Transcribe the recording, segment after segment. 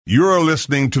You're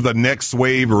listening to the Next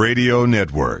Wave Radio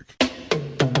Network.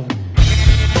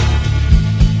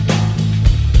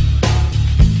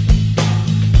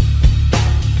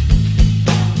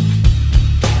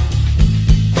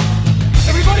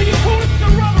 Everybody, you call it the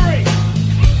robbery!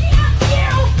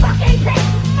 You fucking big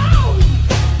moan!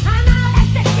 And I'll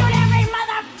execute every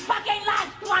motherfucking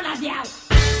last one of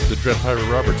you! The Dread Pirate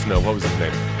Roberts. No, what was his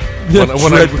name? Dread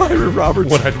Pirate Roberts.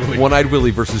 One-Eyed Willie. One-Eyed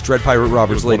Willie versus Dread Pirate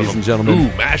Roberts, One of ladies them. and gentlemen. Ooh,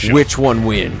 mashup. Which one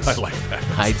wins? I like that.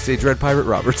 I'd say Dread Pirate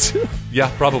Roberts. Yeah,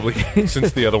 probably.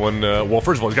 Since the other one, well,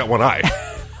 first of all, he's got one eye.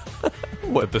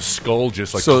 What? The skull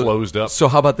just closed up. So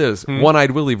how about this?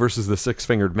 One-Eyed Willie versus the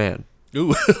Six-Fingered Man.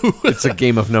 Ooh. It's a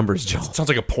game of numbers, Joel. Sounds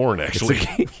like a porn, actually.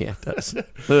 Yeah, it does.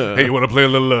 Hey, you want to play a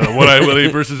little One-Eyed Willie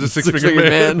versus the Six-Fingered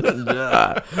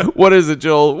Man? What is it,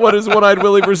 Joel? What is One-Eyed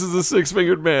Willie versus the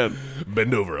Six-Fingered Man?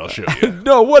 Bend over, I'll show you.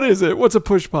 No, what is it? What's a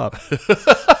push pop?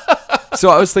 So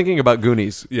I was thinking about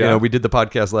Goonies. Yeah. You know, we did the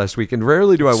podcast last week, and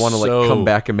rarely do I want to So- come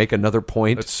back and make another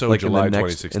point. That's so like July in the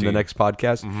next 2016.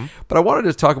 podcast. But I wanted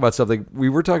to talk about something. We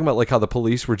were talking about like how the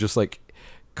police were just like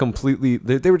completely.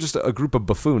 They were just a group of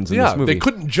buffoons in Yeah, this movie. they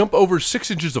couldn't jump over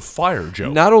 6 inches of fire, Joe.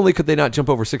 Not only could they not jump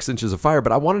over 6 inches of fire,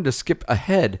 but I wanted to skip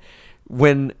ahead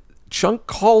when Chunk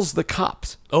calls the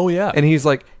cops. Oh, yeah. And he's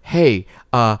like, "Hey,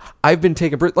 I've been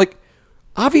taken." Like,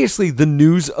 obviously, the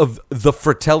news of the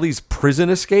Fratelli's prison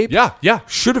escape, Yeah.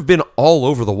 should have been all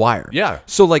over the wire. Yeah.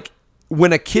 So, like,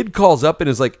 when a kid calls up and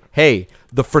is like, "Hey,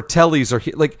 the Fratellis are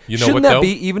here," like, You know shouldn't what, that though?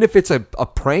 be, even if it's a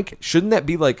prank? Shouldn't that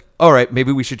be like, all right,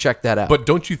 maybe we should check that out? But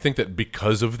don't you think that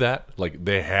because of that, like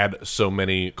they had so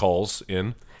many calls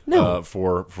in No.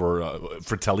 for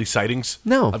Fratelli sightings?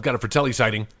 No. I've got a Fratelli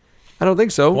sighting. I don't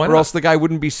think so. Why Or not? else the guy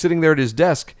wouldn't be sitting there at his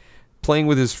desk playing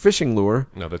with his fishing lure.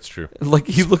 No, that's true. Like,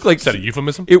 he looked like Is that a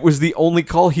euphemism? it was the only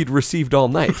call he'd received all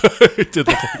night. It did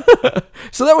look like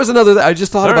So that was another that I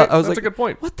just thought All about. right, I was that's like, a good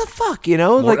point. what the fuck, you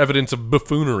know? more Like, evidence of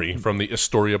buffoonery from the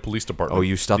Astoria Police Department. oh,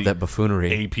 you stopped The that buffoonery.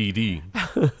 APD.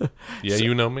 Yeah,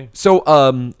 you know me. So,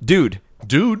 dude,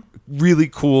 Dude. really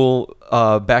cool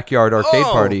backyard arcade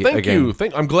party thank again. you.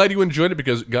 I'm glad you enjoyed it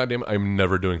because, goddamn, I'm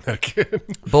never doing that again.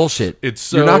 Bullshit.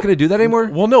 It's You're not going to do that anymore?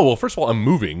 Well, no. Well, first of all, I'm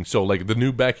moving, so like the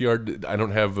new backyard, I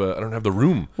don't have the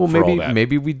room. Well, for all maybe that.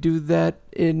 maybe we do that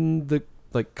in the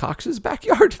Cox's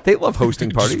backyard. They love hosting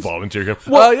Just parties. volunteer.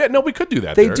 Well, Yeah, no, we could do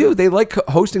that. They there. do. They like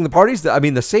hosting the parties. I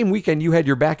mean, the same weekend you had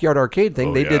your backyard arcade thing,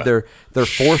 Oh, they yeah. did their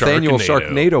fourth annual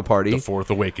Sharknado party. The Fourth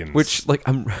Awakens. Which, like,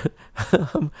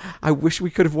 I wish we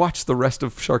could have watched the rest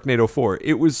of Sharknado 4.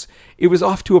 It was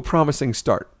off to a promising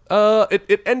start.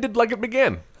 it ended like it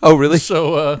began. Oh, really?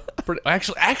 So,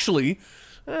 actually,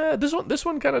 this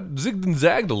one kind of zigged and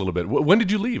zagged a little bit. When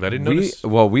did you leave? I didn't notice.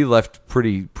 We left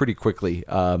pretty quickly.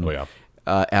 Yeah.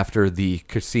 After the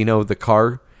casino, the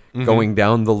car going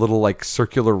down the little like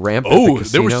circular ramp. at the Oh, they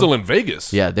casino. were still in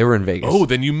Vegas. Yeah, they were in Vegas. Oh,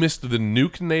 then you missed the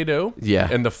Nuke-nado. Yeah.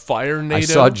 And the Fire-nado. I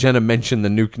saw Jenna mention the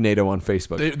Nuke NATO on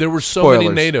Facebook. There were so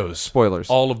Spoilers. many NATOs. Spoilers.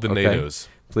 All of the Okay. NATOs.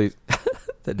 Please.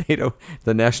 The NATO,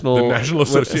 the National The National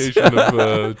Association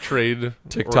of Trade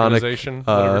Tectonic, Organization,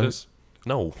 whatever it is.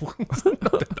 No.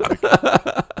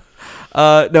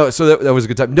 No, so that was a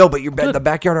good time. No, but the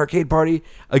backyard arcade party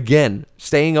again,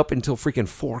 staying up until freaking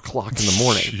 4 o'clock in the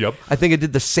morning. Yep. I think I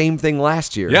did the same thing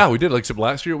last year. Yeah, we did. Except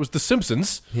last year it was The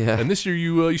Simpsons. Yeah. And this year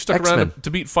you stuck X-Men. around to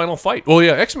beat Final Fight. Well,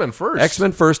 yeah, X-Men first.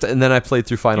 X-Men first, and then I played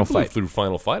through Final You flew Fight. through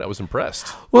Final Fight. I was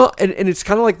impressed. Well, and it's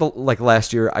kind of like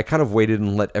last year. I kind of waited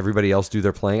and let everybody else do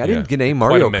their playing. I didn't get any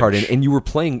Quite a Mario Kart in, mensch. and you were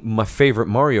playing my favorite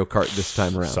Mario Kart this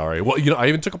time around. Sorry. Well, I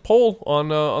even took a poll on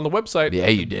the website. Yeah,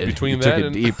 you did. Between you that took it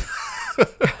and deep.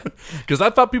 because I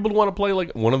thought people would want to play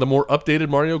like one of the more updated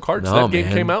Mario Karts. No, that game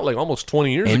man. came out like almost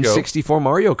 20 years ago. N64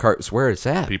 Mario Kart is where it's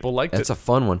at. People liked That's it. a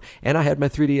fun one. And I had my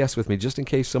 3DS with me just in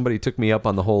case somebody took me up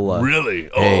on the whole. Really?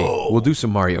 Hey, Oh. we'll do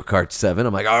some Mario Kart 7.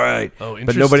 I'm like, all right. Oh,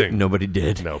 But nobody interesting.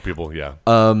 did. No, people, yeah.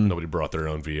 Nobody brought their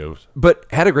own VOs. But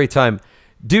had a great time.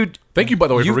 Dude. Thank you, by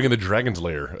the way, You- for ringing the Dragon's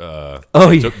Lair. Oh,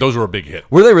 yeah. Those were a big hit.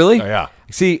 Were they really? Oh, yeah.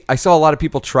 See, I saw a lot of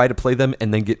people try to play them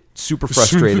and then get super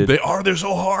frustrated. They're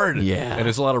so hard. Yeah. And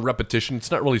it's a lot of repetition.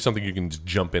 It's not really something you can just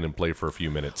jump in and play for a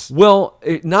few minutes. Well,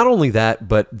 not only that,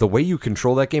 but the way you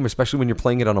control that game, especially when you're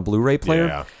playing it on a Blu-ray player.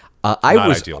 Yeah. I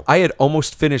Not ideal. I had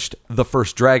almost finished the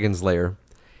first Dragon's Lair,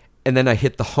 and then I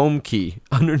hit the home key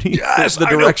underneath the I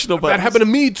know. directional button. That happened to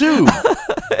me, too.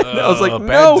 I was like, bad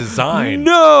no, design.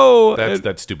 no. That's And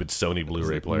that stupid Sony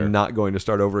Blu-ray player. not going to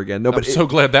start over again. No, I'm but so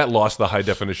glad that lost the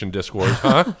high-definition disc wars,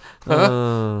 huh?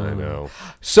 I know.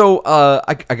 So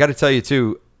I got to tell you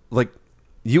too, like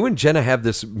you and Jenna have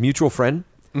this mutual friend.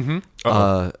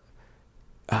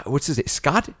 What's his name?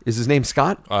 Scott? Is his name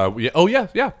Scott? Yeah. Oh, yeah,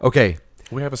 yeah. Okay.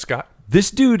 We have a Scott. This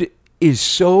dude is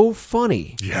so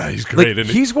funny. Yeah, he's great. Like,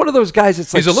 isn't he? he's one of those guys.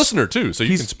 It's like He's a listener too, so you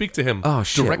he's- can speak to him. Oh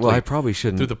shit! directly Well, I probably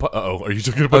shouldn't. through the. Are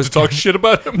you about to talk shit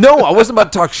about him? No, I wasn't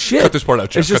about to talk shit. Cut this part out,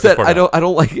 Jeff. It's just Cut this that part I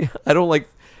don't like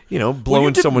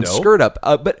blowing didn't someone's know. skirt up.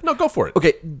 But No, go for it.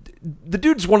 Okay, the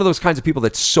dude's one of those kinds of people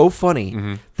that's so funny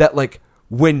Mm-hmm. that like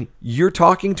when you're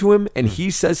talking to him and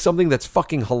he says something that's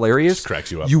fucking hilarious, Just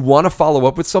cracks you up. You want to follow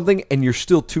up with something and you're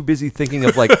still too busy thinking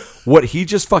of like what he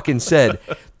just fucking said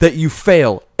that you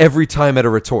fail every time at a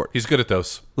retort. He's good at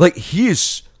those. Like he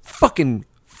is fucking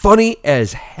funny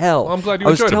as hell. Well, I'm glad you I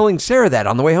was enjoyed him. telling Sarah that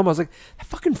on the way home. I was like, that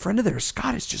fucking friend of theirs,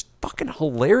 Scott, is just fucking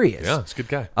hilarious. Yeah, he's a good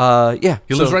guy. Yeah.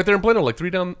 He lives right there in Plano, like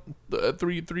three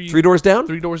doors down.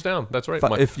 Three doors down? That's right.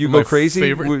 If you my go crazy,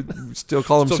 favorite. we still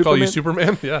call him Still Superman. call you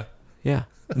Superman. Yeah. Yeah.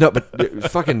 No, but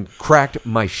fucking cracked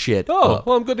my shit. Oh, up.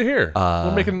 well, I'm good to hear.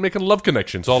 We're making love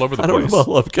connections all over the I don't place. know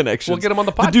about love connections. We'll get him on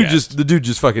the The dude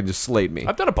just fucking just slayed me.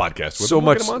 I've done a podcast with so him.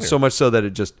 We'll much, get him on here. so much so that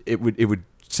it would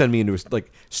send me into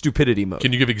like stupidity mode.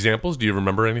 Can you give examples? Do you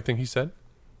remember anything he said?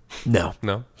 No,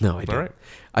 No? no, I don't. All right.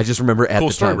 I just remember at Cool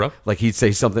the story, time, bro. like he'd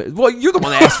say something. Well, you're the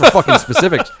one that asked for fucking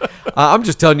specifics. I'm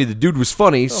just telling you, the dude was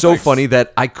funny, so thanks. funny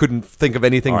that I couldn't think of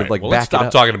anything All to right. like Well, let's back it stop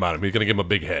up. talking about him. He's going to give him a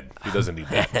big head. He doesn't need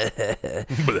that.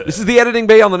 This is the Editing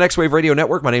Bay on the Next Wave Radio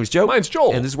Network. My name's Joe. Mine's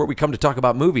Joel. And this is where we come to talk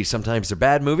about movies. Sometimes they're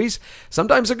bad movies.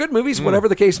 Sometimes they're good Mm. movies. Whatever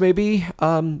the case may be,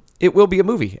 it will be a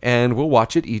movie. And we'll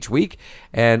watch it each week.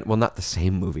 And, well, not the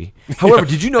same movie. However,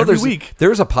 did you know every there's week.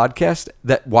 there's a podcast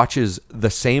that watches the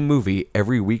same movie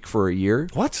every week for a year?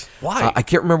 What? Why? I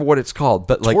can't remember what it's called.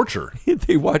 But like Torture.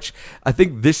 They watch, I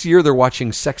think this year they're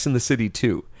watching Sex and the City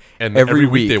 2. And every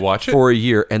week they watch it? for a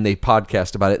year, and they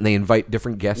podcast about it, and they invite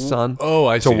different guests on. Oh,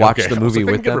 I see. to watch Okay. the I was movie like,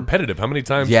 that with can get them. repetitive. How many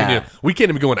times? Yeah. Can you, we can't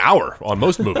even go an hour on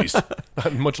most movies,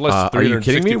 much less Are you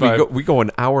kidding me? 365. We go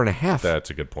an hour and a half That's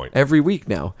a good point. every week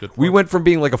now. Good point. We went from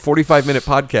being like a 45-minute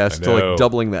podcast to know. like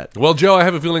doubling that. Well, Joe, I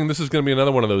have a feeling this is going to be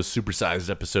another one of those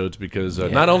supersized episodes because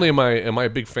not only am I a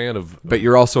big fan of, But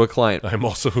you're also a client. I'm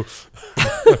also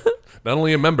not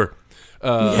only a member.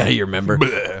 Yeah, you remember.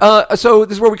 So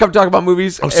this is where we come to talk about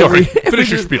movies. Oh, sorry. Finish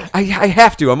your spiel. I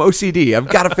have to. I'm OCD. I've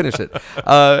got to finish it.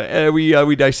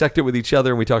 We dissect it with each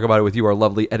other, and we talk about it with you, our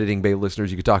lovely Editing Bay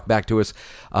listeners. You can talk back to us,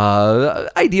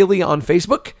 ideally on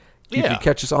Facebook. You Yeah. can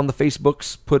catch us on the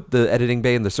Facebooks. Put the Editing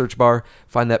Bay in the search bar.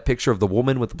 Find that picture of the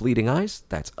woman with the bleeding eyes.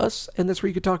 That's us, and that's where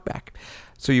you can talk back.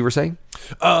 So you were saying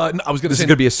I was going to this say is going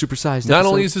to be a supersized. not episode?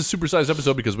 only is this a supersized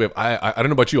episode because we have I don't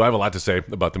know about you, I have a lot to say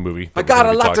about the movie. I that we're got gonna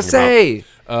a be lot to talking say.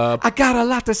 about. I got a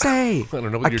lot to say. I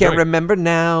don't know what you're can't doing. remember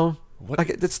now. What?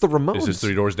 It's the Ramones. Is this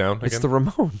Three Doors Down again? It's the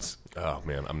Ramones. Oh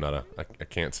man, I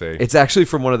can't say. It's actually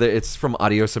from it's from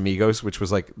Adios Amigos, which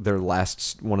was like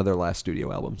one of their last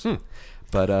studio albums.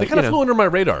 But they kind of flew under my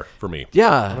radar for me.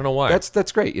 yeah, I don't know why.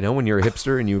 That's great. You know, when you're a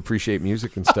hipster and you appreciate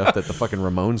music and stuff, that the fucking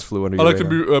Ramones flew under I your liked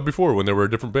radar. them before when they were a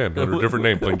different band under a different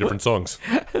name, playing different songs.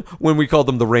 When we called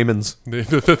them the Raymonds,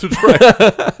 That's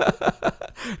right.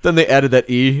 then they added that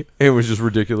E. It was just Their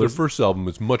ridiculous. first album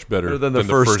is much better Than the the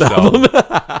first album.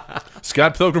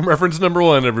 Scott Pilgrim reference number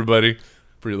 1, everybody.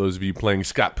 For those of you playing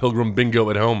Scott Pilgrim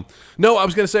bingo at home. No, I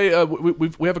was going to say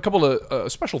we have a couple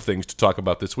of special things to talk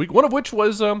about this week. One of which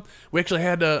was we actually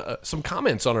had some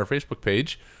comments on our Facebook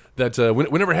page that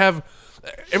we never have.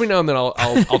 Every now and then I'll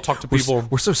talk to people.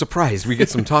 We're so surprised we get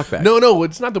some talk back. No,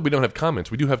 it's not that we don't have comments.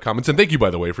 We do have comments, and thank you,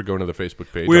 by the way, for going to the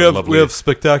Facebook page. We Our have lovely-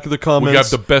 spectacular comments. We got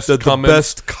the best The comments.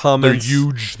 best comments. They're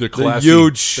huge. They're They're classy.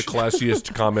 huge. The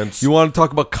classiest comments. You want to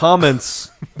talk about comments?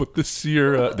 But this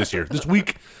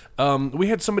week, we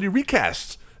had somebody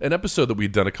recast an episode that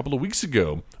we'd done a couple of weeks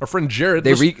ago. Our friend Jared,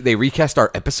 They recast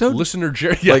our episode. listener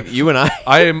Jared, yeah, Like you and I.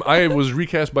 I was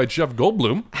recast by Jeff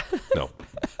Goldblum. No,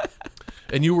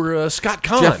 and you were Scott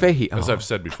Kahn, Jeff Fahey. as Oh. I've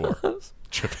said before.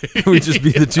 Jeff Fahey. We just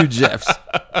be the two Jeffs.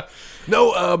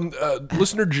 No,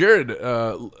 listener Jared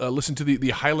listened to the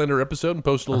Highlander episode and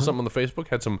posted a little something on the Facebook,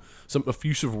 had some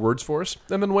effusive words for us,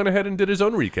 and then went ahead and did his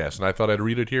own recast. And I thought I'd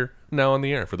read it here now on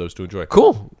the air for those to enjoy.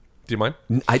 Cool. Do you mind?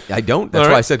 I don't. That's All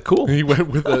why right. I said cool. He went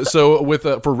with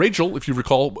for Rachel. If you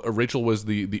recall, Rachel was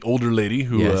the older lady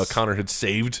who Yes. Connor had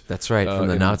saved. That's right, from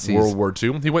the in Nazis. World War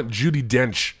II. He went Judi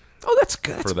Dench Oh, that's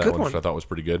good. That's for a that good one, one. which I thought was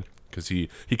pretty good because he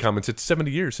comments it's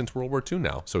 70 years since World War II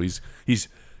now, so he's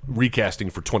recasting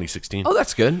for 2016. Oh,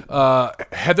 that's good.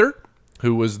 Heather,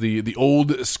 who was the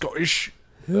old Scottish.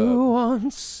 Who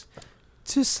wants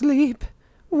to sleep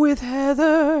with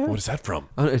Heather. What is that from?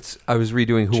 I was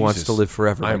redoing Who Wants Jesus. to Live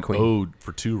Forever by I'm Queen. owed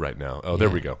for 2 right now. Oh, there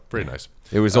we go. Very nice.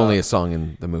 It was only a song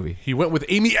in the movie. He went with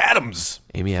Amy Adams.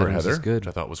 Amy for Adams Heather, is good. which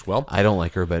I thought was well. I don't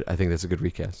like her, but I think that's a good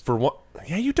recast. For what?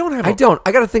 Yeah, you don't have. I don't.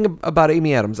 I got to think about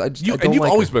Amy Adams. I don't And you've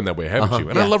like always her. been that way, haven't you?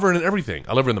 And yeah. I love her in everything.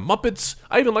 I love her in the Muppets.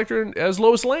 I even liked her as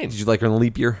Lois Lane. Did you like her in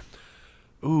Leap Year?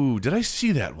 Ooh, did I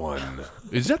see that one?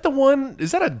 Is that the one?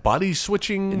 Is that a body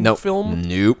switching Nope. film?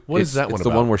 Nope. What is that one It's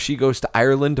about? the one where she goes to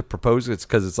Ireland to propose. It's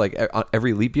because it's like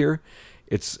every leap year,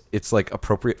 it's like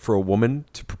appropriate for a woman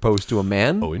to propose to a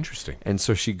man. Oh, interesting. And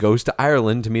so she goes to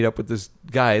Ireland to meet up with this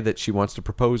guy that she wants to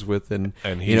propose with, and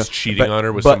he's cheating on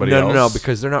her with somebody No, else?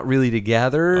 because they're not really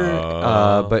together.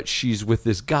 But she's with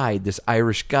this guide, this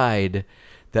Irish guide,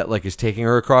 that like is taking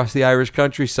her across the Irish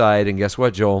countryside. And guess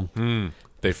what, Joel?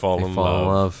 They fall in fall in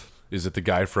love. Is it the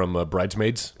guy from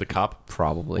Bridesmaids, the cop?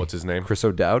 Probably. What's his name? Chris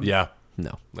O'Dowd. Yeah.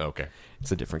 No, Okay.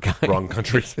 it's a different guy. Wrong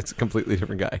country. It's a completely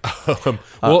different guy.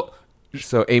 Well,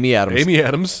 So Amy Adams. Amy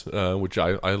Adams, which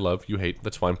I love, you hate.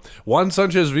 That's fine. Juan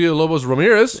Sanchez Villalobos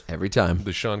Ramirez, Every time.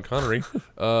 the Sean Connery,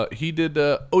 he did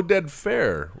Oded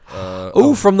Fair.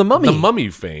 From The Mummy. The Mummy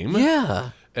fame. Yeah.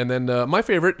 And then my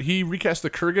favorite, he recast the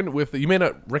Kurgan with, you may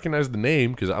not recognize the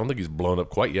name because I don't think he's blown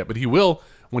up quite yet, but he will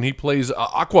when he plays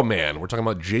Aquaman. We're talking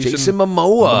about Jason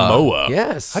Momoa.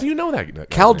 Yes. How do you know that? Guy's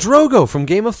Cal name? Drogo from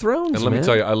Game of Thrones. And let me man.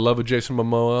 tell you, I love a Jason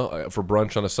Momoa for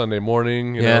brunch on a Sunday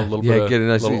morning. You Yeah, know, a little bit of get a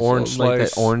nice little orange like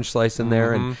slice. that orange slice in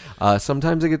there, and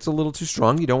sometimes it gets a little too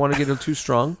strong. You don't want to get it too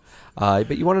strong,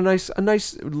 but you want a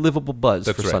nice livable buzz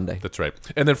That's for right. Sunday. That's right.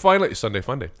 And then finally, Sunday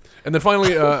Fun Day. And then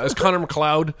finally, as Connor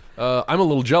McLeod, I'm a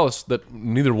little jealous that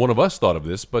neither one of us thought of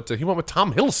this, but he went with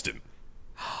Tom Hiddleston.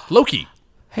 Loki.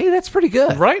 Hey, that's pretty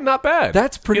good. Right? Not bad.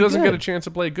 That's pretty He doesn't good. get a chance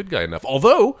to play a good guy enough.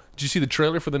 Although, did you see the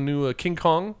trailer for the new King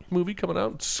Kong movie coming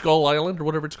out? Skull Island or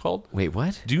whatever it's called? Wait,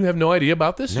 what? Do you have no idea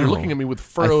about this? You're No. looking at me with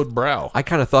furrowed brow. I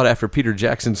kind of thought after Peter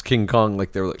Jackson's King Kong,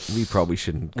 like they were like, we probably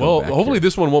shouldn't. Go Well, back hopefully here.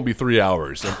 this one won't be 3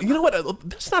 hours. And you know what?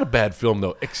 That's not a bad film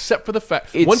though, except for the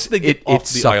fact once they get off it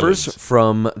the suffers islands.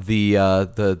 from the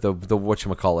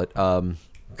whatchamacallit.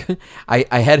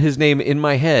 I had his name in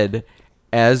my head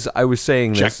as I was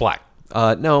saying Jack this. Black.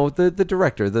 No, the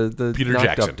director, the Peter knocked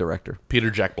Jackson. up director,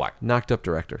 Peter Jack Black. knocked up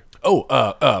director, Oh,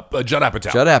 Judd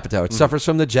Apatow. Judd Apatow. It suffers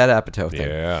from the Judd Apatow thing.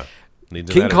 Yeah. Needs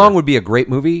an King editor. Kong would be a great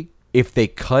movie if they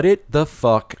cut it the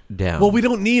fuck down. Well, we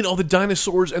don't need all the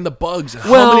dinosaurs and the bugs.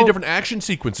 How Well, many different action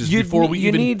sequences before we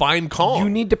even find Kong? You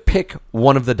need to pick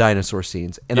one of the dinosaur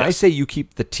scenes, and I Yes. say you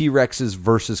keep the T-Rexes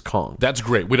versus Kong. That's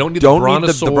great. We don't need Don't the need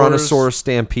brontosaurs. the brontosaurus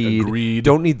stampede. Agreed.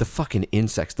 Don't need the fucking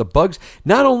insects. The bugs.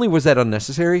 Not only was that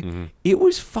unnecessary, it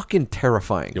was fucking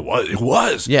terrifying. It was. It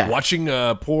was. Yeah. Watching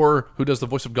poor who does the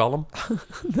voice of Gollum?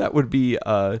 That would be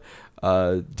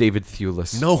David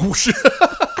Thewlis. No.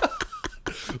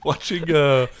 Watching.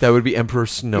 That would be Emperor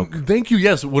Snoke. Thank you.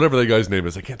 Yes, whatever that guy's name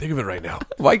is. I can't think of it right now.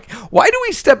 Why do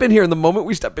we step in here and the moment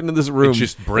we step into this room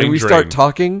just brain and we drain. start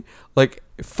talking, like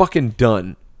fucking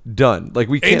done. Like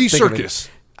we can't Andy think of it. Serkis.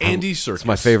 Andy Serkis. It's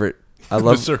my favorite. I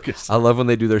love circus. I love when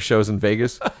they do their shows in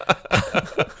Vegas.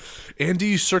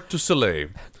 Andy Cirque du Soleil.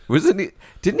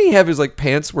 Didn't he have his like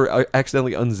pants were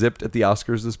accidentally unzipped at the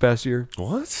Oscars this past year?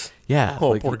 What? Yeah. Oh,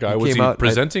 like, poor guy. he Was came he out-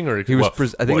 presenting or he was? well,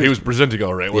 I think well, he was presenting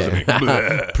all right, wasn't he?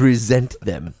 present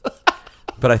them.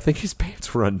 But I think his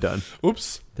pants were undone.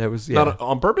 Oops. That was yeah. Not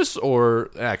on purpose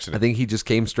or I accident. think he just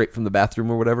came straight from the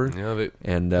bathroom or whatever. Yeah, they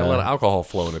and got a lot of alcohol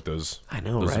flowing at those. I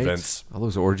know, those right? events. All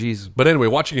those orgies. But anyway,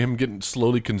 watching him getting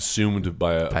slowly consumed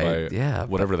by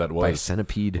whatever that was, by a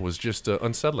centipede. was just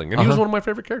unsettling. And he was one of my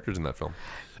favorite characters in that film.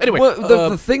 Anyway, Well,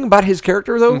 the thing about his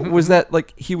character though was that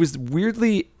like he was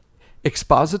weirdly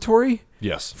expository.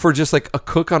 yes, For just like a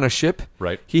cook on a ship,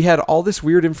 Right. He had all this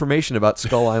weird information about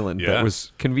Skull Island Yeah. that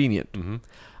was convenient.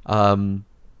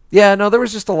 Yeah, no, there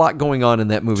was just a lot going on in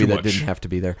that movie Too that much. didn't have to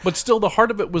be there. but still, the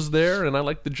heart of it was there, and I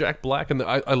like the Jack Black, and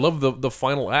I love the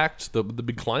final act, the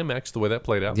big climax, the way that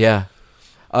played out. Yeah.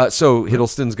 So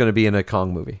Hiddleston's going to be in a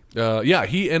Kong movie. Yeah,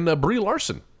 he and Brie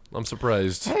Larson. I'm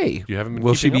surprised. Hey, you haven't been.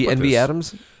 will she keeping be up with Envy this.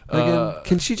 Adams again?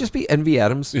 Can she just be Envy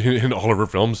Adams? in all of her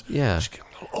films? Yeah. she's getting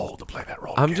a little old to play that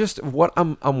role. I'm again. just what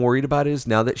I'm worried about is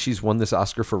now that she's won this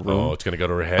Oscar for Room. Oh, it's gonna go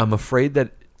to her head. I'm afraid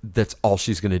that that's all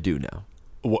she's going to do now.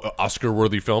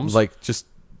 Oscar-worthy films. Like just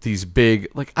these big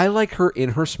like I like her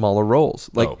in her smaller roles.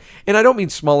 Like Oh. and I don't mean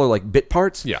smaller like bit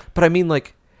parts. Yeah. But I mean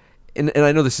like and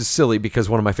I know this is silly because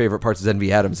one of my favorite parts is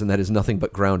Envy Adams and that is nothing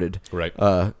but grounded. Right.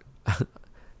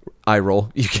 Eye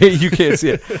roll. You can't see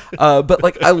it. But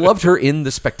like I loved her in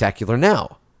The Spectacular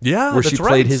Now. Yeah, where that's she played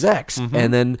right. his ex,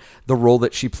 and then the role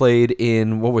that she played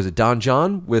in what was it, Don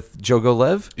John with Jogo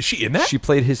Lev? Is she in that? She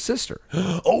played his sister.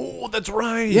 Oh, that's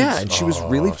right. Yeah, and she was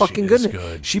really Oh, fucking she good. is in it.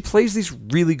 good. She plays these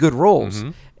really good roles,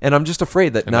 and I'm just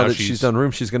afraid that now now that she's she's- done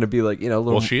Room, she's going to be like a little.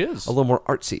 Well, she is. a little more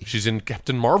artsy. She's in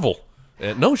Captain Marvel.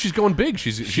 No, she's going big.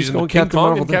 She's in going King Captain Kong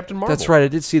Marvel. and Captain Marvel. That's right. I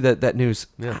did see that news.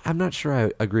 Yeah. I'm not sure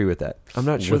I agree with that. I'm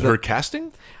not sure With that, her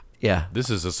casting, Yeah. this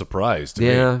is a surprise to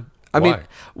Yeah. me. I mean, Why?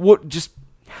 what? Just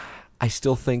I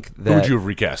still think that. Who would you have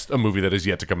recast? A movie that is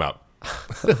yet to come out.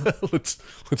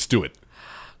 let's do it.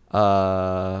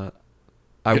 I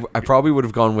probably would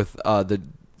have gone with the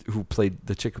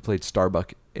chick who played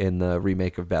Starbuck in the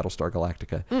remake of Battlestar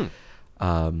Galactica.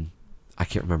 I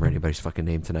can't remember anybody's fucking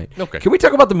name tonight. Okay. Can we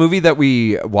talk about the movie that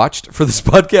we watched for this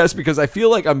podcast? Because I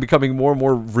feel like I'm becoming more and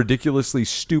more ridiculously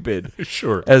stupid.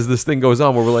 Sure. As this thing goes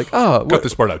on, where we're like, oh, Cut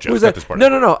this part out, Jeff. who was Cut that? this part no, out.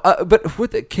 no, no. But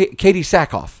with Katie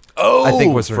Sackhoff. Oh, I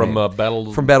think was her from name.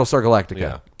 Battle- from Battlestar Galactica.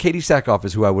 Yeah. Katie Sackhoff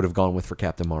is who I would have gone with for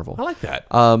Captain Marvel. I like that.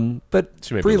 But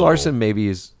She may be Brie a little- Larson maybe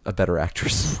is a better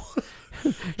actress.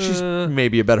 She's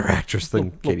maybe a better actress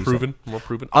than Katie. More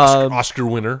proven. Oscar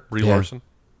winner, Brie yeah. Larson.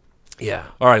 Yeah.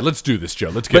 All right, let's do this, Joe.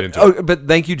 Let's get into it. But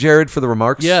thank you, Jared, for the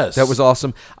remarks. Yes. That was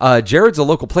awesome. Jared's a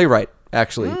local playwright,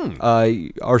 actually.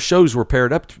 Our shows were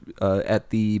paired up at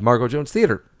the Margot Jones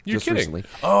Theater You're just kidding. recently.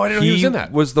 Oh, I didn't know he was in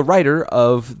that. Was the writer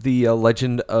of the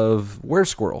Legend of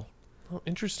Weresquirrel. Oh,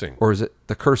 interesting. Or is it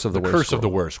The Curse of the Weresquirrel? Curse of the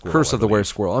Weresquirrel, Curse I of the believe.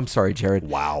 Weresquirrel. I'm sorry, Jared.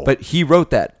 Wow. But he wrote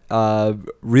that.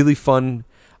 Really fun,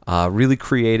 really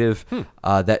creative.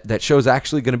 That show's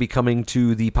actually going to be coming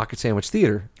to the Pocket Sandwich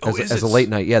Theater Oh, is as a it? late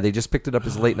night. Yeah, they just picked it up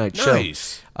as a late night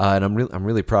Nice. show. And I'm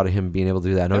really proud of him being able to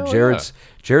do that. I know Oh,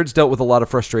 Jared's dealt with a lot of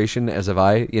frustration, as have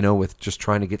I, with just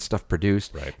trying to get stuff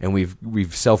produced. Right. And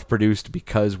we've self-produced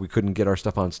because we couldn't get our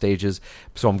stuff on stages.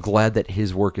 So I'm glad that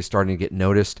his work is starting to get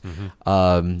noticed.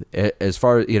 As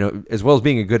far as well as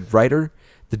being a good writer,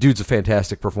 the dude's a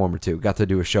fantastic performer too. Got to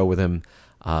do a show with him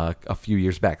a few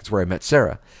years back. That's where I met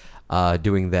Sarah,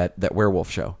 doing that werewolf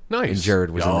show. Nice. And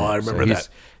Jared was Oh, in that. I remember So that.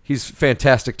 He's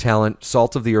fantastic talent,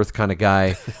 salt of the earth kind of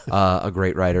guy, a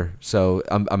great writer. So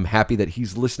I'm happy that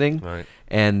he's listening, Right.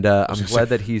 and I'm glad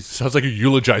that he's. Sounds like you're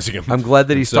eulogizing him. I'm glad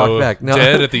that he's So, talked back. No.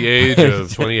 Dead at the age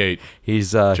of 28.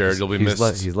 He's Jared, you'll be he's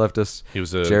missed. he's left us. He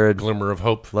was a Jared. glimmer of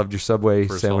hope. Loved your Subway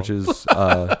First of all. sandwiches.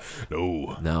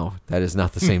 No. No, that is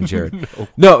not the same Jared.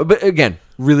 No, but again,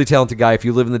 really talented guy. If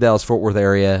you live in the Dallas-Fort Worth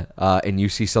area and you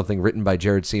see something written by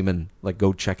Jared Seaman,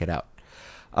 go check it out.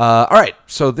 All right,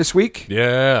 so this week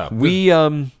Yeah. we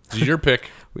This is your pick.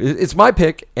 it's my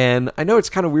pick, and I know it's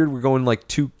kind of weird. We're going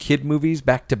two kid movies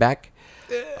back to back.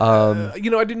 I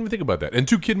didn't even think about that. And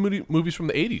two kid movies from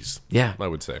the 80s. Yeah. I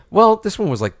would say. Well, this one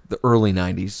was like the early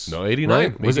 90s. No, 89.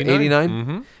 Right? Was it 89?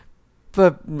 Mm-hmm.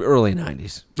 But early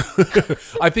 90s.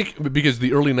 I think because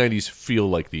the early 90s feel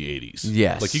like the 80s.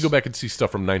 Yes. Like you go back and see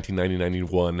stuff from 1990,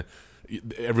 91.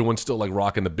 Everyone's still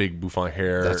rocking the big bouffant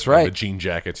hair. That's and right. the jean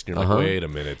jackets. And you're like, wait a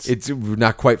minute. We're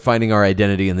not quite finding our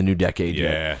identity in the new decade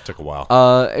yet. Yeah, it took a while.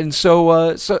 And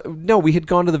so we had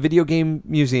gone to the video game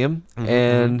museum,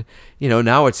 and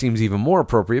now it seems even more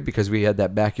appropriate because we had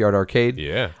that backyard arcade.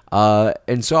 Yeah.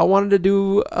 And so I wanted to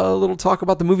do a little talk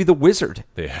about the movie The Wizard,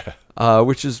 Yeah.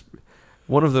 which is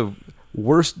one of the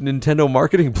worst Nintendo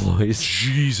marketing ploys.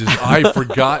 Jesus, I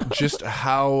forgot just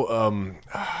how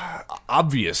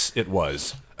obvious it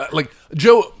was.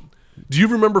 Joe, do you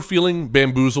remember feeling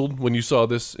bamboozled when you saw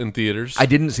this in theaters? I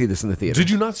didn't see this in the theater. Did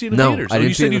you not see it in no, theaters? I Oh, didn't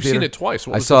you see it said in the you've seen theater. it twice.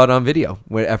 What I was saw it on video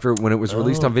when it was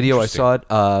released on video. I saw it,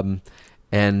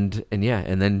 and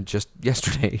then just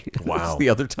yesterday. Wow. was the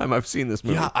other time I've seen this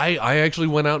movie. Yeah, I actually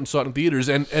went out and saw it in theaters,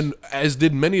 and as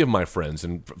did many of my friends.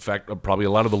 In fact, probably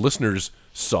a lot of the listeners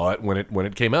saw it when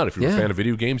it came out. If you were a Yeah. fan of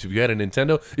video games, if you had a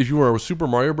Nintendo, if you were a Super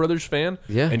Mario Brothers fan,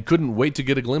 Yeah. and couldn't wait to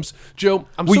get a glimpse, Joe,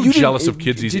 I'm Well, so you didn't- jealous of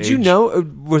kids these Did age. you know?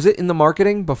 Was it in the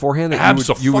marketing beforehand that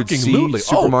you would see Abso-fucking-lutely.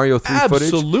 Super Oh, Mario 3 footage?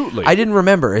 absolutely. I didn't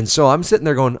remember, and so I'm sitting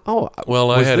there going, "Oh,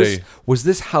 Well, I was had was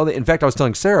this how they?" In fact, I was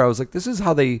telling Sarah, I was like, "This is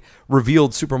how they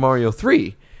revealed Super Mario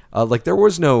 3. There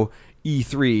was no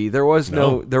E3, there was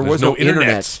no there's no internet."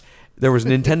 internet. There was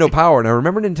Nintendo Power, and I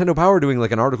remember Nintendo Power doing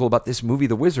an article about this movie,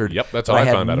 The Wizard. Yep, that's but how I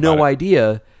had found out no about it.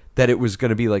 idea that it was going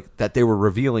to be that they were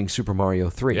revealing Super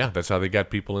Mario 3. Yeah, that's how they got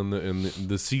people in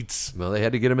the seats. Well, they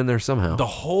had to get them in there somehow. The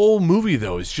whole movie,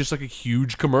 though, is just like a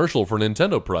huge commercial for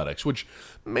Nintendo products, which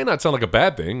may not sound like a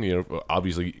bad thing.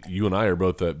 Obviously, you and I are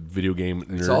both video game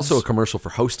nerds. It's also a commercial for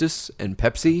Hostess and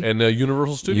Pepsi. and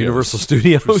Universal Studios. Universal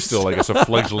Studios. Which was still, I guess, a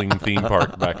fledgling theme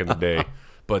park back in the day.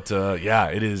 But yeah,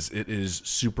 it is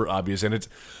super obvious, and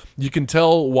you can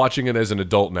tell watching it as an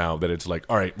adult now that it's like,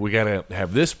 all right, we gotta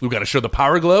have this. We gotta show the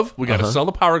Power Glove. We gotta sell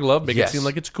the Power Glove. Make Yes. it seem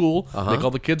like it's cool. Make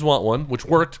all the kids want one, which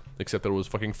worked, except that it was a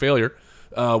fucking failure.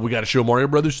 We gotta show Mario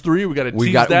Brothers 3. We gotta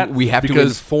tease that. We have to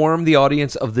because inform the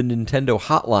audience of the Nintendo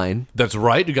hotline. that's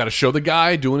right. You got to show the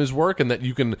guy doing his work, and that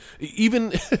you can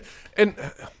even and.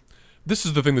 This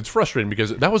is the thing that's frustrating because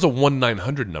that was a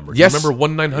 1-900 number. Do Yes, you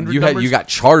remember 1-900 you numbers? you got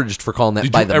charged for calling that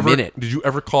Did by you the ever, minute. Did you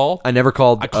ever call? I never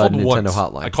called, I called Nintendo once.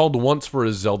 hotline. I called once for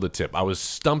a Zelda tip. I was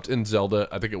stumped in Zelda.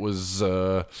 I think it was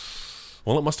it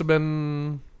must have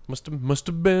been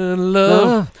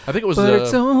love. I think it was but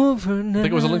it's over now. I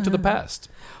think it was A Link to the Past.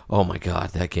 Oh my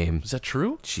god, that game! Is that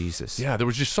true? Jesus. Yeah, there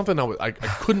was just something I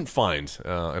couldn't find,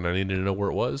 and I needed to know where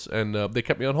it was. And they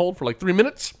kept me on hold for like 3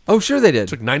 minutes. Oh, sure they did.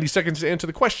 Took 90 seconds to answer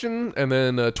the question, and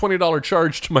then a $20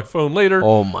 charge to my phone later.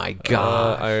 Oh my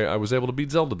god. I was able to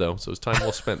beat Zelda though, so it was time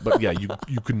well spent. But yeah,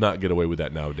 you could not get away with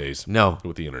that nowadays. No.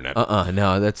 with the internet.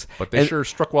 No, that's. But they sure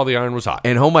struck while the iron was hot.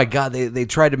 And oh my god, they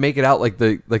tried to make it out like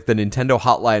the Nintendo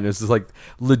hotline is this like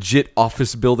legit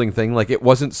office building thing. Like it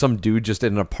wasn't some dude just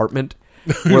in an apartment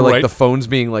where like Right. the phone's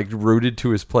being like routed to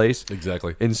his place.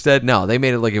 Exactly. Instead, no, they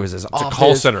made it like it was his office. a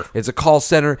call center. It's a call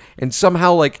center, and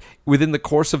somehow like within the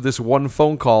course of this one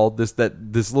phone call, this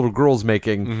little girl's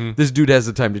making, Mm-hmm. this dude has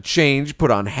the time to change,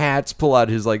 put on hats, pull out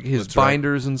his like his That's right.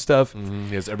 binders and stuff.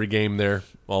 He has every game there,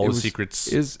 all the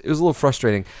secrets. It was a little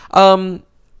frustrating.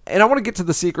 And I want to get to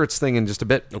the secrets thing in just a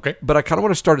bit. Okay. But I kind of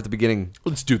want to start at the beginning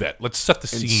Let's do that. Let's set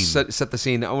the and scene. set the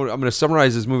scene. I'm going to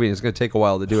summarize this movie, and it's going to take a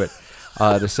while to do it,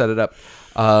 to set it up.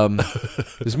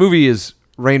 This movie is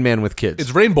Rain Man with kids.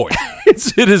 It's Rain Boy.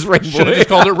 it is Rain Should have Boy. just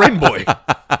called it Rain Boy.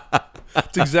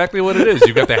 That's exactly what it is.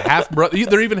 You've got the half brother.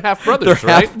 They're even half brothers, They're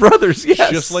right? half brothers,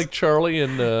 yes. Just like Charlie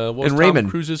and what was And Tom Raymond.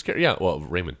 Cruise's character? Yeah, well,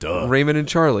 Raymond. Duh. Raymond and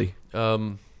Charlie.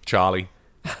 Charlie.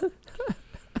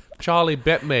 Charlie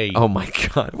bet me. Oh my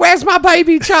God! Where's my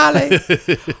baby, Charlie?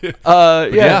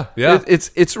 yeah.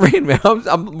 It's Rain Man.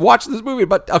 I'm watching this movie,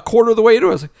 about a quarter of the way into it,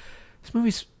 I was like, this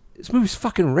movie's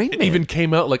fucking Rain Man. It even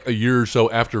came out like a year or so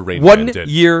after Rain One Man did.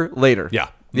 year later. Yeah.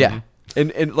 Yeah.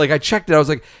 And like I checked it, I was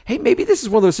like, hey, maybe this is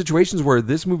one of those situations where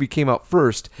this movie came out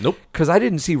first. Nope. Because I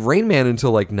didn't see Rain Man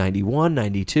until like 91,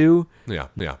 92. Yeah.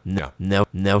 No.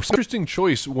 Interesting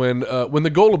choice when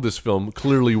the goal of this film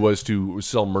clearly was to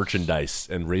sell merchandise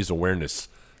and raise awareness,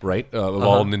 right, of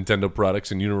all Nintendo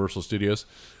products and Universal Studios.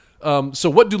 So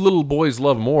what do little boys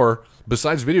love more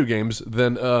besides video games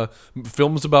than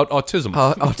films about autism?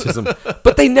 Autism.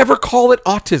 But they never call it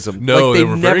autism. No, they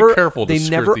were very careful to They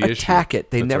skirt never the issue. attack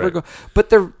it. They That's never right. go. But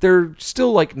they're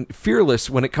still like fearless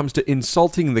when it comes to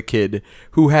insulting the kid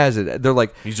who has it. They're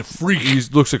like, He's a freak. He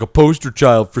looks like a poster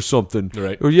child for something.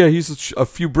 Right. Or yeah, he's a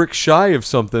few bricks shy of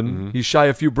something. He's shy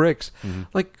a few bricks.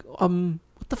 Like,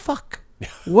 what the fuck?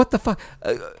 What the fuck?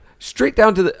 Straight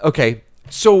down to the okay.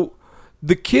 So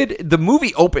the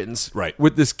movie opens Right.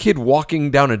 with this kid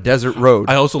walking down a desert road.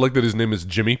 I also like that his name is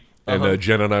Jimmy, and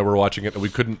Jen and I were watching it, and we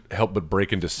couldn't help but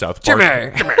break into South Park.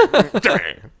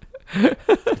 Jimmy.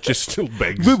 Just still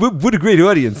begs. What a great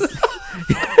audience.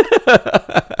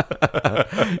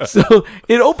 So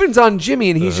it opens on Jimmy,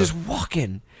 and he's just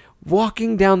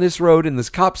walking down this road, and this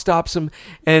cop stops him,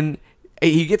 and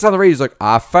he gets on the radio. He's like,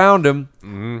 I found him.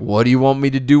 What do you want me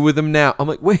to do with him now? I'm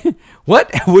like, wait,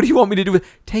 what? What do you want me to do with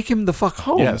Take him the fuck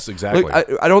home. Yes, exactly. Like,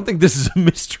 I don't think this is a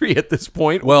mystery at this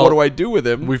point. Well, what do I do with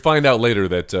him? We find out later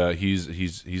that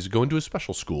he's going to a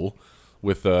special school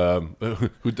with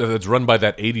that's run by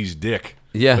that 80s dick.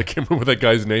 Yeah. I can't remember what that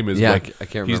guy's name is. Yeah, but I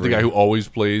can't He's the remember guy either. who always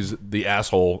plays the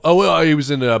asshole. Oh, well, he was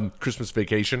in Christmas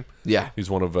Vacation. Yeah. He's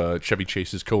one of Chevy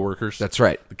Chase's coworkers. That's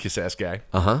right. The kiss-ass guy.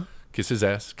 Uh-huh. Kiss his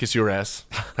ass. Kiss your ass.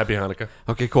 Happy Hanukkah.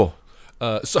 Okay, cool.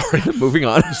 Sorry. Moving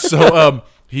on. So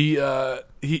he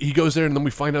goes there, and then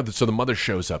we find out that the mother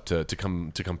shows up to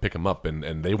come pick him up,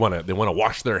 and they want to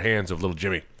wash their hands of little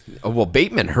Jimmy. Well,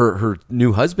 Bateman, her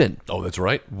new husband, Oh, that's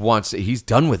right. he's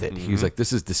done with it. He's like,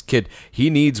 this kid, he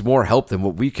needs more help than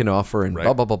what we can offer, and Right.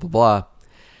 blah, blah, blah, blah, blah.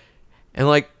 And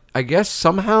like, I guess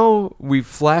somehow we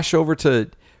flash over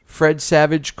to Fred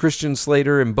Savage, Christian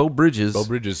Slater, and Bo Bridges. Bo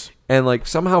Bridges. And like,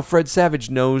 somehow Fred Savage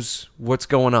knows what's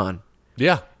going on.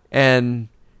 Yeah. And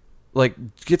like,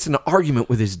 gets in an argument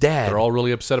with his dad. They're all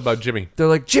really upset about Jimmy. They're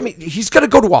like, Jimmy, he's going to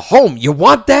go to a home. You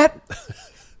want that?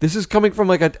 This is coming from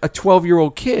like a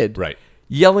 12-year-old kid. Right.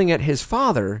 Yelling at his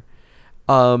father.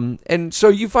 And so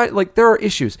you find like there are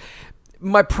issues.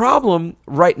 My problem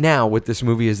right now with this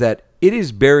movie is that it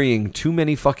is burying too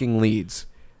many fucking leads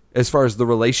as far as the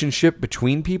relationship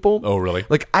between people. Oh, really?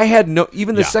 Like I had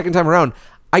even the Yeah. second time around,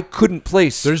 I couldn't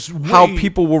place There's how way-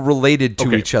 people were related to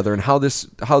Okay. each other and how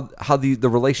the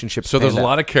relationships. So there's a panned out.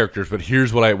 lot of characters, but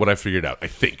here's what I figured out. I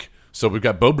think so. We've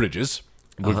got Bo Bridges.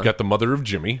 We've got the mother of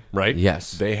Jimmy, right?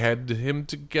 Yes. They had him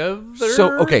together.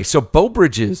 So Bo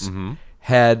Bridges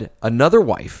had another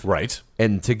wife, Right.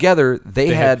 and together they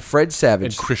They had had- Fred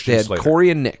Savage, and Christian they had Slater. Corey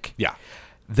and Nick. Yeah.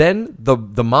 Then the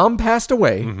mom passed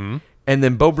away, and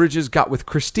then Bo Bridges got with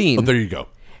Christine, Oh, there you go.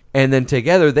 and then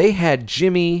together they had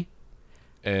Jimmy.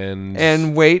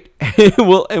 And wait,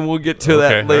 we'll get to Okay,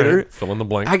 that later. all right. Fill in the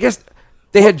blank. I guess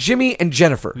they had Jimmy and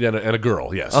Jennifer, Yeah, and a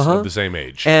girl, yes, Uh-huh. of the same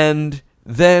age. and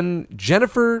then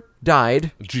Jennifer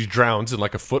died, She drowns in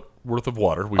like a foot worth of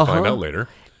water. We Uh-huh. find out later.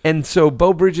 and so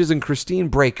Bo Bridges and Christine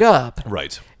break up,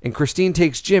 Right. and Christine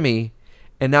takes Jimmy,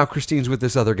 and now Christine's with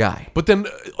this other guy. But then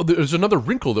there's another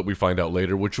wrinkle that we find out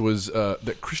later, which was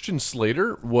that Christian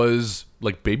Slater was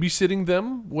like babysitting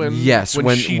them when Yes,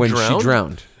 when she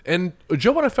drowned. And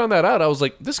Joe, when I found that out, I was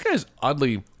like, this guy's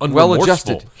oddly unremorseful. Well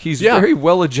adjusted. He's very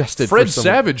well adjusted. Fred for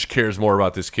someone. Savage cares more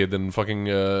about this kid than fucking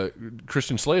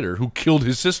Christian Slater, who killed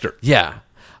his sister. Yeah,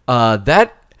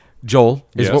 that Joel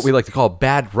is Yes. what we like to call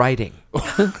bad writing.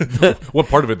 What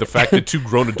part of it? The fact that two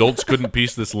grown adults couldn't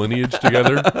piece this lineage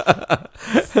together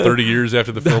 30 years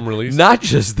after the film release? Not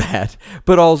just that,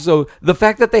 but also the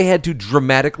fact that they had to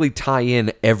dramatically tie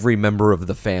in every member of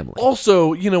the family.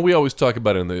 Also, you know, we always talk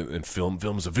about it in film.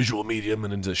 Film's a visual medium,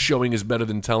 and showing is better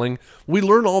than telling. We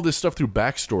learn all this stuff through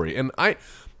backstory, and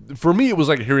for me, it was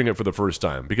like hearing it for the first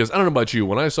time, because I don't know about you.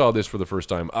 When I saw this for the first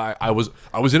time, I was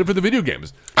in it for the video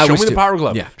games. I Show was me the too. Power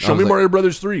Glove. Yeah, I Show was me like- Mario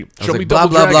Brothers 3. I was Show me like, blah, Double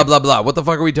blah, Dragon. blah, blah, blah. What the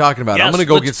fuck are we talking about? I'm Yes, going to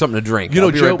go let's- get something to drink. You know,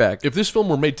 I'll be Joe, right back. if this film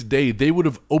were made today, they would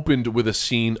have opened with a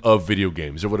scene of video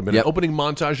games. There would have been Yep. an opening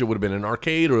montage. It would have been an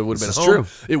arcade, or it would have been This a is home.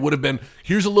 true. It would have been,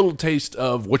 here's a little taste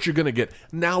of what you're going to get.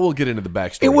 Now we'll get into the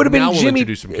backstory. It would have Now been we'll Jimmy,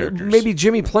 introduce some characters. maybe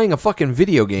Jimmy playing a fucking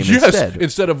video game Yes,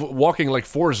 instead. of walking like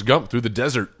Forrest Gump through the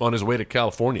desert on his way to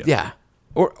California. Yeah.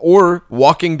 Or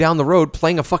walking down the road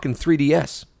playing a fucking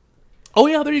 3DS. Oh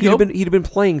yeah, there you He'd go. have been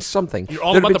playing something. You're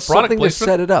all There'd about have the been product something to placement.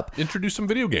 set it up. Introduce some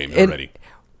video games And- already.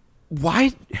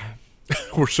 Why?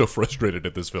 We're so frustrated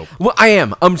at this film. Well, I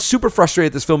am. I'm super frustrated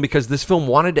at this film because this film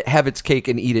wanted to have its cake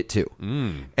and eat it too.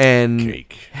 And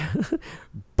Cake.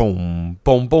 boom,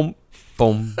 boom, boom,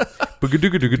 boom.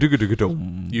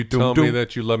 Booga-dooga-dooga-dooga-dooga-dum. You tell me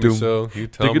that you love me so. You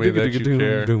tell me that you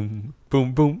care, Boom,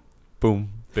 boom, boom, boom.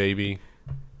 baby.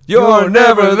 You're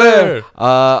never there.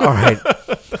 All right.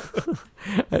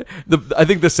 I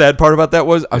think the sad part about that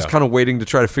was I was Yeah. kind of waiting to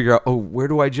try to figure out, where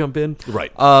do I jump in?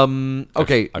 Right.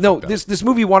 Okay. I No, fucked up. this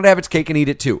movie wanted to have its cake and eat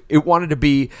it too. It wanted to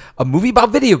be a movie about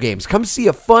video games. Come see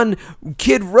a fun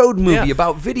kid road movie Yeah.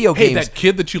 about video Hey, games. that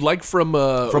kid that you like from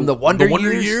From the Wonder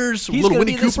Years, He's little going to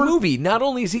Winnie be in this Cooper. movie. Not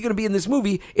only is he going to be in this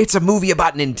movie, it's a movie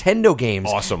about Nintendo games.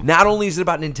 Awesome. Not only is it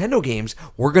about Nintendo games,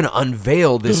 we're going to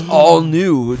unveil this all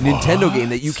new Nintendo game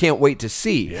that you can't wait to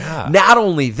see. Yeah. Not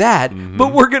only that,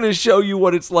 but we're going to show you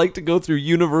what it's like to go through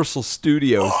Universal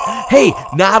Studios. Hey,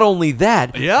 not only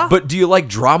that, Yeah? but do you like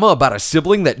drama about a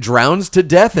sibling that drowns to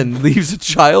death and leaves a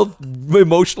child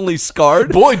emotionally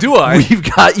scarred? Boy, do I. We've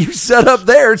got you set up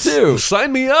there too.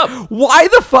 Sign me up. Why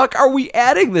the fuck are we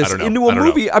adding this I don't know. into I a don't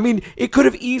movie? I mean, it could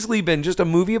have easily been just a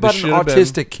movie about This an should have been-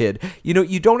 autistic kid. You know,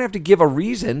 you don't have to give a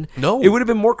reason. No. It would have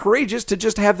been more courageous to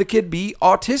just have the kid be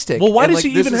autistic. Well, why And, does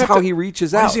like, he this even is have how to, he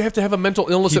reaches why out? does he have to have a mental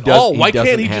illness He at does- all? he Why can't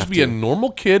doesn't he have just be a to.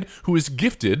 normal kid who is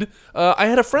gifted? I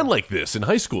had a friend like this in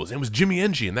high school. His name was Jimmy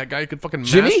Engie, and that guy could fucking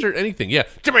Jimmy? master anything. Yeah,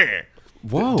 Jimmy.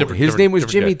 Whoa, his name was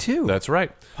Jimmy, guy. too. That's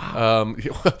right. Wow.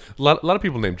 A lot of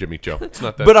people named Jimmy Joe. It's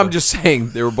not that. But I'm just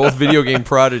saying, they were both video game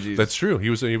prodigies. That's true. He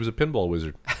was a pinball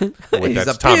wizard. Oh, wait, He's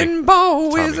that's a Tommy.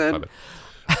 pinball Tommy, wizard. my bad.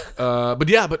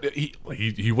 But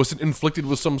he wasn't inflicted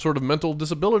with some sort of mental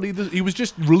disability. He was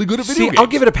just really good at video See, games. I'll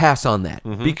give it a pass on that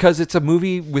because it's a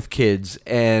movie with kids,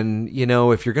 and you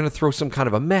know, if you're going to throw some kind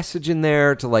of a message in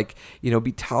there to, like, you know,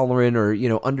 be tolerant or, you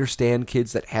know, understand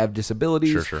kids that have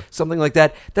disabilities, Sure. something like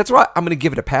that. That's why I'm going to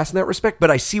give it a pass in that respect.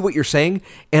 But I see what you're saying,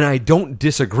 and I don't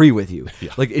disagree with you.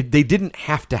 Yeah. Like, they didn't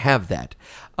have to have that,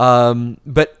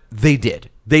 but they did.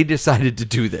 They decided to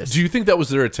do this. Do you think that was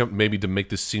their attempt maybe to make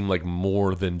this seem like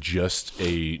more than just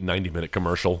a 90-minute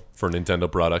commercial for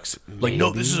Nintendo products? Like,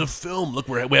 no, this is a film. Look,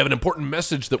 we have an important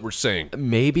message that we're saying.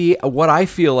 Maybe what I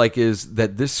feel like is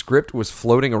that this script was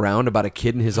floating around about a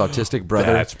kid and his autistic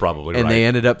brother. That's probably and right. they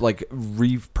ended up like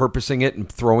repurposing it and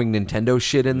throwing Nintendo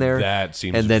shit in there. That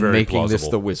seems and then very making this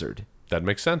plausible. the Wizard. That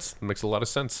makes sense. That makes a lot of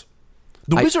sense.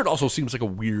 The Wizard also seems like a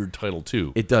weird title,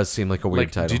 too. It does seem like a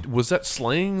weird like, title. was that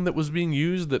slang that was being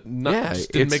used that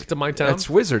just didn't it's- make it to my town? That's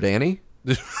Wizard, Annie.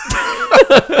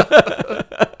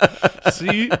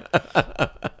 See?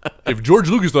 If George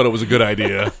Lucas thought it was a good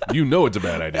idea, you know it's a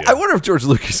bad idea. I wonder if George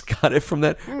Lucas got it from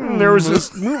that. There was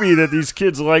this movie that these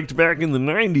kids liked back in the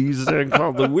 90s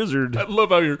called The Wizard. I love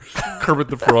how your Kermit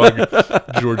the Frog,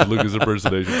 George Lucas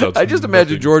impersonation sounds I just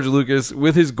imagine nothing. George Lucas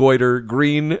with his goiter,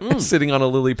 green, sitting on a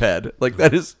lily pad. Like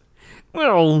that is.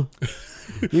 Well,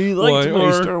 he liked Why my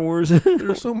are- Star Wars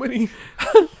There's so many.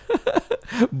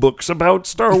 books about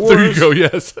Star Wars. There you go.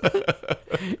 Yes.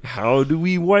 How do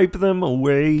we wipe them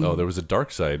away? Oh, there was a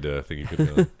dark side thing you could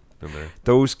in there.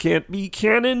 Those can't be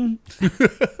canon.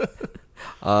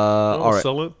 All right.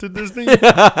 Sell it to Disney.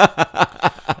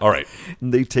 All right.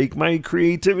 They take my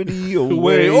creativity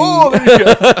away. Oh, there you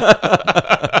go.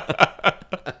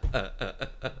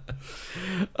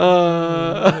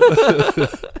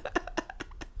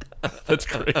 That's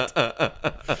great.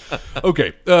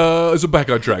 Okay, so back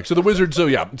on track. So the wizard. So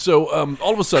yeah. So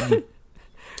all of a sudden,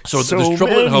 so So there's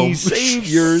trouble many at home.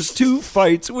 saviors, 2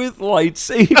 fights with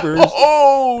lightsabers.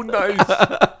 Oh, nice.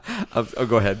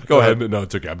 Go ahead. Go ahead. No,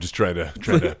 it's okay. I'm just trying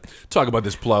to talk about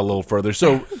this plot a little further.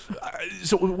 So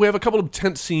we have a couple of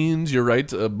tense scenes. You're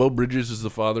right. Bo Bridges is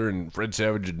the father, and Fred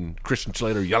Savage and Christian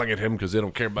Slater yelling at him because they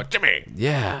don't care about Jimmy.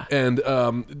 Yeah. And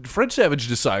Fred Savage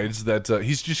decides that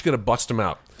he's just going to bust him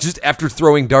out Just after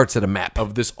throwing darts at a map.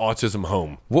 of this autism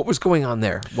home. What was going on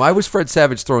there? Why was Fred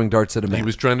Savage throwing darts at a map? He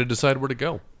was trying to decide where to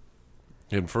go.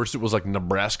 And first it was like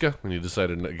Nebraska, and he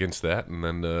decided against that. And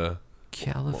then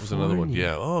California. what was another one?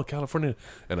 Yeah, California.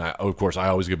 And I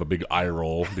always give a big eye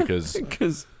roll because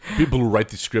Because people who write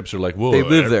these scripts are like, whoa, They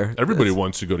live there. Everybody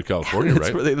wants to go to California, that's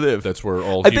right? where they live. That's where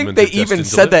all I humans think they are destined even to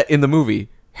said live. that in the movie.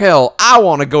 Hell, I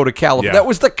want to go to California. Yeah. That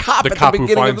was the cop The at cop the who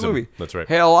beginning of finds the him. movie. That's right.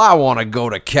 Hell, I want to go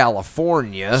to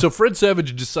California. So Fred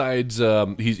Savage decides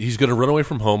he's going to run away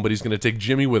from home, but he's going to take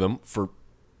Jimmy with him for.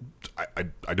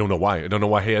 I don't know why. I don't know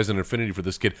why he has an affinity for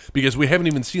this kid because we haven't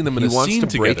even seen them in he a wants scene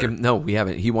to break together. him. No, we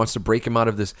haven't. He wants to break him out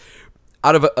of this,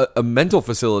 out of a mental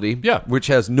facility. Yeah. which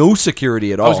has no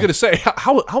security at all. I was going to say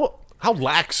how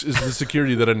lax is the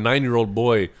security that a 9-year-old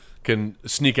boy can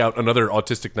sneak out another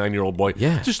autistic 9-year-old boy?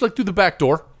 Yeah. just like through the back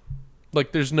door.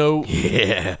 Like there's no.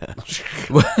 Yeah.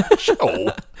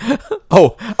 Oh,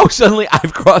 Oh, suddenly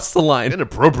I've crossed the line.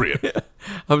 inappropriate.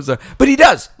 I'm sorry. But he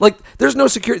does. Like, there's no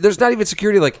security. There's not even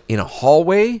security, like, in a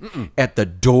hallway, at the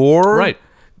door. Right.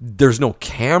 There's no Is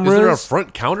cameras. there a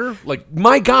front counter? Like,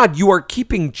 My God, you are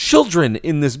keeping children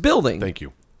in this building. thank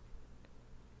you.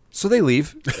 So they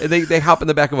leave. they hop in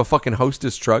the back of a fucking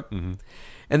Hostess truck. Mm-hmm.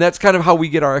 And that's kind of how we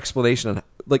get our explanation on,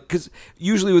 like, because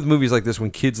usually with movies like this,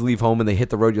 when kids leave home and they hit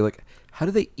the road, you're like, how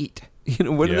do they eat? You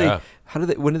know, when Yeah. do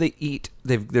they eat?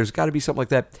 There's got to be something like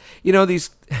that. You know, these,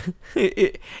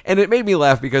 and it made me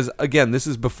laugh because, again, this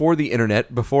is before the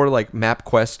internet, before, like,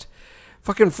 MapQuest.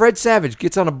 Fucking Fred Savage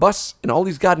gets on a bus and all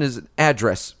he's got is an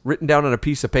address written down on a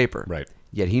piece of paper. Right.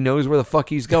 Yet he knows where the fuck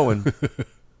he's going.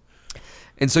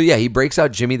 And so, yeah, he breaks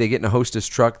out Jimmy. They get in a Hostess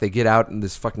truck. They get out in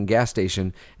this fucking gas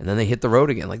station, and then they hit the road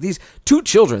again. Like, these 2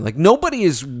 children, like, nobody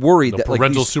is worried that, like,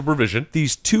 Parental these, supervision.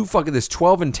 these 2 fucking, this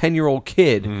 12 and 10-year-old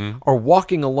kid are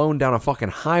walking alone down a fucking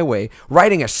highway,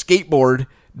 riding a skateboard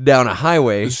down a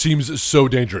highway. It seems so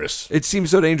dangerous. It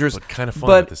seems so dangerous. But kinda fun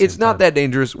But at the same it's not time. that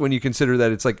dangerous when you consider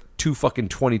that it's like 2 fucking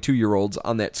 22-year-olds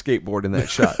on that skateboard in that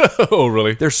shot. Oh,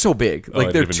 really? They're so big. I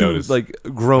Like, they're didn't even 2, notice. like,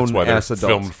 grown That's why they're ass adults.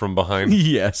 filmed from behind.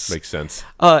 Yes. Makes sense.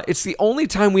 It's the only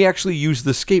time we actually use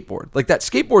the skateboard. Like, that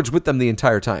skateboard's with them the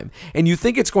entire time. And you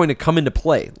think it's going to come into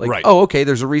play. Like, Right. oh, okay,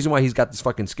 there's a reason why he's got this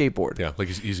fucking skateboard. Yeah, like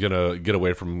he's going to get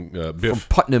away from Biff. From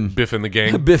Putnam. Biff and the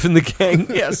gang. Biff and the gang,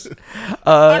 yes.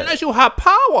 Unless you have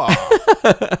power.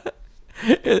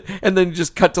 And then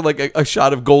just cut to, like, a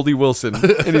shot of Goldie Wilson.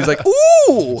 And he's like,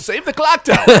 ooh! Save the clock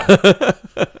tower.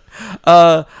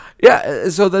 Yeah,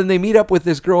 so then they meet up with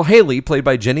this girl, Haley, played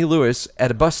by Jenny Lewis,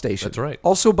 at a bus station. That's right.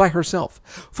 Also by herself.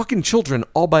 Fucking children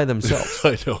all by themselves.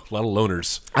 I know, a lot of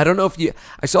loners. I don't know if you.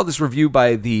 I saw this review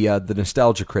by the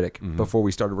Nostalgia Critic before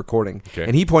we started recording, Mm-hmm. Okay.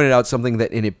 and he pointed out something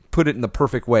that, and it put it in the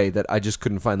perfect way that I just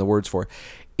couldn't find the words for.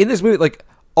 In this movie, like,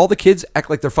 all the kids act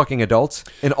like they're fucking adults,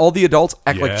 and all the adults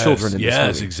act like children in this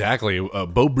Yes, movie. exactly.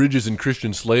 Bo Bridges and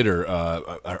Christian Slater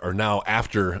are now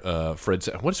after Fred.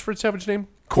 What's Fred Savage's name?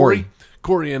 Corey.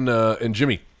 Corey and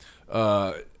Jimmy.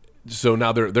 So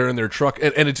now they're in their truck,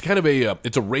 and it's kind of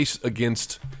it's a race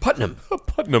against Putnam.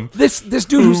 Putnam. This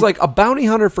dude who's like a bounty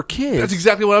hunter for kids. That's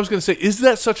exactly what I was going to say. Is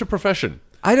that such a profession?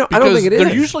 I don't Because think it they're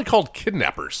is. usually called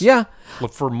kidnappers. Yeah.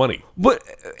 For money But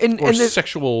and or this,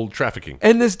 sexual trafficking.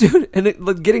 and this dude, and it,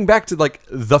 like, getting back to, like,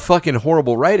 the fucking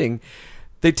horrible writing,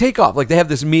 they take off. Like, they have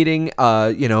this meeting,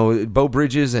 Bo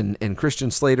Bridges and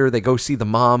Christian Slater. They go see the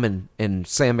mom and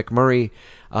Sam McMurray,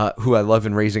 who I love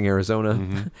in Raising Arizona.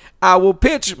 Mm-hmm. I will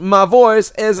pitch my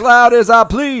voice as loud as I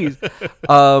please.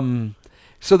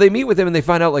 So they meet with him and they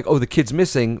find out, like, oh, the kid's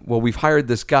missing. Well, we've hired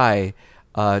this guy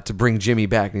to bring Jimmy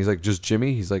back. And he's like, just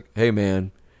Jimmy? He's like, hey,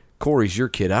 man, Corey's your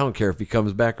kid. I don't care if he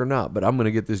comes back or not, but I'm going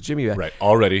to get this Jimmy back. Right,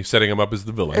 already setting him up as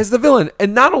the villain. As the villain.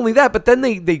 And not only that, but then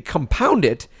they compound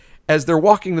it as they're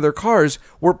walking to their cars,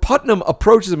 where Putnam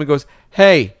approaches him and goes,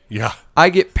 hey, Yeah. I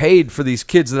get paid for these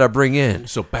kids that I bring in.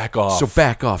 So back off. So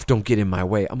back off. Don't get in my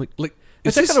way. I'm like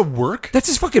is that going to work? That's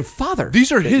his fucking father.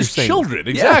 These are that his you're saying. children.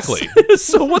 Yes. Exactly.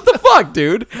 So what the fuck,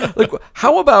 dude? Like,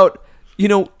 how about,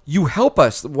 you help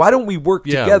us? Why don't we work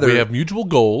Yeah, together? we have mutual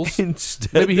goals.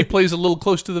 Instead- Maybe he plays a little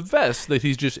close to the vest that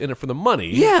he's just in it for the money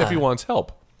Yeah. if he wants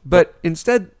help. But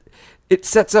instead, it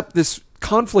sets up this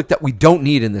conflict that we don't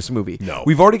need in this movie. No.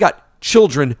 We've already got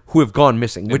children who have gone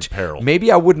missing, which peril.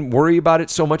 maybe I wouldn't worry about it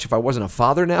so much if I wasn't a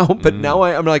father now, but now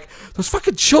I'm like, those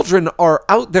fucking children are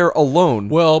out there alone.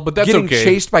 Well, but that's getting okay.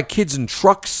 chased by kids in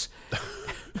trucks.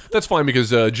 That's fine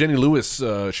because Jenny Lewis,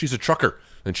 she's a trucker,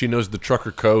 and she knows the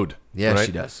trucker code. Yeah, right?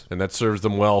 she does. And that serves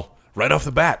them well right off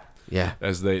the bat. Yeah.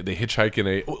 As they hitchhike in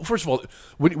a... Well, first of all,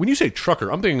 when you say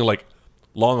trucker, I'm thinking like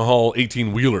long-haul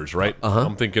 18-wheelers, right?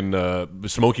 I'm thinking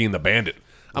Smokey and the Bandit.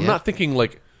 I'm Yeah. not thinking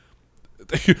like...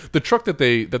 the truck that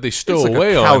they stow It's like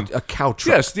away a cow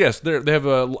truck. Yes, they have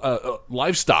a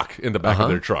livestock in the back of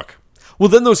their truck. Well,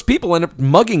 then those people end up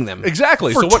mugging them.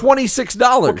 Exactly. For So what-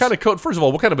 $26. What kind of code? First of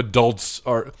all, what kind of adults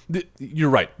are? You're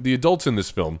right. The adults in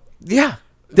this film, Yeah.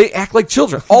 They act like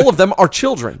children. All of them are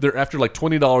children. they're after like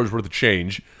 $20 worth of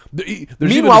change. There's even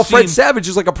Meanwhile, a scene- Fred Savage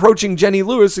is like approaching Jenny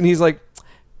Lewis, and he's like,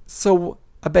 "So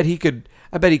I bet he could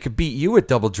beat you at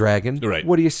Double Dragon. Right.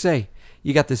 What do you say?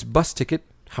 You got this bus ticket.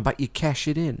 How about you cash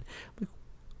it in?" Like,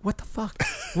 what the fuck?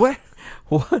 What?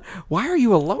 Why are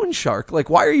you a loan shark? Like,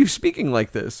 why are you speaking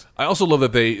like this? I also love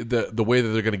that the way that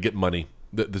they're going to get money.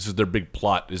 This is their big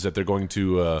plot. Is that they're going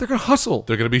to They're gonna hustle.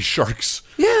 they're going to be sharks.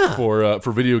 Yeah.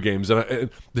 For video games, and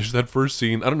there's that first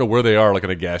scene. I don't know where they are, like in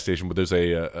a gas station, but there's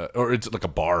or it's like a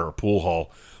bar or pool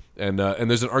hall, and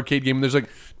there's an arcade game. And there's like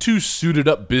two suited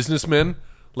up businessmen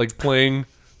like playing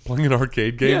an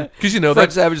arcade game Yeah. because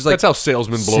Fred Savage is like, that's how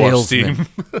salesmen blow up steam.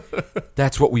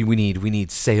 That's what we need. We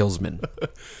need salesmen.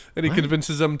 And he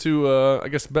convinces them to, I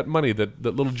guess, bet money that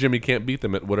little Jimmy can't beat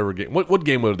them at whatever game. What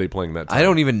game were they playing that time? I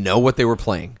don't even know what they were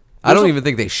playing. I don't even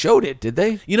think they showed it. Did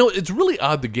they? You know, it's really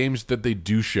odd the games that they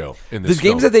do show in The this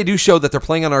games that they do show that they're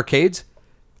playing on arcades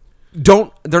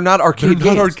they're not arcade They're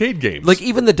games. not arcade games. Like,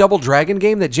 even the Double Dragon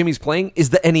game that Jimmy's playing is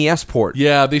the NES port.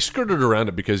 Yeah, they skirted around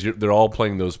it because they're all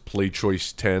playing those Play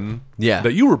Choice 10 Yeah.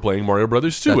 that you were playing Mario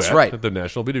Brothers 2 That's at, right. at the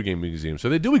National Video Game Museum. So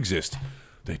they do exist.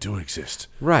 They do exist.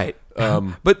 Right.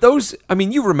 But those, I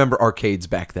mean, you remember arcades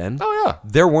back then. Oh, yeah.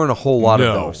 There weren't a whole lot of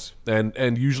No. those.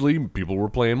 And usually people were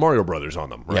playing Mario Brothers on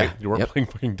them, right? Yeah. You weren't Yep. playing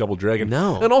fucking Double Dragon.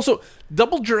 No. And also,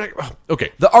 Double Dragon...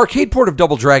 Okay. The arcade port of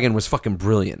Double Dragon was fucking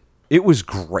brilliant. It was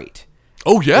great.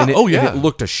 Oh, yeah. And it, oh, yeah. and it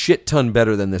looked a shit ton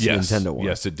better than this Yes. Nintendo one.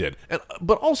 Yes, it did.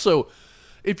 But also,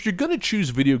 if you're going to choose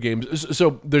video games...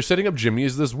 So they're setting up Jimmy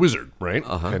as this wizard, right?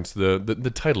 Hence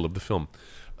the title of the film.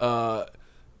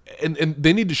 And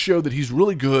they need to show that he's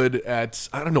really good at...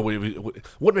 I don't know.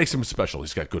 What makes him special?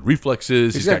 He's got good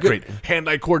reflexes. He's got got great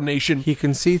hand-eye coordination. He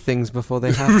can see things before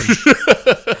they happen.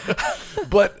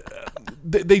 But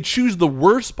they choose the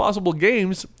worst possible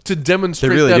games to They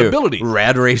demonstrate really that do. ability.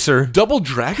 Rad Racer. Double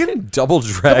Dragon? Double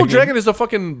Dragon. Double Dragon is a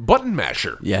fucking button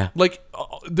masher. Yeah. Like,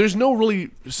 there's no really...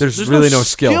 There's really no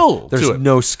skill. There's to it.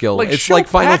 no skill. It's show like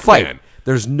Final Pac-Man. Fight.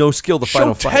 There's no skill to Show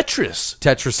Final Fight. Tetris.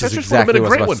 Tetris is would have exactly been a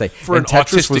what I great was about to one say. for And an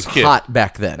Tetris autistic was kid. hot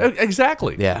back then.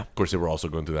 Exactly. Yeah. Of course, they were also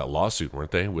going through that lawsuit, weren't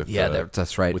they? With Yeah,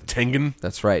 that's right. With Tengen.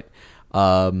 That's right.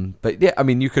 But yeah, I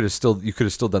mean, you could have still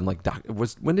done like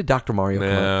when did Dr. Mario come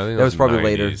Nah, I out? think That was probably 90s,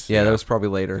 later. yeah. Yeah, that was probably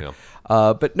later.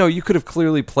 Yeah. But no, you could have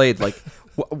clearly played like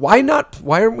why not?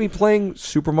 Why aren't we playing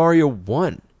Super Mario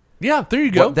 1? Yeah, there you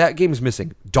go. That game's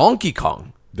missing. Donkey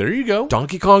Kong. There you go.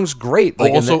 Donkey Kong's great.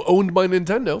 Like, and also that- owned by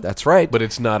Nintendo. That's right. But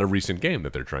it's not a recent game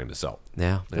that they're trying to sell.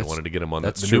 yeah, They wanted to get him on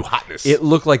that's the true. new hotness. It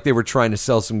looked like they were trying to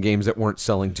sell some games that weren't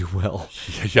selling too well.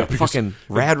 yeah, because Fucking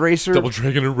Rad Racer. Double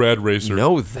Dragon and Rad Racer.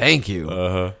 No, thank you.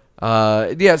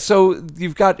 Yeah, so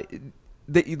you've got,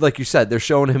 like you said, they're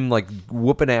showing him like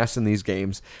whooping ass in these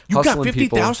games. You got hustling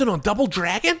people. 50,000 on Double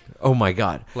Dragon? Oh my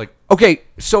god! Like- okay,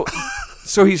 so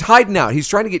he's hiding out. He's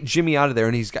trying to get Jimmy out of there,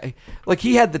 and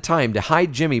he had the time to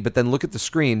hide Jimmy, but then look at the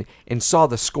screen and saw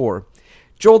the score.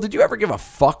 Joel, did you ever give a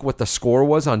fuck what the score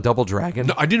was on Double Dragon?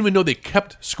 No, I didn't even know they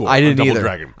kept score I didn't on Double either.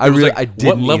 Dragon. I It was really- like, I what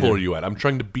didn't level either. are you at? I'm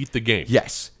trying to beat the game.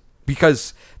 Yes,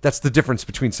 because that's the difference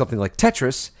between something like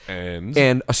Tetris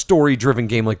And a story-driven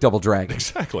game like Double Dragon.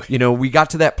 Exactly. You know, we got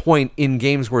to that point in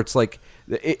games where it's like,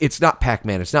 it's not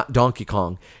Pac-Man, it's not Donkey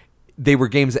Kong. They were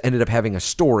games that ended up having a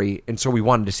story, and so we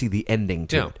wanted to see the ending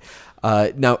to Yeah.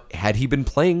 it. Now, had he been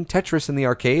playing Tetris in the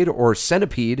arcade or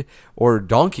Centipede or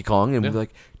Donkey Kong, and we'd be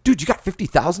like, dude, you got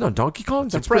 50,000 on Donkey Kong?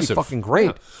 That's pretty impressive. fucking great.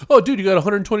 Yeah. Oh, dude, you got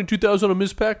 122,000 on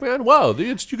Ms. Pac-Man? Wow,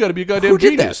 you got to be a goddamn Who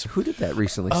did genius. that? Who did that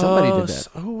recently? Somebody did that.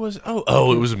 Who was?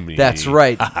 Oh, it was me. That's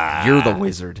right. You're the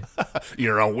wizard.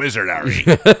 You're a wizard, Ari.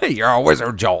 You're a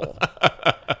wizard, Joel.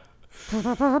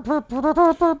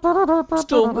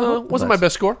 Still, wasn't my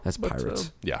best score. That's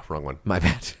Pirates. Yeah, wrong one. My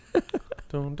bad. That's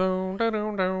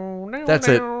That's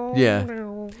it. Yeah.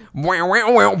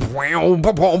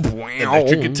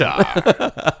 Electric guitar.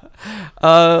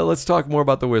 Let's talk more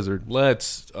about the wizard.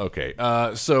 Okay.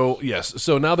 So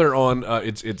now they're on.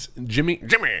 It's Jimmy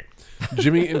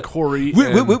and Corey.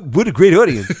 What a great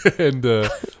audience. And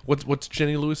what's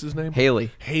Jenny Lewis's name?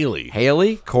 Haley,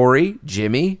 Haley. Corey,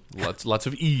 Jimmy. Lots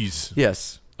of E's.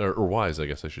 Yes. Or Y's, I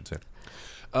guess I should say.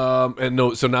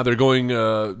 So now they're going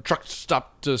truck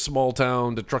stop to small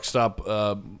town to truck stop,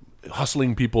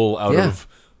 hustling people out Yeah. of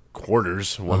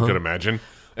quarters, one could imagine.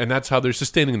 And that's how they're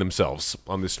sustaining themselves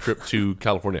on this trip to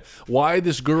California. Why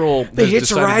this girl They has hitch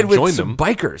a decided ride to with join some them.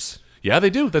 bikers. Yeah, they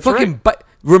do. That's Fucking right.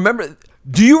 remember?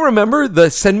 Do you remember the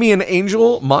 "Send Me an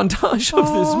Angel" montage of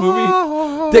this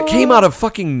movie that came out of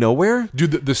fucking nowhere?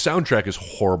 Dude, the soundtrack is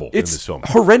horrible in It's this film.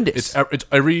 horrendous. It's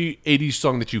every 80s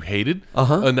song that you hated.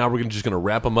 And now we're just going to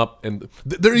wrap them up. And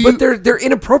But they're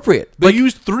inappropriate. They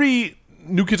used 3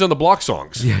 New Kids on the Block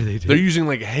songs. Yeah, they did. They're using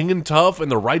like Hangin' Tough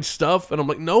and the right stuff. And I'm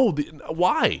like, no,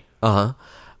 why?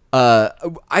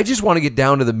 I just want to get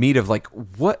down to the meat of like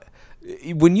what.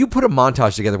 When you put a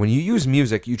montage together, when you use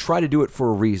music, you try to do it for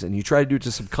a reason. You try to do it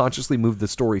to subconsciously move the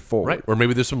story forward. Right. Or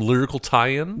maybe there's some lyrical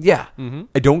tie-in. Yeah.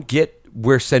 I don't get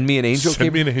where "Send Me an Angel" Send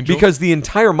came Me an Angel? because the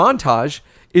entire montage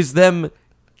is them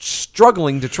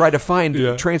struggling to try to find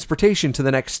Yeah. transportation to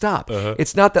the next stop.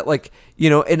 It's not that like,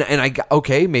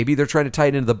 okay, maybe they're trying to tie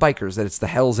it into the bikers, that it's the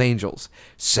Hells Angels.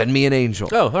 Send me an angel.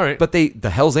 Oh, all right. But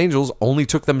the Hells Angels only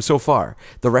took them so far.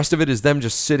 The rest of it is them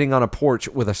just sitting on a porch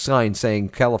with a sign saying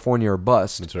California or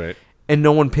bust. That's right. And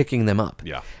no one picking them up.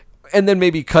 Yeah. And then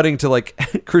maybe cutting to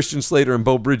like Christian Slater and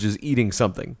Bo Bridges eating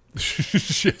something.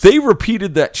 Shit. They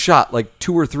repeated that shot like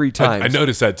 2 or 3 times. I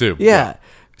noticed that too. Yeah.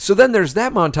 So then there's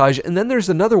that montage, and then there's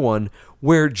another one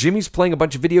where Jimmy's playing a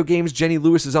bunch of video games. Jenny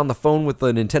Lewis is on the phone with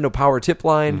the Nintendo Power tip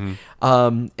line,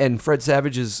 and Fred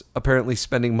Savage is apparently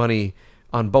spending money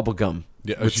on bubblegum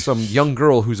Yeah, with some young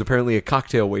girl who's apparently a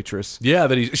cocktail waitress. Yeah,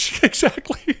 that he's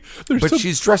exactly. There's But some-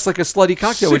 she's dressed like a slutty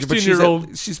cocktail waitress. But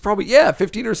 16-year-old. she's probably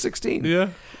 15 or 16. Yeah.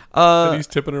 And he's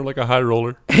tipping her like a high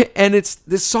roller. And it's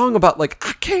this song about like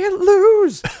I can't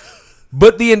lose.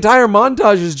 But the entire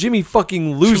montage is Jimmy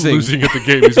fucking losing. Losing at the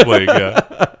game he's playing,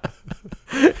 yeah.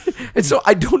 And so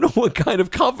I don't know what kind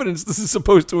of confidence this is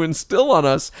supposed to instill on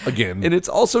us. Again. And it's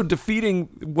also defeating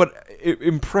what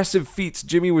impressive feats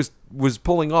Jimmy was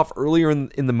pulling off earlier in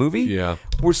the movie. Yeah.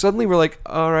 Where suddenly we're like,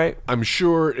 all right. I'm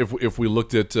sure if we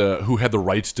looked at who had the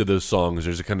rights to those songs,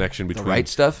 there's a connection between right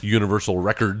stuff? Universal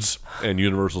Records and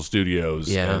Universal Studios,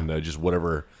 Yeah. and just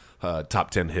whatever top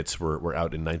 10 hits were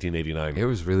out in 1989. It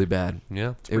was really bad.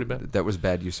 Yeah, it's pretty bad. That was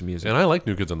bad use of music. And I like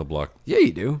New Kids on the Block. Yeah,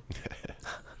 you do.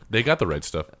 They got the right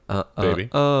stuff, baby.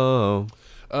 Oh.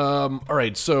 All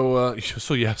right, so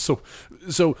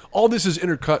all this is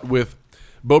intercut with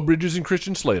Bo Bridges and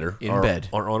Christian Slater In bed.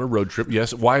 are on a road trip.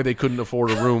 Yes, why they couldn't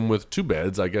afford a room with 2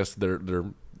 beds? I guess they're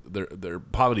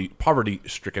poverty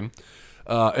stricken,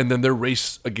 and then their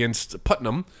race against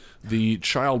Putnam, the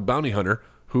child bounty hunter,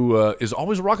 who is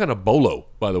always rocking a bolo.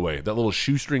 By the way, that little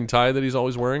shoestring tie that he's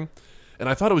always wearing. And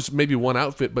I thought it was maybe one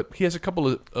outfit, but he has a couple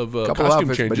of costume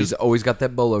outfits, changes. but he's always got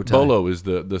that bolo tie. Bolo is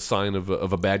the sign of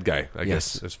a bad guy, I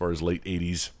Yes. guess, as far as late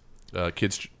 80s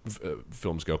kids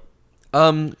films go.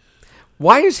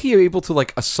 Why is he able to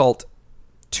like assault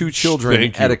 2 children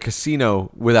Thank you. at a casino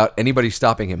without anybody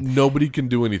stopping him? Nobody can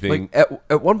do anything. Like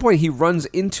at one point, he runs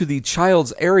into the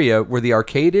child's area where the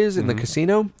arcade is in the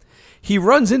casino. He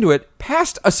runs into it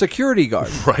past a security guard.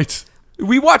 Right.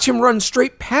 We watch him run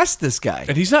straight past this guy.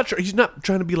 And he's not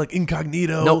trying to be like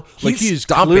incognito. No, like he's he is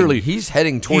stomping. clearly He's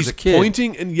heading towards he's a kid.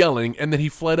 pointing and yelling, and then he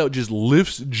flat out just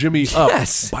lifts Jimmy up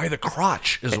Yes. by the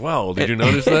crotch as well. Did you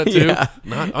notice that too? Yeah.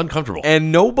 Not uncomfortable.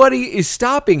 And nobody is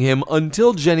stopping him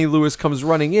until Jenny Lewis comes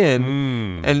running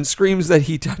in and screams that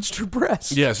he touched her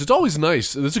breast. Yes, it's always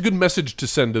nice. It's a good message to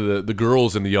send to the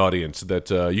girls in the audience that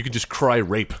you can just cry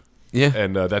rape. Yeah.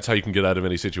 And that's how you can get out of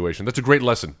any situation. That's a great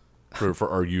lesson for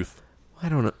our youth. I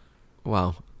don't know.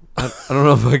 Wow. I don't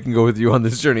know if I can go with you on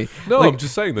this journey. No, I'm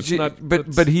just saying that's not.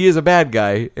 But he is a bad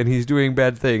guy and he's doing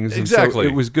bad things. and so Exactly.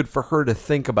 it was good for her to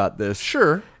think about this.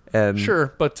 Sure. And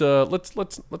Sure, but let's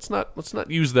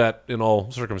not use that in all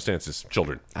circumstances,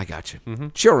 children. I got you.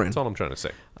 Children. That's all I'm trying to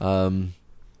say.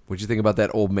 What'd you think about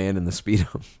that old man in the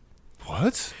Speedo?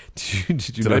 What? Did you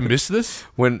Did I notice- miss this?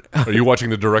 when? Are you watching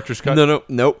the director's cut?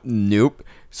 Nope.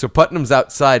 So Putnam's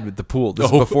outside with the pool. This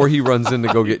is before he runs in to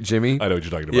go get Jimmy. I know what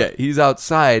you're talking about. Yeah, he's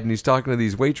outside and he's talking to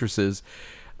these waitresses,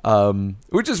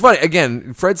 which is funny.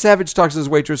 Again, Fred Savage talks to his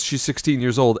waitress. She's 16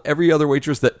 years old. Every other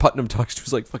waitress that Putnam talks to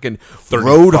is like fucking 35.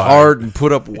 rode hard and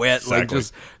put up wet. Like Exactly.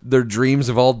 just their dreams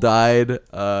have all died.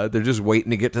 They're just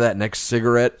waiting to get to that next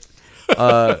cigarette.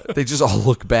 They just all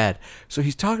look bad. So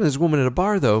he's talking to this woman at a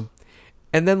bar though,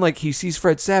 and then like he sees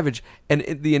Fred Savage, and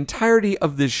the entirety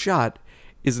of this shot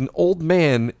is an old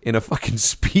man in a fucking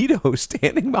Speedo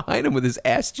standing behind him with his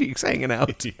ass cheeks hanging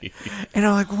out. And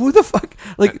I'm like, who the fuck?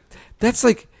 Like, that's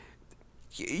like,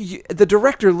 the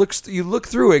director looks, you look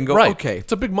through it and go, Right. okay.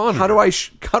 It's a big monitor. How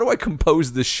do I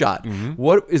compose this shot?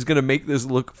 What is going to make this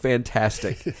look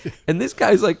fantastic? And this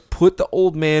guy's like, put the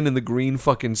old man in the green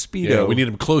fucking Speedo. Yeah, we need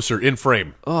him closer in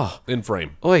frame. In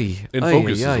frame. Oy, In oy,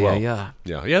 focus yeah, as well. yeah.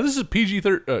 Yeah. This is a PG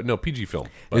PG film.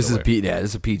 by This the is way. this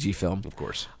is a PG film. Of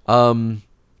course.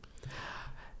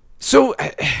 So,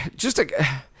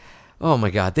 oh my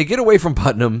God, they get away from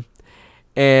Putnam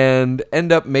and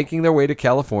end up making their way to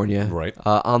California. Right.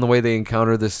 On the way, they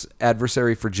encounter this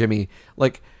adversary for Jimmy.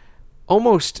 Like,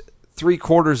 almost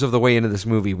 3/4 of the way into this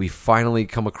movie, we finally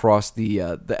come across the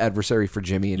adversary for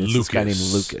Jimmy, and it's this guy named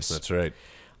Lucas. That's right.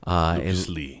 Lucas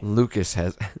and Lee. Lucas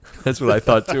has. That's what I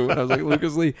thought too. When I was like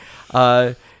Lucas Lee.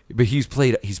 But he's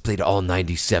played all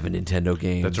 97 Nintendo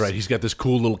games. That's right. He's got this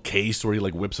cool little case where he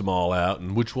like whips them all out.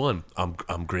 And which one? I'm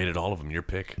great at all of them. Your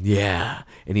pick. Yeah,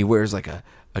 and he wears like a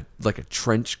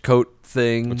trench coat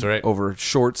thing. That's right. Over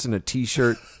shorts and a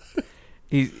t-shirt.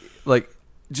 He's like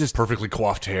just Perfectly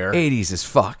coiffed hair. 80s as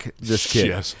fuck. This kid.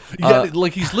 Yes. Yeah,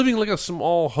 like he's living like a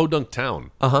small hodunk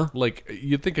town. Uh-huh. Like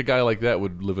you'd think a guy like that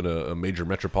would live in a major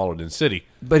metropolitan city.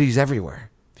 But he's everywhere.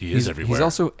 He's everywhere. He's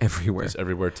also everywhere. He's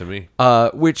everywhere to me.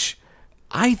 Which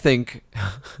I think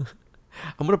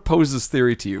I'm going to pose this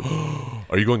theory to you.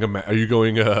 Are you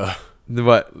going?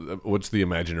 What? What's the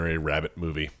imaginary rabbit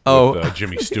movie? Oh. with,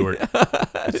 Jimmy Stewart.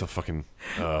 It's a fucking.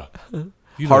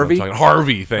 You know Harvey? what I'm talking-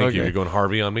 Harvey. Thank Okay. you. You're going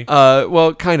Harvey on me.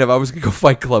 Well, kind of. I was going to go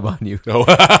Fight Club on you. Oh,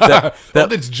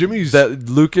 that's Jimmy's. That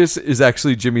Lucas is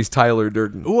actually Jimmy's Tyler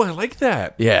Durden. Oh, I like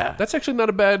that. Yeah. That's actually not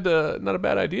a bad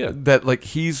idea. That like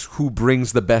he's who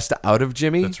brings the best out of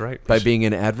Jimmy. That's right. By being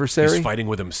an adversary. He's fighting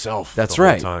with himself. That's the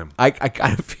whole right. Time. I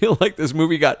kind of feel like this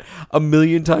movie got a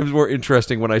million times more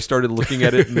interesting when I started looking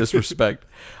at it in this respect.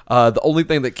 The only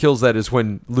thing that kills that is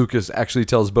when Lucas actually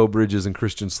tells Bo Bridges and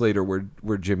Christian Slater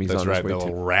where Jimmy's That's on right. his way The to.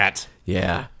 little rat.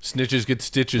 Yeah, Snitches get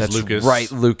stitches. that's Lucas. right,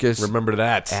 Lucas. Remember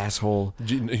that. Asshole.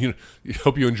 You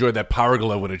hope you enjoyed that power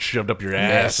glove when it shoved up your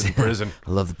ass Yes. in prison.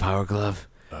 I love the Power Glove.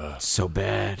 So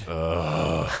bad.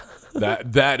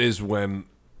 That is when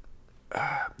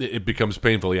it becomes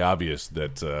painfully obvious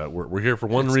that we're here for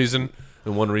one reason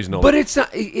and one reason only. But it's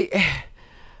not.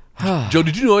 Joe,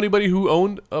 did you know anybody who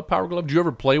owned a power glove? Did you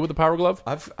ever play with a power glove?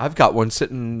 I've got one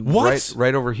sitting What?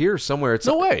 right over here somewhere. It's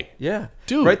No way. Yeah,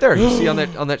 Dude. right there. You see on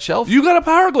that shelf? You got a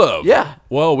power glove? Yeah.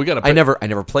 Well, we got to. I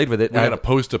never played with it. We got to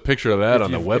post a picture of that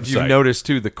on the website. If you notice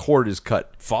too, the cord is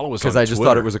cut. Follow us because on I just Twitter.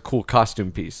 thought it was a cool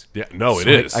costume piece. Yeah, no, So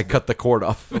it is. I cut the cord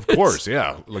off. Of course,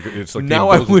 yeah. Look, it's like the Now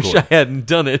I umbilical wish cord. I hadn't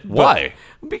done it. but- Why?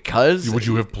 Because Would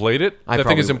you have played it? I That thing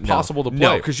probably is would- impossible to play.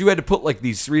 No, because you had to put like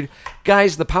these three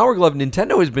guys. The Power Glove,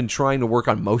 Nintendo has been trying to work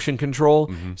on motion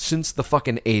control since the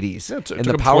fucking 80s. Yeah, it took and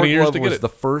the them Power 20 years Glove to get was it. the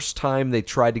first time they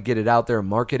tried to get it out there and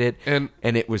market it, And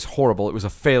it was horrible. It was a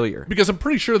failure. because I'm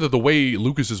pretty sure that the way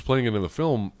Lucas is playing it in the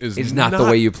film is not the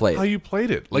way you play it. How you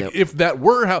played it. Like Nope. if that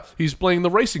were how he's playing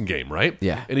the racing game, right?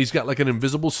 Yeah. And he's got like an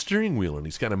invisible steering wheel, and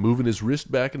he's kind of moving his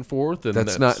wrist back and forth. And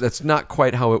That's not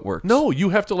quite how it works. No, you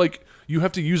have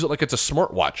to use it like it's a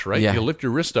smartwatch, right? Yeah. You lift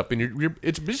your wrist up, and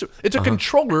it's a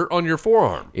controller on your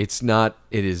forearm. It's not.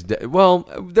 It is. Well,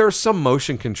 there's some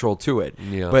motion control to it.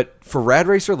 Yeah. But for Rad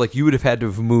Racer, like you would have had to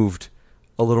have moved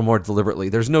a little more deliberately.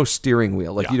 There's no steering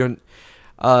wheel. Like Yeah. you don't.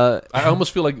 I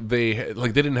almost feel like they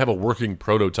didn't have a working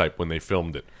prototype when they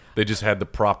filmed it. They just had the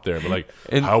prop there. But like,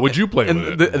 how would you play And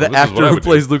with it? the Well, this is actor what I who would do.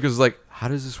 plays Lucas is like, how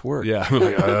does this work? Yeah, I'm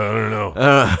like, I don't know.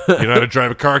 You know how to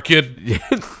drive a car, kid?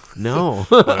 No.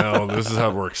 Well, this is how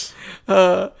it works.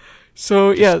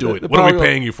 So yeah, Do the it. What are we power-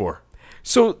 paying you for?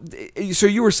 So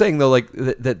you were saying though, like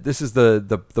that this is the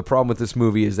problem with this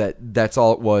movie is that that's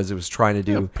all it was. It was trying to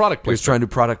do Yeah, product It was placement. trying to do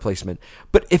product placement.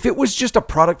 But if it was just a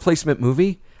product placement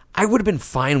movie, I would have been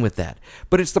fine with that.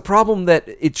 But it's the problem that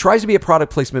it tries to be a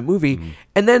product placement movie,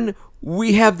 and then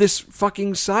we have this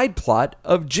fucking side plot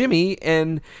of Jimmy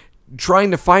and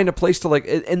trying to find a place to like,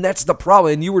 and that's the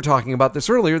problem. And you were talking about this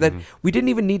earlier that we didn't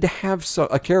even need to have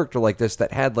a character like this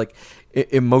that had like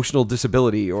emotional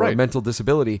disability or Right. mental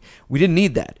disability. We didn't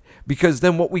need that because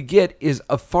then what we get is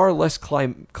a far less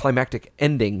climactic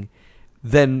ending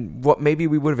than what maybe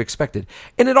we would have expected.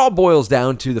 And it all boils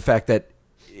down to the fact that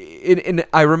and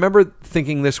I remember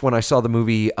thinking this when I saw the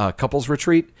movie Couples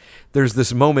Retreat. There's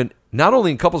this moment, not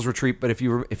only in Couples Retreat, but if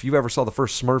you ever saw the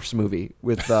first Smurfs movie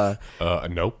with No.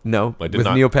 no, I did with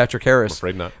not. Neil Patrick Harris. I'm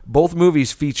afraid not. Both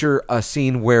movies feature a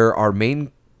scene where our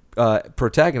main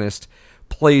protagonist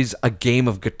plays a game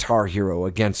of Guitar Hero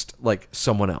against like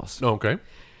someone else. Oh, okay.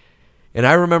 And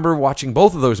I remember watching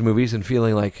both of those movies and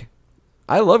feeling like,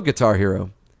 I love Guitar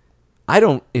Hero. I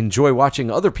don't enjoy watching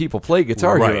other people play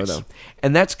Guitar Hero Right. though.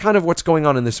 And that's kind of what's going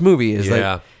on in this movie is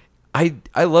Yeah. like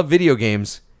I love video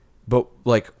games, but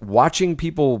like watching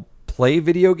people play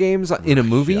video games in a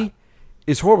movie Yeah.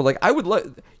 is horrible. Like I would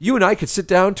you and I could sit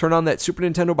down, turn on that Super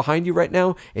Nintendo behind you right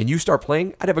now and you start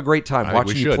playing. I'd have a great time I think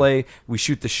watching we you should. play. We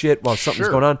shoot the shit while something's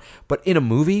Sure. going on. But in a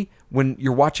movie, when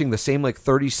you're watching the same like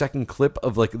 30-second clip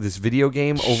of like this video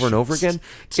game over and over again,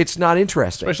 it's not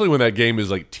interesting. Especially when that game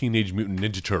is like Teenage Mutant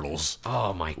Ninja Turtles.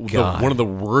 Oh my god. One of the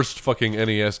worst fucking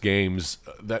NES games.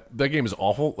 That game is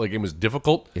awful. That game is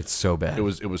difficult. It's so bad. It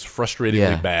was frustratingly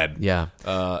Yeah. bad. Yeah.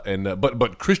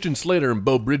 But Christian Slater and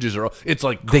Bo Bridges are it's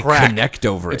like They crack. connect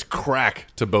over It's it. crack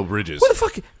to Bo Bridges. What the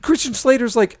fuck? Christian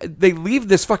Slater's like, they leave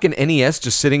this fucking NES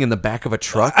just sitting in the back of a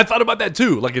truck. I thought about that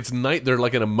too. Like it's night. They're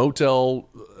like in a motel,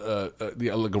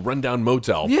 like a rundown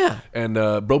motel. Yeah. And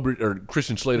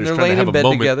Christian Slater's They're trying to laying have in a bed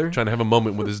moment. together. Trying to have a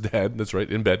moment with his dad. That's right,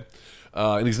 in bed.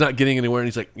 And he's not getting anywhere. And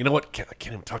he's like, you know what? I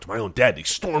can't even talk to my own dad. He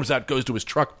storms out, goes to his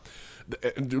truck,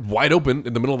 wide open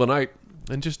in the middle of the night,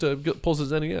 and just pulls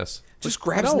his NES. Just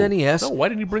grabs an NES. No, why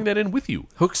didn't he bring that in with you?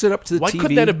 Hooks it up to the Why TV.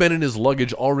 couldn't that have been in his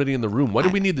luggage already in the room? Why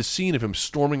did we need the scene of him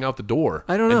storming out the door?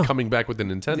 I don't know. And coming back with the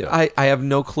Nintendo. I have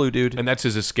no clue, dude. And that's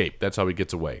his escape. That's how he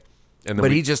gets away. And then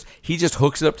But he just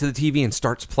hooks it up to the TV and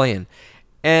starts playing.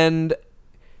 And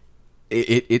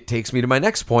it takes me to my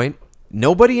next point.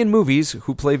 Nobody in movies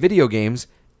who play video games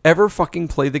ever fucking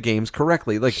play the games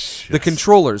correctly. Like the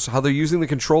controllers, how they're using the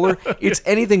controller, it's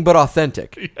anything but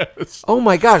authentic. Yes. Oh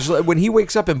my gosh, when he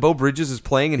wakes up and Bo Bridges is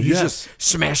playing and he's Yes. just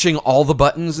smashing all the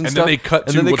buttons and And stuff. then they cut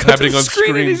and to then they what's cut to happening the on screen.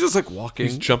 screen. And he's just like walking.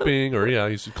 He's jumping, or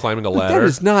he's climbing a Like,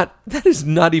 ladder. that is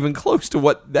not even close to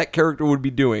what that character would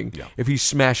be doing Yeah. if he's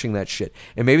smashing that shit.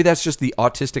 And maybe that's just the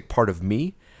autistic part of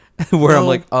me, where I'm No.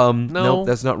 like, No. no,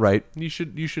 that's not right. You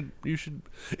should.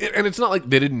 And it's not like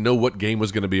they didn't know what game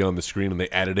was going to be on the screen and they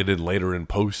added it in later in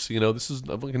post. You know, this is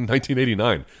like in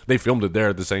 1989. They filmed it there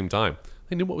at the same time.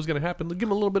 They knew what was going to happen. Give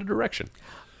him a little bit of direction.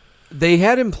 They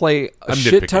had him play a I'm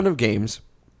shit nitpicking. ton of games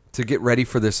to get ready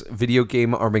for this video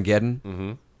game Armageddon,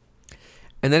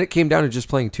 and then it came down to just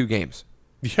playing 2 games.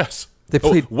 Yes. They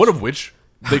played- one of which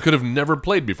they could have never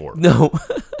played before. No,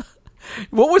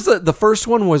 what was the first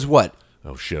one? Was what?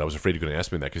 Oh shit! I was afraid you were going to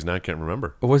ask me that because now I can't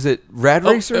remember. Was it Rad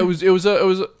Racer? It was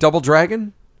a Double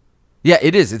Dragon? Yeah,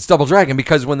 it is. It's Double Dragon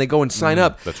because when they go and sign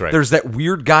up, that's right. there's that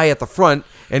weird guy at the front,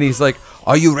 and he's like,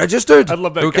 "Are you registered?" I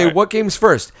love that Okay, guy. what game's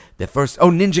first? The first. Oh,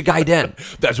 Ninja Gaiden.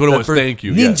 That's what it The was. first- Thank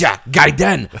you. Ninja yes.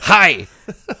 Gaiden. Hi.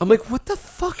 I'm like, what the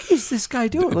fuck is this guy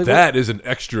doing? Like, That is an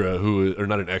extra or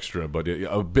not an extra, but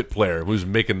a bit player who's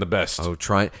making the best. Oh,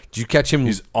 trying. Did you catch him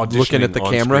He's auditioning looking at the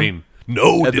on camera? screen.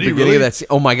 No, At did the he beginning really? of that scene.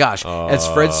 Oh my gosh. As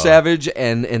Fred Savage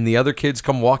and the other kids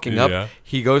come walking up, Yeah.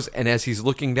 he goes, and as he's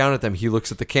looking down at them, he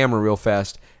looks at the camera real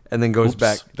fast and then goes Oops.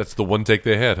 back. That's the one take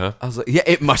they had, huh? I was like, yeah,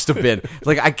 it must have been.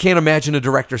 Like, I can't imagine a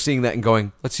director seeing that and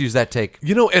going, let's use that take.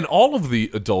 You know, and all of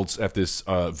the adults at this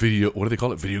video, what do they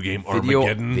call it? Video game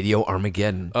Armageddon? Video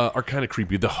Armageddon. Are kind of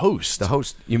creepy. The host. The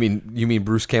host. You mean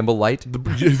Bruce Campbell Light?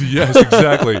 Yes,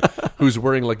 exactly. Who's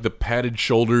wearing like the padded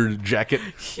shoulder jacket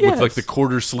Yes. with like the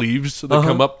quarter sleeves that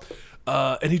come up.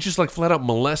 And he just like flat out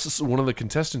molests one of the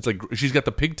contestants. Like she's got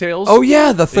the pigtails. Oh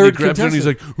yeah, the And he third grabs her and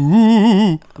contestant. he's like,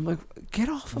 ooh. I'm like, get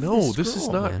off of No, this is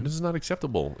girl, not. man. This is not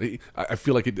acceptable. I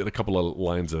feel like it did a couple of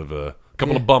lines of a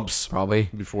couple of bumps Probably.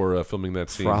 before filming that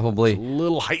scene. Probably. It's a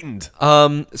little heightened.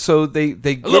 So they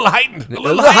A little heightened. A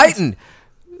little heightened.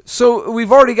 So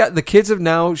we've already got the kids have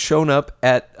now shown up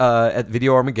at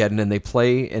Video Armageddon, and they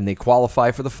play and they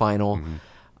qualify for the final,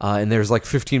 and there's like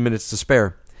 15 minutes to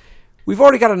spare. We've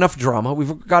already got enough drama.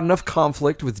 We've got enough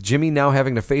conflict with Jimmy now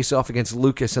having to face off against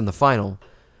Lucas in the final.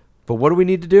 But what do we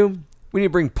need to do? We need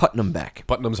to bring Putnam back.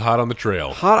 Putnam's hot on the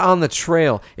trail. Hot on the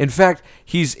trail. In fact,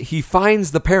 he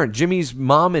finds the parent. Jimmy's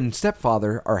mom and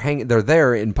stepfather are hanging. They're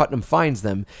there, and Putnam finds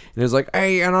them, and is like,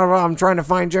 "Hey, I'm trying to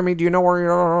find Jimmy. Do you know where you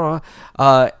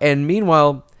are?" And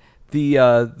meanwhile,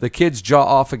 the kids jaw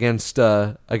off against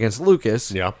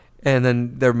Lucas. Yeah. And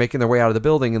then they're making their way out of the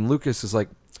building, and Lucas is like,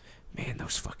 "Man,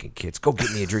 those fucking kids! Go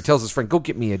get me a drink." Tells his friend, "Go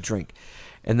get me a drink,"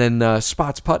 and then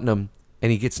spots Putnam.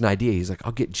 And he gets an idea. He's like,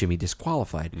 I'll get Jimmy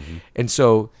disqualified. And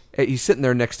so he's sitting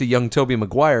there next to young Tobey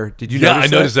Maguire. Did you notice that?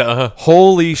 Yeah, I noticed that. Uh-huh.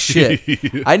 Holy shit.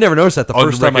 I never noticed that the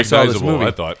first time I saw this Unrecognizable, movie.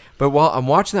 I thought. But while I'm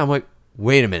watching that, I'm like,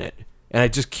 wait a minute. And I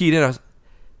just keyed in. I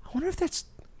wonder if that's...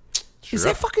 Is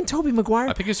that fucking Tobey Maguire?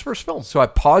 I think his first film. So I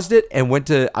paused it and went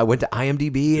to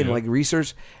IMDb and like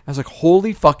researched. I was like,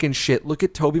 holy fucking shit! Look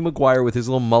at Tobey Maguire with his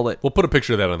little mullet. We'll put a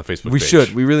picture of that on the Facebook We page.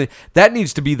 should. We really. That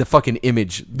needs to be the fucking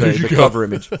image, the you go. cover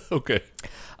image. Okay.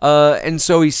 And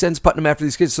so he sends Putnam after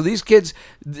these kids. So these kids,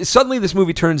 suddenly this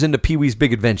movie turns into Pee-wee's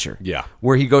Big Adventure. Yeah.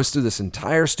 Where he goes through this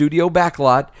entire studio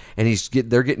backlot, and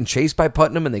they're getting chased by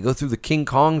Putnam, and they go through the King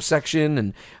Kong section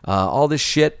and all this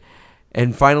shit,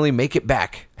 and finally make it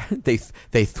back. They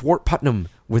thwart Putnam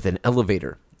with an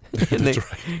elevator.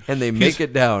 And they make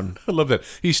it down. I love that.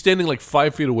 He's standing like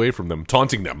 5 feet away from them,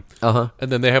 taunting them. And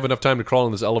then they have enough time to crawl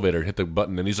in this elevator and hit the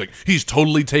button, and he's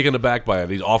totally taken aback by it.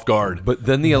 He's off guard. But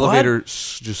then the elevator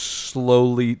just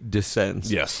slowly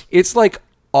descends. Yes. It's like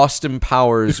Austin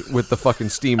Powers with the fucking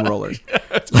steamroller.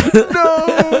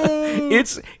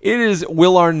 It is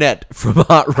Will Arnett from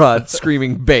Hot Rod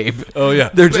screaming "Babe." Oh, yeah.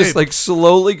 They're Babe. just like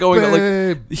slowly going.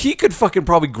 Babe. Like he could fucking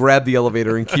probably grab the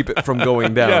elevator and keep it from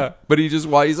going down. Yeah. But he's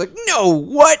like, no,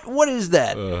 what is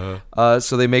that?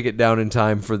 So they make it down in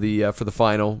time for the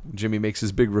final. Jimmy makes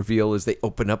his big reveal as they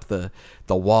open up the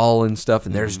wall and stuff,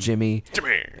 and there's Jimmy.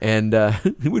 And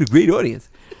what a great audience.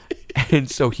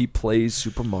 And so he plays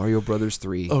Super Mario Brothers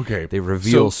 3. Okay. They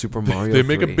reveal So Super Mario They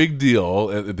 3. make a big deal.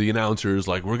 The announcers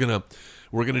like we're gonna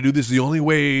do this the only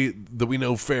way that we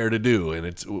know fair to do, and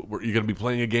you're gonna be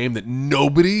playing a game that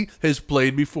nobody has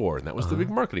played before, and that was the big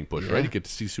marketing push, right? You get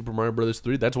to see Super Mario Brothers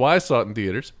 3. That's why I saw it in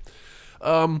theaters.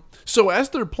 So as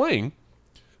they're playing,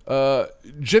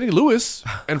 Jenny Lewis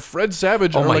and Fred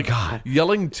Savage are my like God.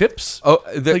 yelling tips. Oh,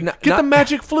 Get the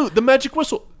magic flute, the magic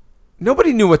whistle.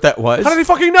 Nobody knew what that was. How did he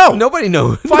fucking know? Nobody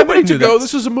knew. 5 Nobody minutes knew ago,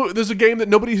 that. this is a game that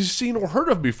nobody has seen or heard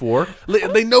of before.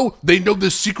 They know the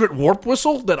secret warp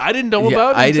whistle that I didn't know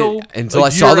about until a I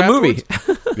saw year the movie.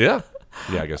 afterwards. Yeah,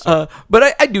 I guess. So.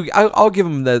 But I'll give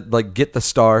him the get the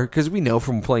star, because we know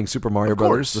from playing Super Mario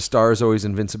Brothers, the star is always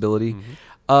invincibility.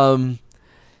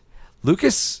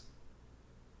 Lucas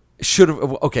should have.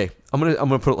 Okay, I'm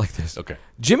gonna put it like this. Okay.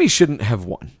 Jimmy shouldn't have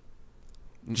won.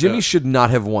 Jimmy should not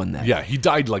have won that. Yeah, he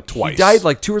died like twice. He died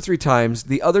like 2 or 3 times.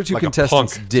 The other two Like a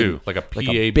contestants punk, didn't. too. Like a Like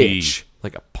PAB. bitch.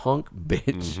 Like a punk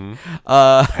bitch.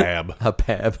 Pab. A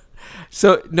pab.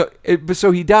 So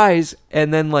so he dies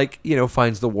and then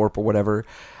finds the warp or whatever.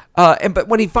 But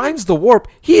when he finds the warp,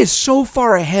 he is so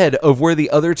far ahead of where the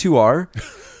other two are.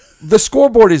 The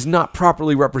scoreboard is not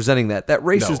properly representing that. That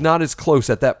race No. is not as close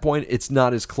at that point. It's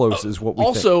not as close as what we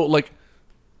think. Also,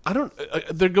 I don't.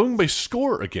 They're going by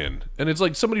score again, and it's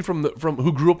like somebody from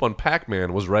who grew up on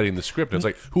Pac-Man was writing the script. And it's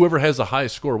like whoever has the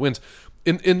highest score wins.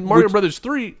 In Mario Brothers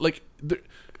 3,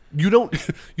 you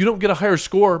don't get a higher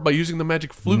score by using the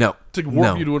magic flute to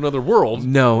warp you to another world.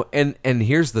 No, and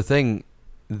here's the thing.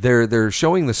 They're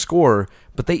showing the score,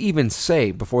 but they even say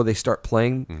before they start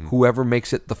playing, whoever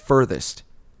makes it the furthest.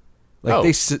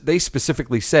 They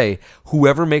specifically say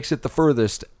whoever makes it the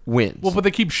furthest wins. Well, but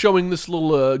they keep showing this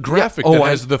little graphic that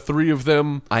has the three of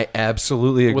them. I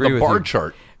absolutely agree with a bar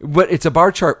chart. But it's a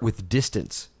bar chart with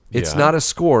distance. It's Yeah. not a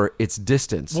score, it's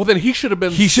distance. Well, then he should have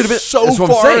been. that's so what I'm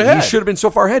far saying. ahead. He should have been so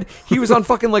far ahead. He was on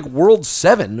fucking World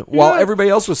 7 while Yeah. everybody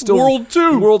else was still World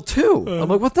 2. World 2. I'm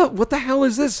like, what the hell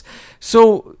is this?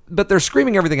 So, but they're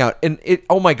screaming everything out, and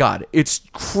oh my god, it's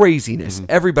craziness.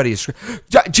 Everybody is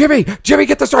Jimmy,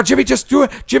 get the start. Jimmy, just do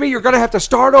it. Jimmy, you're gonna have to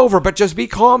start over, but just be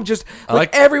calm. Just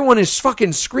everyone is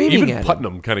fucking screaming Even at him.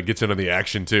 Putnam kind of gets in on the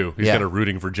action too. He's Yeah. kind of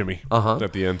rooting for Jimmy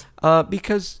at the end.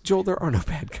 Because Joel, there are no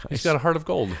bad guys. He's got a heart of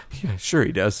gold. Yeah, sure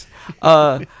he does.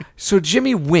 So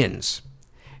Jimmy wins.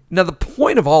 Now, the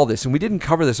point of all this, and we didn't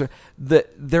cover this,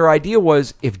 their idea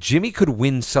was if Jimmy could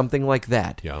win something like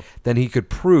that, Yeah. then he could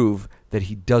prove that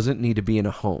he doesn't need to be in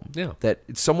a home. Yeah. That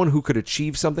someone who could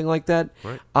achieve something like that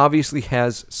Right. obviously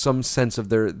has some sense of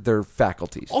their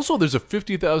faculties. Also, there's a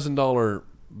 $50,000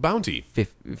 bounty.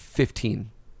 15.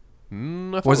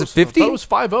 I thought Was it 50? I thought it was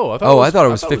 50. I thought it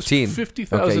was 15.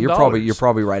 $50,000. Okay, you're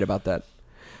probably right about that.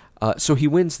 So he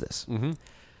wins this. Mm-hmm.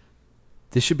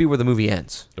 This should be where the movie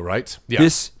ends. Right? Yeah.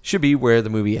 This should be where the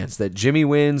movie ends. That Jimmy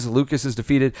wins, Lucas is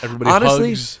defeated. Everybody honestly,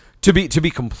 hugs. To be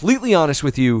completely honest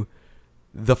with you,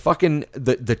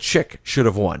 the chick should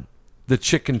have won. The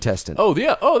chick contestant. Oh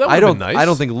yeah. Oh, that would have been nice. I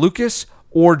don't think Lucas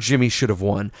or Jimmy should have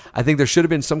won. I think there should have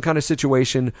been some kind of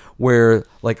situation where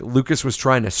like Lucas was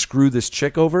trying to screw this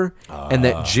chick over, and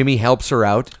that Jimmy helps her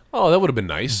out. Oh, that would have been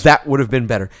nice. That would have been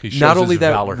better. He shows Not only his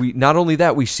that, valor.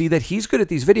 we see that he's good at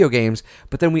these video games,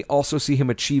 but then we also see him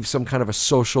achieve some kind of a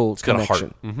social got a heart.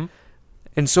 connection. Mm-hmm.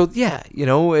 And so, yeah,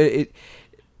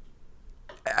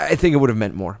 I think it would have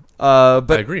meant more. But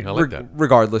I agree. I like that.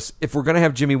 Regardless, if we're gonna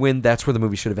have Jimmy win, that's where the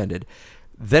movie should have ended.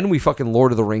 Then we fucking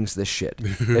Lord of the Rings this shit.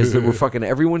 As we're fucking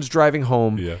everyone's driving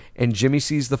home, Yeah. and Jimmy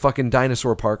sees the fucking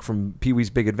dinosaur park from Pee-wee's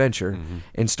Big Adventure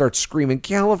and starts screaming,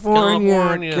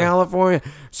 California, California,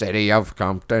 City of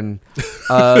Compton.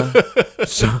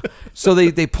 So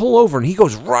they pull over and he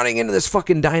goes running into this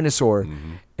fucking dinosaur,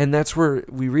 and that's where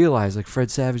we realize, like,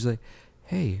 Fred Savage is like,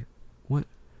 hey, what?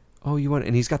 Oh, you want?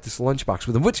 And he's got this lunchbox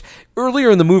with him. Which earlier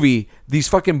in the movie, these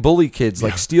fucking bully kids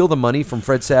like steal the money from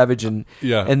Fred Savage, and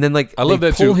then like I love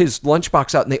they that pull too. his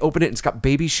lunchbox out and they open it and it's got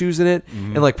baby shoes in it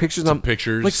and like pictures. Some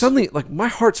pictures. Like suddenly, like my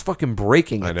heart's fucking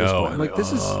breaking. At this know, point. I'm like, I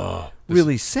this know. is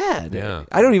really sad. Yeah.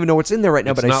 I don't even know what's in there right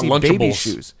now, It's but I not see baby Lunchables.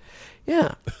 shoes.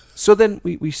 Yeah. So then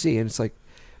we see, and it's like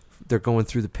they're going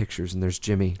through the pictures, and there's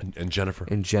Jimmy and Jennifer.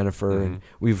 and Jennifer, and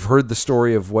we've heard the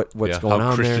story of what's going how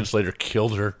on Christian there. Slater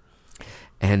killed her.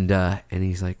 And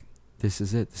he's like, this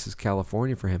is it. This is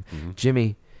California for him.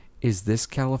 Jimmy, is this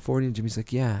California? And Jimmy's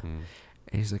like, yeah. And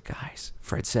he's like, guys,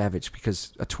 Fred Savage,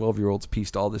 because a 12-year-old's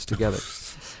pieced all this together.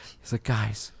 He's like,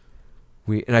 guys,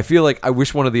 and I feel like I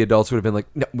wish one of the adults would have been like,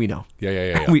 no, we know.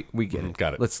 Yeah. We get it.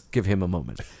 Got it. Let's give him a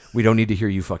moment. We don't need to hear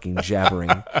you fucking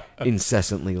jabbering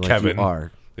incessantly like Kevin. you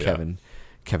are, Yeah.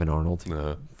 Kevin Arnold.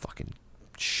 Uh-huh. Fucking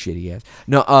shitty ass.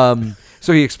 No,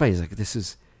 so he explains, like, this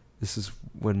is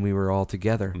when we were all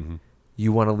together.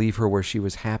 You want to leave her where she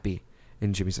was happy.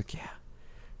 And Jimmy's like, yeah.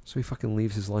 So he fucking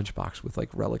leaves his lunchbox with like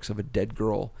relics of a dead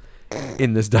girl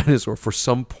in this dinosaur for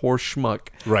some poor schmuck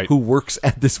Right. who works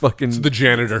at this fucking The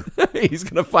janitor. he's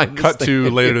gonna find this Cut thing. to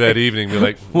later that evening. Be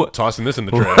like, tossing this in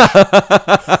the trash.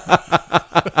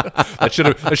 that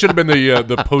should have been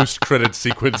the post credit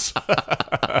sequence.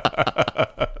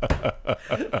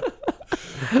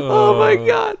 Oh my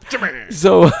god.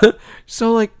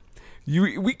 So like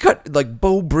we cut, like,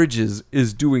 Beau Bridges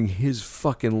is doing his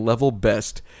fucking level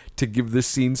best to give this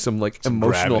scene some like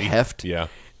emotional gravity. heft. Yeah.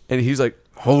 And he's like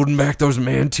holding back those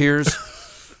man tears.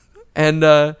 and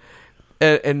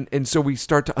so we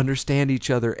start to understand each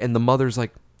other, and the mother's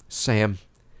like, Sam,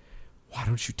 why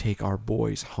don't you take our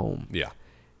boys home? Yeah.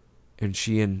 And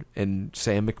she and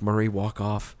Sam McMurray walk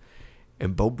off,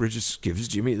 and Beau Bridges gives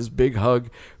Jimmy this big hug.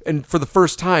 And for the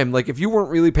first time, like, if you weren't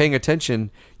really paying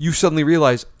attention, you suddenly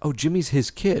realize, oh, Jimmy's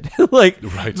his kid. like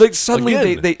suddenly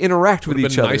Again, they interact with Would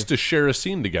have each been other. nice to share a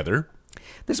scene together.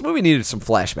 This movie needed some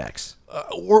flashbacks.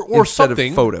 Or Instead of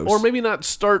something. photos. Or maybe not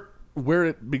start where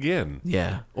it began.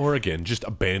 Yeah. Or again, just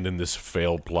abandon this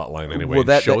failed plot line anyway. Well,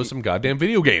 and show us some goddamn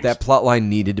video games. That plot line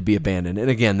needed to be abandoned. And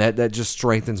again, that just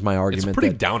strengthens my argument. pretty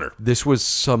that downer. This was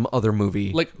some other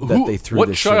movie like that they threw what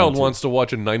this shit child into. wants to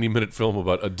watch a 90-minute film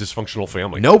about a dysfunctional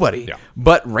family? Nobody. Yeah.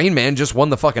 But Rain Man just won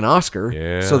the fucking Oscar.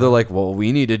 Yeah. So they're like, well,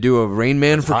 we need to do a Rain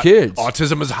Man for kids.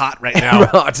 Autism is hot right now.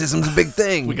 Autism's a big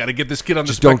thing. We got to get this kid on the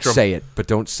Just spectrum. don't say it, but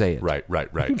don't say it. Right.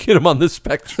 Get him on the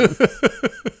spectrum.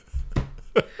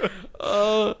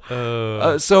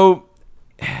 So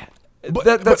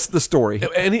that's the story.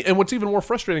 And what's even more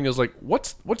frustrating is, like,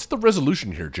 what's the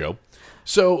resolution here, Joe?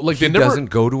 So, like, He they never doesn't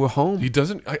go to a home. He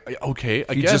doesn't. I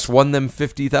He guess just won them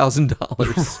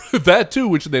 $50,000. that too,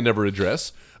 which they never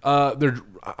address. I'm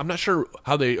not sure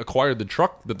how they acquired the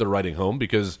truck that they're riding home,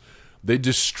 because they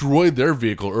destroyed their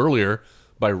vehicle earlier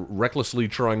by recklessly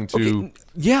trying to.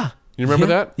 Yeah. You remember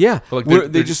that? Yeah. Like Where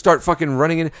they just start fucking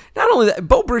running in. Not only that,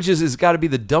 Beau Bridges has got to be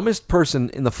the dumbest person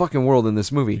in the fucking world in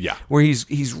this movie. Yeah. Where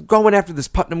he's going after this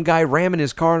Putnam guy, ramming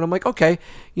his car, and I'm like, okay,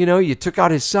 you took out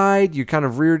his side, you kind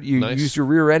of Nice. used your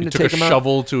rear end He to took take a him out.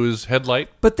 shovel to his headlight.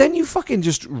 But then you fucking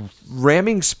just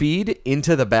ramming speed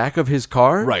into the back of his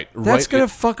car. Right, That's right. gonna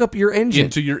fuck up your engine.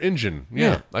 Into your engine. Yeah.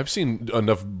 Yeah. I've seen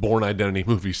enough Bourne Identity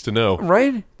movies to know.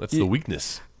 Right? That's the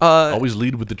weakness. Uh, Always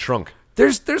lead with the trunk.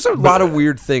 There's a lot of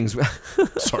weird things.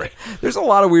 Sorry. There's a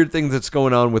lot of weird things that's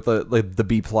going on with the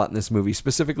B plot in this movie,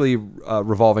 specifically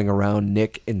revolving around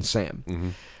Nick and Sam.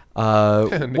 Nick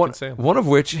one, and Sam. One of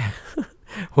which,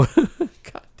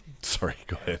 Sorry,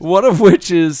 go ahead. one of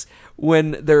which is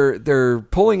when they're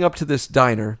pulling up to this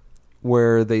diner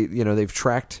where they've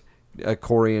tracked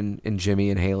Corey and Jimmy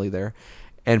and Haley there,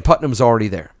 and Putnam's already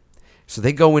there. So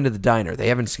they go into the diner. They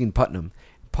haven't seen Putnam.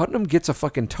 Putnam gets a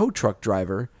fucking tow truck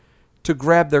driver to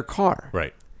grab their car.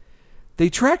 Right. They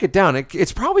track it down.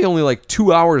 It's probably only like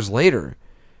 2 hours later.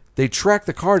 They track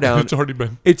the car down. It's already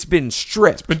been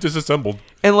stripped. been disassembled.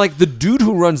 And like the dude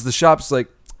who runs the shop's like,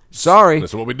 sorry.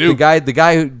 That's what we do. The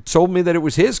guy who told me that it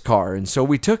was his car, and so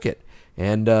we took it.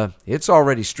 And it's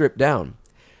already stripped down.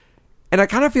 And I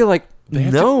kind of feel like, You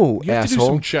have asshole. to do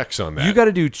some checks on that. You got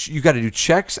to do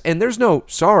checks, and there's no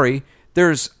sorry.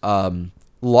 There's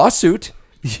lawsuit.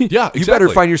 Yeah, You better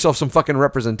exactly. find yourself some fucking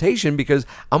representation because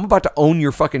I'm about to own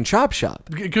your fucking chop shop.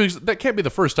 Because that can't be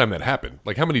the first time that happened.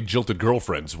 Like, how many jilted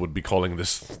girlfriends would be calling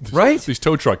Right? these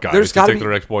tow truck guys There's to gotta take be-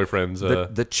 their ex-boyfriends?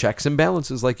 The checks and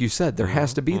balances, like you said, there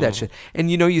has to be Mm-hmm. that shit. And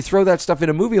you throw that stuff in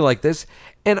a movie like this,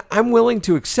 and I'm willing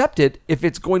to accept it if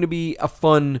it's going to be a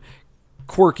fun,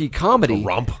 quirky comedy. A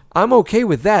romp. I'm okay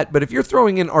with that. But if you're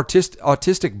throwing in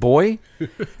autistic boy,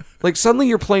 like suddenly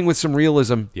you're playing with some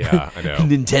realism. Yeah, I know.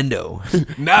 Nintendo.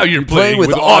 Now you're playing with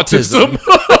with autism.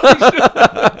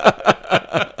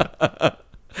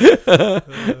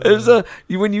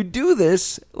 When you do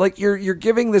this, like you're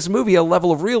giving this movie a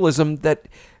level of realism that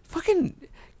fucking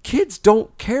kids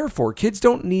don't care for. Kids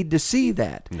don't need to see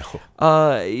that.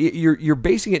 No. You're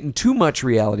basing it in too much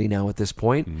reality now at this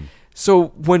point. So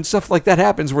when stuff like that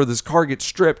happens, where this car gets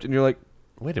stripped, and you're like,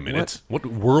 Wait a minute. What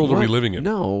world are we what? living in?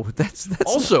 No, that's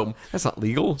Also, that's not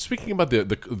legal. speaking about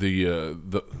the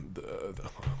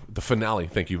finale,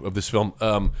 thank you, of this film,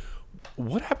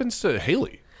 what happens to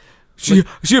Haley? She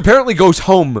apparently goes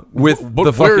home with But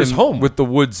the where is fucking home? with the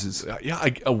Woodses. Yeah,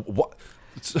 what?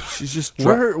 She's just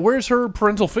Where's her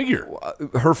parental figure?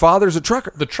 her father's a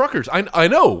trucker. The truckers. I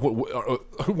know.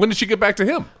 When did she get back to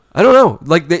him? I don't know.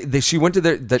 Like she went to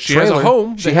that She has trailer. a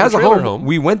home. She They have has a a trailer home. home.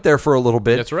 We went there for a little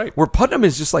bit. That's right. Where Putnam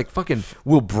is just like fucking.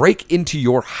 We'll break into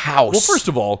your house. Well, first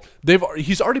of all,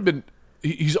 he's already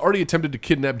attempted to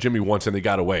kidnap Jimmy once and they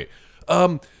got away.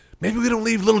 Maybe we don't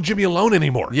leave little Jimmy alone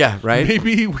anymore. Yeah, right.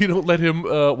 Maybe we don't let him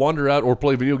wander out or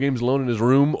play video games alone in his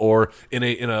room or in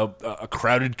a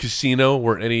crowded casino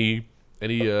where any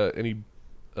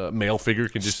male figure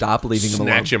can just Stop leaving him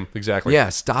snatch alone. him. Exactly. Yeah,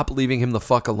 stop leaving him the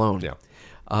fuck alone. Yeah.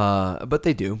 But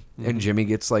they do, Mm-hmm. and Jimmy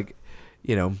gets like,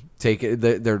 take it.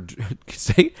 They're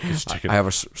say, I have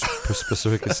a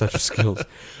specific set of skills.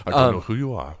 I don't know who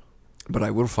you are. But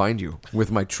I will find you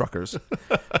with my truckers.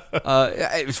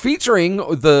 Featuring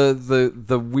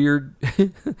the weird,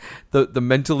 the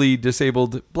mentally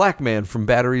disabled black man from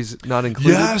Batteries Not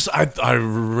Included. Yes, I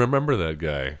remember that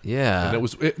guy. Yeah.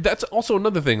 and that's also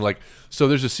another thing. Like, so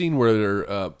there's a scene where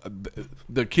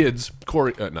the kids,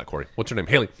 not Corey, what's her name,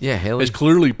 Haley. Yeah, Haley. has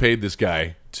clearly paid this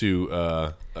guy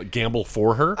to gamble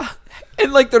for her.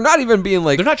 And like they're not even being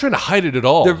like They're not trying to hide it at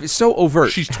all. they're so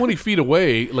overt. She's 20 feet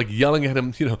away, like yelling at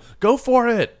him. Go for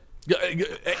it.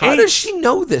 How does she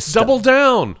know this stuff? double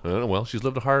down? Well, she's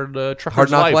lived a hard trucker's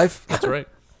Hard knock life? That's right.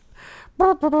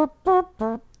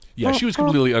 Yeah, she was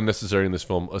completely unnecessary in this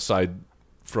film. Aside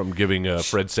from giving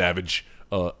Fred Savage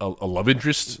a love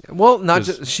interest, Well, not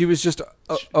 'Cause- just she was just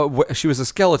she was a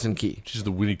skeleton key. she's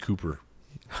the Winnie Cooper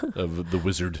of the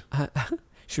Wizard.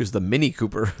 She was the Mini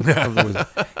Cooper.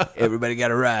 Everybody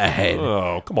got a ride.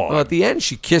 Oh, come on. Well, at the end,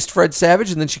 she kissed Fred Savage,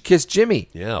 and then she kissed Jimmy.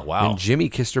 Yeah, wow. And Jimmy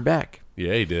kissed her back.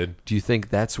 Yeah, he did. Do you think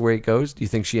that's where it goes? Do you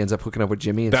think she ends up hooking up with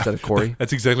Jimmy instead of Corey?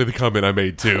 That's exactly the comment I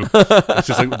made too. It's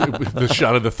just like the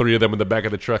shot of the three of them in the back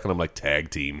of the truck, and I'm like, tag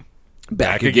team.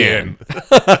 Back again.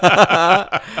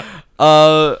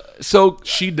 So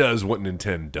She does what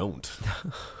Nintendo don't.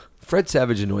 Fred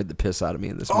Savage annoyed the piss out of me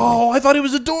in this movie. Oh, I thought he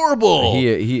was adorable.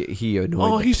 He annoyed.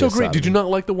 Oh, the he's so piss great. out Did of you me. not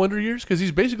like the Wonder Years? Because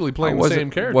he's basically playing the same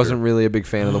character. Wasn't really a big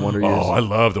fan of the Wonder Years. Oh, I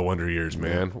love the Wonder Years,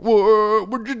 man. What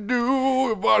would you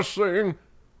do if I sang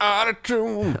out of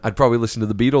tune? I'd probably listen to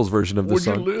the Beatles version of this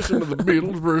Would you song. listen to the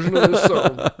Beatles version of this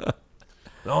song?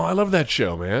 Oh, I love that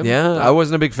show, man. Yeah, I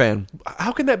wasn't a big fan.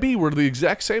 How can that be? We're the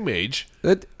exact same age.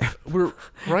 We're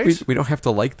right. We don't have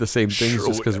to like the same things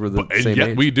just because we're the and same yet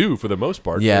age. we do for the most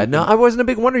part. Yeah, no, I wasn't a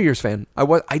big Wonder Years fan.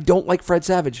 I don't like Fred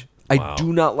Savage. Wow. I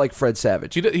do not like Fred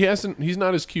Savage. He hasn't. He's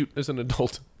not as cute as an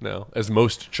adult now as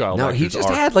most child No, actors he just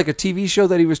are. had like a TV show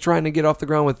that he was trying to get off the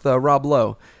ground with Rob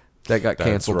Lowe that got That's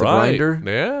canceled. right. The Grinder.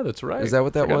 Yeah, that's right. Is that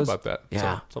what that Forgot was? About that.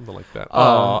 Yeah. Something like that.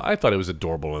 Oh, I thought it was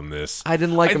adorable in this. I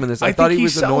didn't like him in this. I think thought he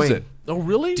was sells annoying. it. Oh,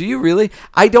 really? Do you really?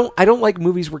 I don't like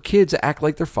movies where kids act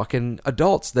like they're fucking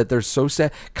adults, that they're so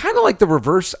sad. Kind of like the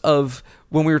reverse of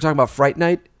when we were talking about Fright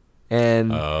Night,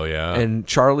 and Oh, yeah. and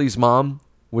Charlie's mom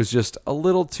was just a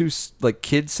little too like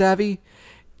kid savvy.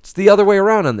 It's the other way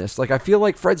around on this. Like, I feel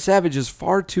like Fred Savage is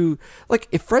far too like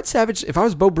if I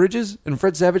was Beau Bridges and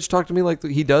Fred Savage talked to me like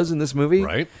he does in this movie,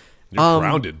 Right. You're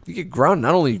grounded. You get grounded.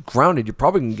 Not only grounded, you're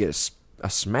probably gonna get a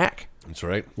smack, That's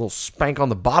right. a little spank on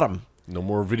the bottom. No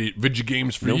more video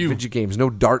games for No you. video games, no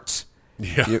darts.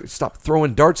 Yeah. You stop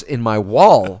throwing darts in my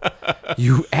wall,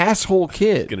 you asshole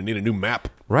kid. Gonna need a new map.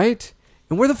 Right?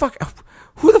 And who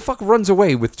the fuck runs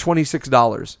away with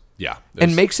 $26 Yeah.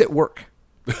 and makes it work?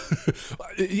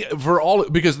 Yeah,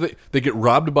 because they get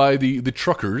robbed by the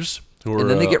truckers who are, And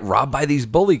then they get robbed by these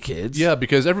bully kids. yeah,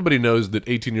 because everybody knows that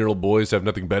 18-year-old boys have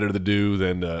nothing better to do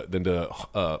than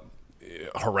to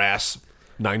harass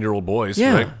 9-year-old boys.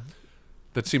 Yeah. Right?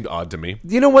 That seemed odd to me.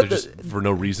 You know what? They're just for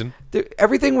no reason.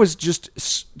 Everything was just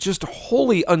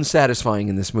wholly unsatisfying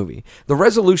in this movie. The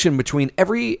resolution between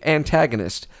every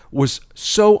antagonist was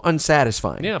so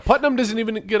unsatisfying. Yeah, Putnam doesn't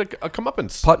even get a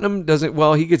comeuppance. Putnam doesn't.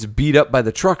 Well, he gets beat up by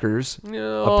the truckers.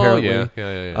 Oh, apparently,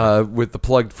 yeah. with the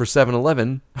plug for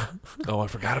 7-Eleven. Oh, I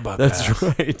forgot about that. That's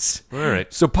right. All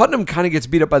right. So Putnam kind of gets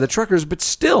beat up by the truckers, but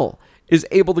still is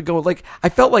able to go. Like, I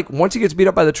felt like once he gets beat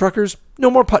up by the truckers,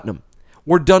 no more Putnam.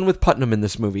 We're done with Putnam in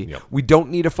this movie. Yep. We don't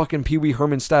need a fucking Pee Wee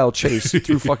Herman style chase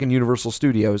through fucking Universal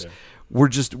Studios. We're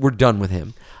done with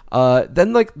him.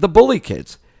 Then like the bully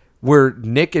kids, where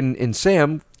Nick and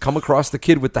Sam come across the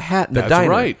kid with the hat in the That's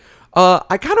diner. right.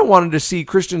 I kind of wanted to see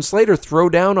Christian Slater throw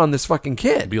down on this fucking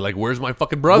kid. Be like, where's my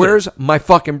fucking brother? Where's my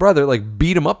fucking brother? Like,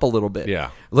 beat him up a little bit.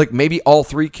 Yeah. Like, maybe all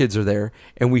three kids are there,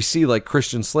 and we see, like,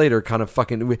 Christian Slater kind of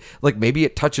fucking... Like, maybe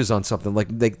it touches on something. Like,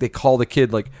 they call the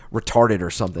kid, like, retarded or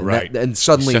something. Right. And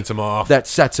suddenly... Sets him off. That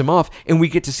sets him off. And we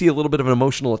get to see a little bit of an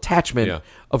emotional attachment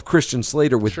of Christian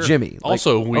Slater with Sure. Jimmy. Like,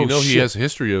 Also, we know he shit. has a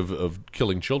history of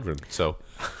killing children, so...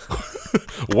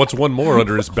 What's one more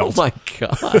under his belt? Oh, my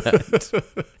God.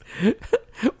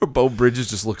 Or Beau Bridges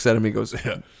just looks at him and goes,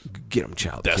 "Get him,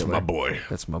 child That's killer. my boy.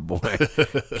 That's my boy,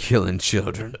 killing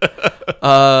children."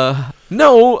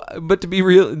 No, but to be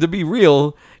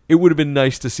real, it would have been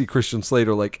nice to see Christian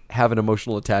Slater like have an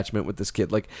emotional attachment with this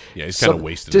kid. Like, Yeah, he's kinda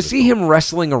wasted to in the see him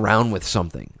wrestling around with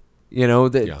something. You know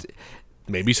that. Yeah.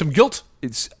 Maybe some guilt.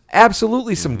 It's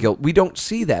absolutely some guilt. We don't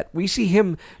see that. We see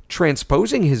him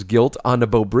transposing his guilt onto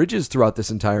Beau Bridges throughout this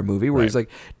entire movie, where he's like,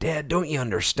 "Dad, don't you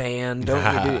understand? Don't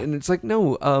you?" And it's like,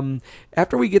 no.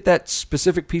 After we get that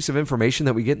specific piece of information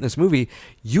that we get in this movie,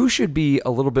 you should be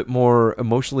a little bit more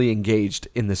emotionally engaged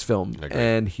in this film,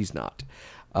 and he's not.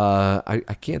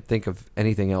 I can't think of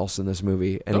anything else in this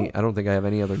movie. I don't think I have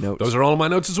any other notes. Those are all of my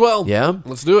notes as well. Yeah?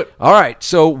 Let's do it. All right.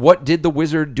 So, what did the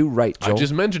wizard do right, Joel? I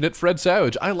just mentioned it, Fred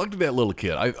Savage. I liked that little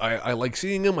kid. I like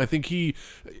seeing him. I think he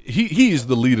is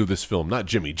the lead of this film, not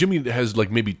Jimmy. Jimmy has like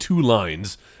maybe 2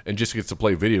 lines and just gets to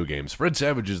play video games. Fred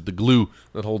Savage is the glue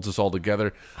that holds us all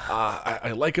together.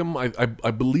 I like him. I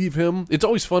believe him. It's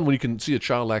always fun when you can see a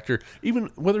child actor, even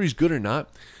whether he's good or not.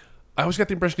 I always got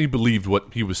the impression he believed what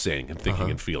he was saying and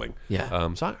thinking and feeling.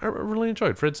 Yeah. So I really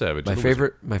enjoyed Fred Savage. My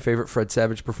favorite Fred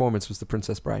Savage performance was The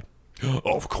Princess Bride. Oh,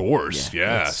 of course.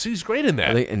 Yeah. See, he's great in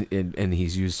that. And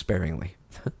he's used sparingly.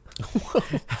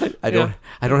 I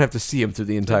don't have to see him through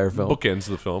the entire film. Bookends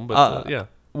the film, but yeah.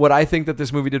 What I think that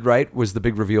this movie did right was the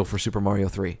big reveal for Super Mario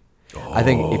 3. I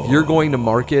think if you're going to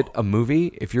market a movie,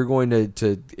 if you're going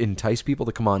to entice people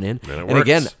to come on in, Then it and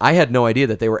again, works. I had no idea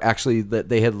that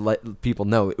they had let people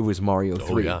know it was Mario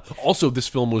 3. Oh, yeah. Also, this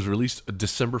film was released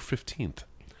December 15th,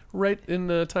 right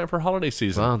in time for holiday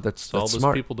season. Wow, that's all those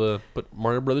smart. people to put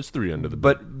Mario Brothers 3 under the bed.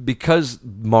 But because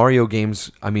Mario games,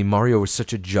 I mean, Mario was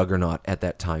such a juggernaut at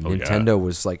that time. Oh, yeah. Nintendo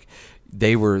was like,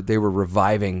 they were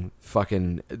reviving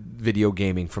fucking video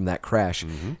gaming from that crash,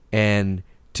 Mm-hmm. and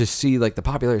to see like the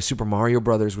popularity of Super Mario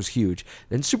Brothers was huge.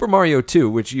 Then Super Mario 2,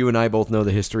 which you and I both know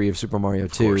the history of Super Mario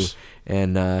 2, course.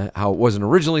 and how it wasn't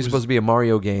originally supposed to be a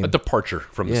Mario game. A departure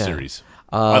from the Yeah. series.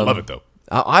 I love it, though.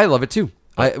 I love it too.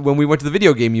 When we went to the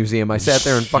video game museum, I sat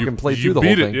there and fucking played through the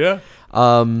whole beat thing. it,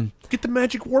 Get the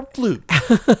magic warp flute.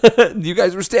 You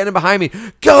guys were standing behind me.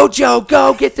 Go, Joe,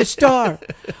 go get the star.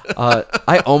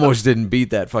 I almost didn't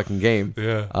beat that fucking game.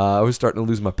 Yeah. I was starting to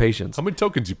lose my patience. How many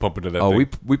tokens you pump into that Oh, thing?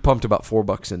 we pumped about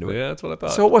 $4 into it. Yeah, that's what I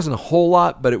thought. So it wasn't a whole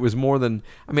lot, but it was more than.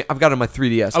 I mean, I've got it on my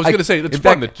 3DS. I was going to say, it's in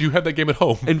fun fact- that you had that game at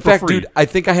home. In for fact, free. dude, I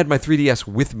think I had my 3DS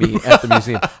with me at the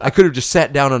museum. I could have just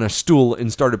sat down on a stool and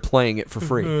started playing it for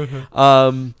free.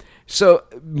 So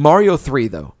Mario 3,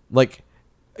 though, like,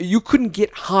 you couldn't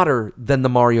get hotter than the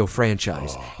Mario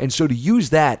franchise. And so to use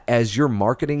that as your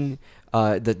marketing,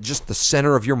 just the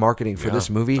center of your marketing for this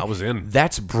movie, I was in.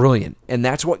 That's brilliant. And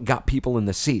that's what got people in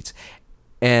the seats.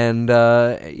 And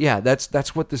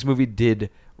that's what this movie did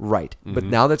right. But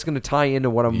now that's going to tie into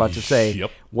what I'm about to say.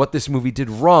 Yep. What this movie did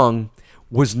wrong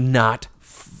was not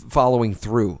following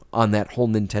through on that whole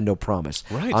Nintendo promise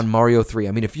Right. on Mario 3.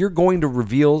 I mean, if you're going to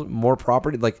reveal more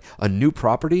property, like a new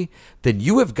property, then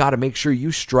you have got to make sure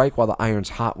you strike while the iron's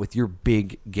hot with your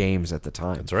big games at the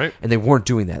time. That's right. And they weren't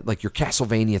doing that. Like your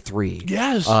Castlevania 3.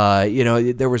 Yes.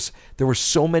 There were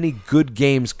so many good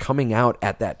games coming out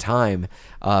at that time.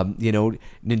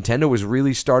 Nintendo was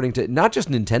really starting to, not just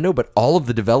Nintendo, but all of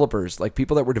the developers, like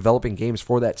people that were developing games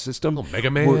for that system. Oh, Mega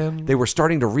Man. They were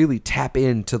starting to really tap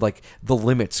into like the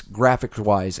limits graphics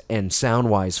wise and sound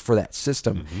wise for that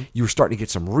system. You were starting to get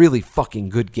some really fucking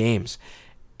good games.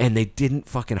 And they didn't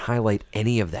fucking highlight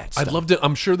any of that stuff. I'd love to.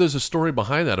 I'm sure there's a story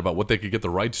behind that about what they could get the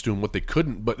rights to and what they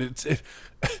couldn't. But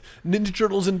Ninja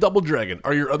Turtles and Double Dragon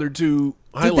are your other two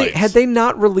highlights. Had they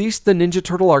not released the Ninja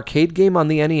Turtle arcade game on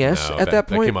the NES No, at that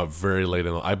point? That came out very late.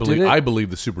 I Did it? believe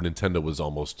the Super Nintendo was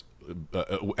almost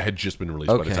had just been released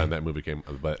by the Okay. time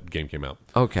that game came out.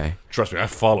 Okay. Trust me, I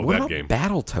followed What that about game.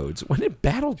 Battletoads? When did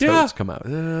Battletoads come out?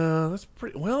 That's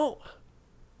pretty well.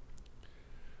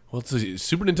 Well, let's see.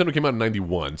 Super Nintendo came out in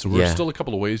 '91, so we're Yeah. still a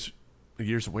couple of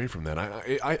years away from that.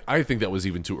 I think that was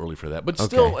even too early for that. But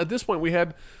still, at this point, we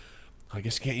had. I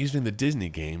guess you can't use it in the Disney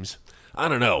games. I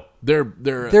don't know.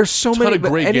 There's so ton many. of But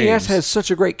great NES games. has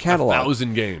such a great catalog.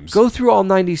 1,000 games. Go through all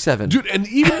 97. Dude, and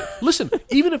even listen,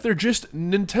 even if they're just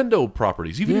Nintendo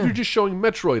properties, even if Yeah. you're just showing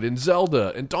Metroid and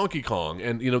Zelda and Donkey Kong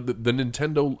and the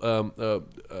Nintendo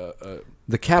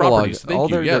the catalog, properties. Thank all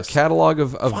you, their yes. catalog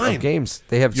of Fine. games.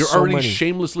 They have you're so already many.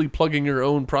 shamelessly plugging your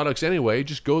own products anyway.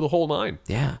 Just go the whole nine.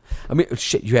 Yeah, I mean,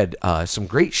 shit. You had some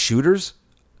great shooters.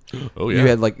 Oh yeah, You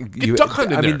had like Get Duck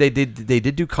Hunt in I there. mean, they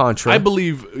did do Contra. I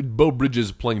believe Bo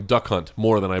Bridges playing Duck Hunt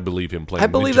more than I believe him playing. I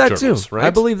believe Ninja that Turtles, too. Right? I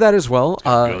believe that as well.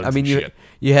 Guns I mean, and shit.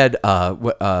 you had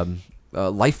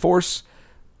Life Force.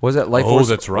 Was that Life Oh, Force?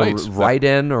 that's right. Or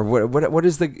Raiden or what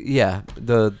is the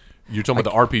the? You're talking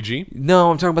about the RPG? No,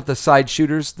 I'm talking about the side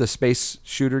shooters, the space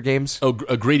shooter games. Oh,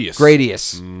 Gradius.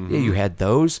 Gradius. Mm-hmm. Yeah, you had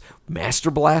those. Master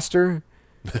Blaster.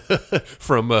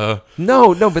 From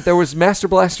No, but there was Master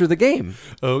Blaster the game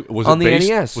was on it the based,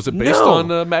 NES. Was it based No.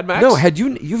 on Mad Max? No,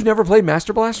 you've never played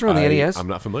Master Blaster on the NES? I'm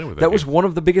not familiar with that. That was game. one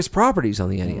of the biggest properties on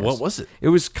the NES. What was it? It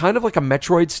was kind of like a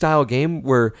Metroid style game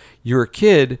where you're a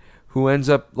kid who ends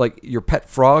up like your pet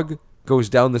frog goes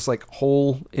down this like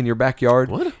hole in your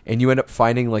backyard, What? and you end up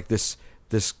finding like this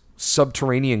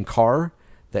subterranean car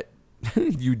that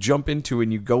you jump into,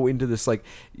 and you go into this like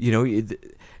You go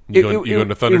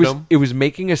into Thunderdome? It was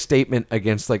making a statement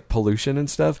against like pollution and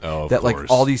stuff. Oh, of that like course.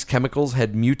 all these chemicals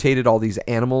had mutated all these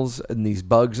animals and these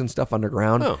bugs and stuff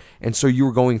underground. Oh. And so you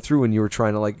were going through and you were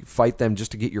trying to like fight them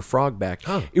just to get your frog back.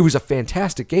 Huh. It was a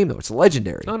fantastic game though. It's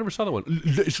legendary. I never saw that one.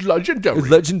 It's legendary. It's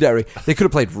legendary. They could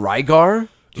have played Rygar.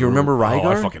 Do you remember Rygar? Oh,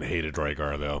 I fucking hated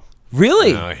Rygar though.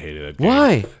 Really? No, I hated it. Game.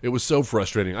 Why? It was so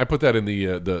frustrating. I put that in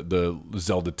the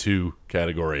Zelda 2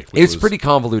 category. which It's was- pretty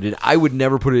convoluted. I would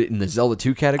never put it in the Zelda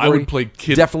 2 category. I would play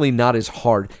Kid- Definitely not as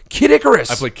hard. Kid Icarus.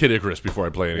 I played Kid Icarus before I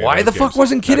played any. Why of the those fuck games.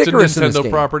 wasn't Kid That's Icarus a in Nintendo this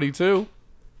game? property too?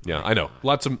 Yeah, I know.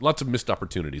 Lots of missed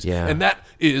opportunities. Yeah. And that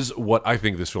is what I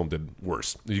think this film did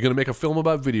worse. You're going to make a film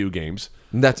about video games.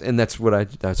 That's what I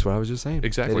was just saying.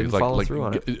 Exactly. They didn't follow through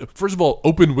on it. First of all,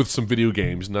 open with some video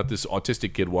games, not this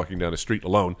autistic kid walking down the street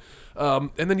alone.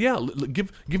 And then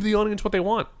give the audience what they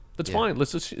want. That's fine.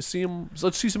 Let's just see them.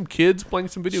 Let's see some kids playing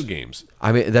some video games.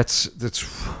 I mean,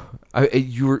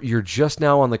 you're just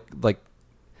now on the like.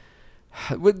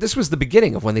 This was the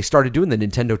beginning of when they started doing the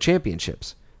Nintendo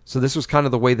Championships. So this was kind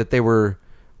of the way that they were.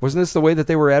 Wasn't this the way that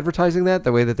they were advertising that?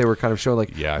 The way that they were kind of showing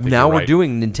like, Yeah, I think now you're we're right.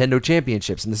 doing Nintendo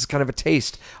Championships, and this is kind of a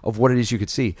taste of what it is you could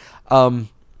see.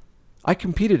 I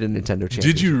competed in Nintendo Championships.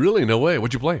 Did you really? No way.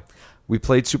 What'd you play? We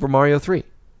played Super Mario 3.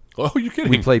 Oh, you kidding?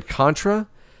 We played Contra.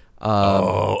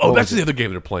 Oh, that's the other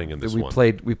game they're playing in this We one.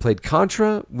 played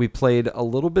Contra. We played a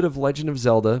little bit of Legend of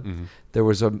Zelda. Mm-hmm. There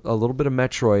was a little bit of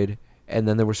Metroid, and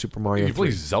then there was Super Mario You play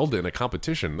 3. Zelda in a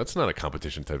competition. That's not a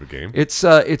competition type of game. It's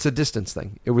a distance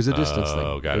thing. It was a distance thing.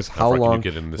 Oh, got It was it. How far can you long,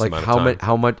 get in this like amount of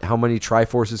how time? how many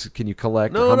Triforces can you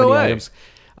collect? No, how no many way. items?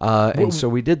 And so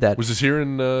we did that. Was this here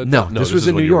in? No, this was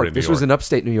in when New you were York. This was in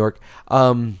upstate New York.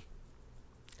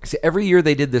 See, every year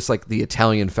they did this, like the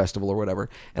Italian festival or whatever,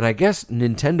 and I guess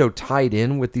Nintendo tied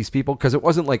in with these people because it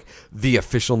wasn't like the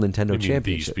official Nintendo You mean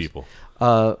Championship. these people?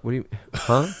 What do you?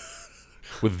 Huh?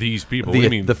 With these people? What do you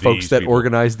mean the folks these that people?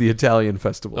 organized the Italian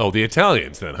festival. Oh, the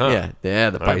Italians then, huh? Yeah,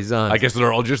 the All right. paisans. I guess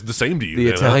they're all just the same to you. The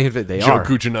then, Italian- huh? they Joe are.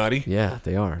 Cuccinati. Yeah,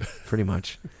 they are pretty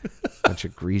much bunch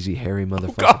of greasy, hairy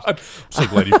motherfuckers. God, I'm so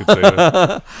glad you could say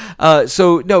that.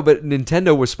 So no, but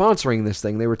Nintendo was sponsoring this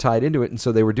thing. They were tied into it, and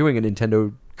so they were doing a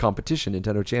Nintendo competition,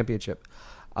 Nintendo Championship.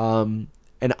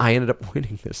 And I ended up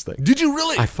winning this thing. Did you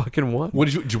really? I fucking won. What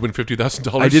did you win?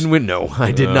 $50,000? I didn't win. No,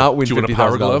 I did not win. Did you win a $50,000.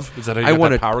 Power Glove? Is that how you I got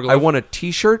won that a Power Glove? I won a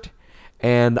T-shirt,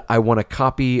 and I won a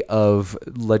copy of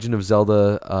Legend of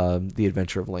Zelda: The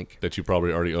Adventure of Link. That you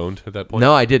probably already owned at that point.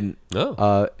 No, I didn't.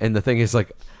 No. And the thing is,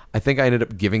 like, I think I ended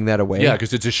up giving that away. Yeah,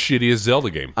 because it's as shitty as Zelda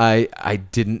game. I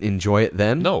didn't enjoy it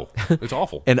then. No, it's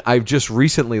awful. And I've just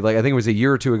recently, like I think it was a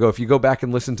year or two ago, if you go back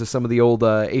and listen to some of the old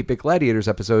 8-Bit Gladiators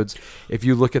episodes, if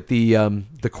you look at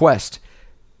the quest,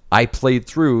 I played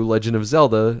through Legend of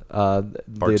Zelda, The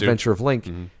Part 2. Adventure of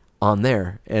Link, on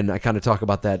there, and I kind of talk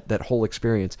about that whole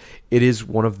experience. It is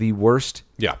one of the worst.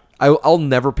 Yeah. I'll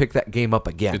never pick that game up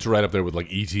again. It's right up there with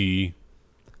like E.T.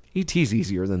 E.T.'s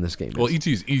easier than this game. Well, is.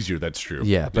 E.T. is easier, that's true.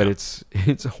 Yeah, but it's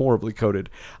horribly coded.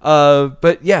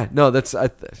 But yeah, no, that's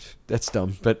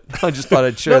dumb. But I just thought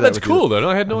I'd share No, that. that's with you. cool, though. No,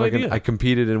 I had no idea. I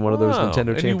competed in one of those Wow, Nintendo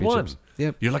and you won. championships.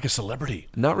 Yep. You're like a celebrity.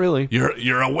 Not really.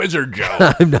 You're a wizard, Joe.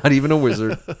 I'm not even a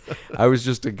wizard. I was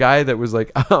just a guy that was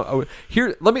like,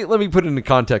 here. Let me put it into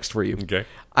context for you. Okay.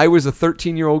 I was a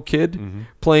 13-year-old kid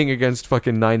playing against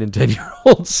fucking 9 and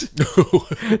 10-year-olds.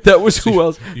 That was who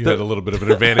else? You had a little bit of an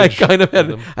I advantage. kind of had.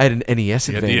 them. I had an NES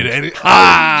You had advantage. the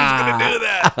I was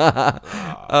just gonna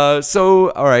do that. So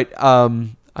all right.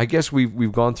 I guess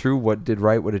we've gone through what did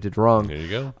right, what it did wrong. There you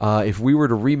go. If we were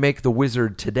to remake The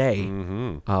Wizard today,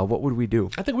 what would we do?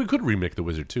 I think we could remake The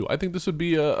Wizard too. I think this would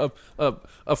be a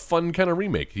fun kind of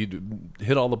remake. You'd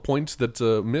hit all the points that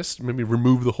missed. Maybe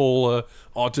remove the whole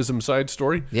autism side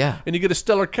story. Yeah. and you get a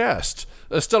stellar cast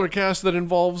that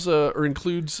involves or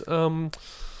includes.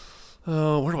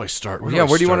 Where do I start? Yeah,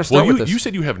 where do you want to start well, with this? You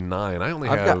said you have 9. I only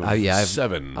I've have got- I have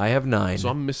 7. I have 9. So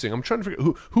I'm missing. I'm trying to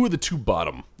figure who are the two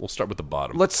bottom. We'll start with the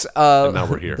bottom. Let's. And now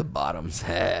we're here. The bottoms.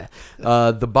 The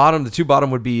two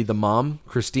bottom would be the mom,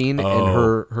 Christine, and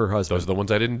her husband. Those are the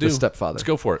ones I didn't do. The stepfather. Let's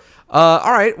go for it.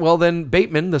 All right. Well, then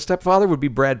Bateman, the stepfather, would be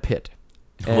Brad Pitt,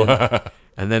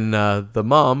 and then the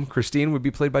mom, Christine, would be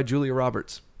played by Julia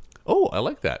Roberts. Oh, I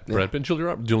like that. Brad Pitt and Julia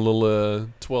Roberts doing a little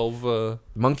 12.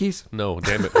 Monkeys? No,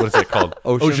 damn it. What is that called?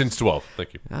 Ocean's 12.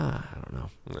 Thank you. I don't know.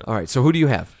 All right. So who do you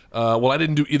have? Well, I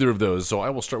didn't do either of those, so I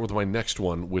will start with my next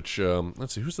one, which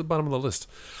let's see, who's at the bottom of the list?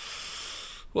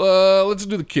 Let's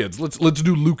do the kids. Let's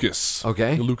do Lucas.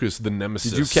 Okay. Lucas, the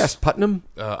nemesis. Did you cast Putnam?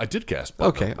 I did cast.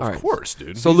 Putnam. Okay, all right. Of course,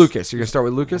 dude. So He's Lucas, you're gonna start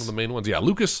with one Lucas. of the main ones. Yeah,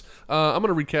 Lucas. I'm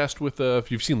gonna recast with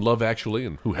if you've seen Love Actually,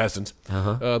 and who hasn't?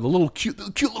 The little cute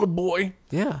little boy.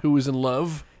 Yeah. Who is in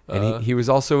love. And he was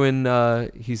also in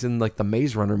he's in like the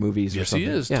Maze Runner movies. Or Yes, he something.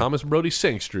 is. Yeah. Thomas Brody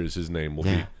Sangster is his name. Will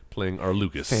be playing our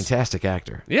Lucas. Fantastic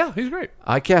actor. Yeah, he's great.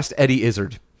 I cast Eddie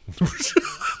Izzard.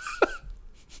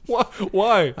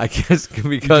 Why? I guess You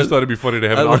because just thought it'd be funny to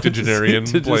have an I love to octogenarian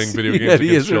see- to playing just video see games Eddie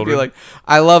against Izzard children. Be like,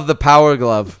 I love the Power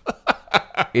Glove.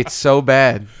 It's so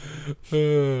bad.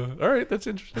 All right, that's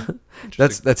interesting.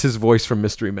 That's his voice from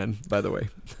Mystery Men, by the way.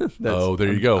 Oh,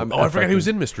 there you go. I forgot he was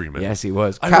in Mystery Men. Yes, he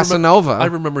was. I Casanova. I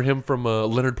remember him from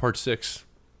Leonard Part 6.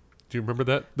 Do you remember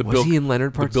that? Was he in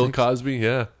Leonard Part the Bill 6? Cosby,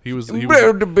 yeah. He was Bill the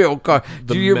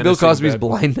Do you hear Bill menacing Cosby's bad-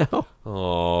 blind now?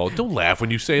 Oh, don't laugh when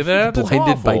you say that. That's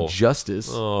Blinded by awful. justice.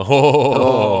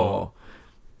 Oh.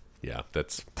 Yeah,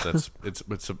 it's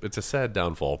a sad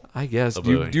downfall. I guess. Of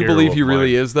Do a you hero believe of he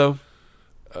really mine. is, though?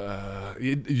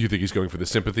 You think he's going for the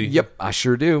sympathy? Yep, I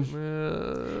sure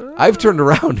do. I've turned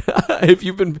around. if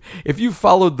you've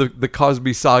followed the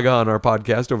Cosby saga on our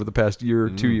podcast over the past year or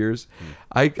 2 years,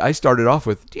 I started off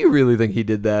with, do you really think he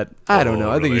did that? I don't know.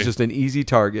 I think really? he's just an easy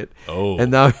target. Oh.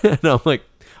 And now and I'm like,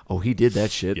 oh, he did that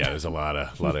shit. Yeah, there's a lot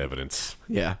of evidence.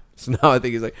 Yeah. So now I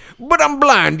think he's like, but I'm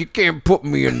blind. You can't put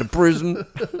me in the prison.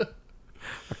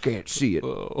 I can't see it.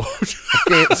 I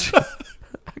can't see.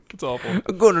 It's awful.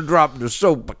 I'm going to drop the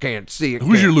soap. I can't see it.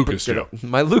 Who's your Can't Lucas, pick it Joe? up.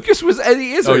 My Lucas was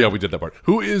Eddie Izzard. Oh yeah, we did that part.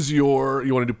 Who is your?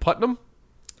 You want to do Putnam?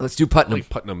 Let's do Putnam. Like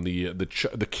Putnam,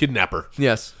 the kidnapper.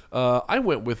 Yes. I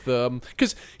went with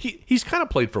because he's kind of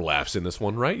played for laughs in this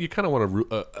one, right? You kind of want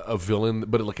a villain,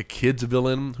 but like a kid's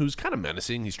villain who's kind of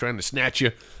menacing. He's trying to snatch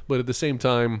you, but at the same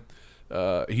time,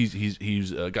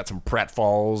 he's got some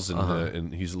pratfalls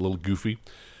and he's a little goofy.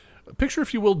 Picture,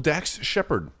 if you will, Dax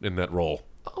Shepard in that role.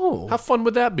 Oh, How fun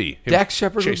would that be? Him Dax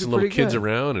Shepard would be chasing little pretty kids good.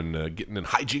 around and getting in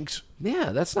hijinks.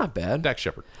 yeah, that's not bad. Dax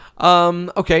Shepard.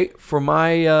 Okay, for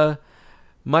my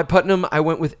my Putnam, I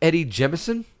went with Eddie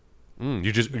Jemison.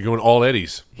 You're going all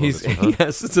Eddies. on He's this one, huh?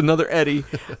 yes, it's another Eddie.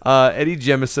 Eddie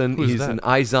Jemison. Who's He's that? an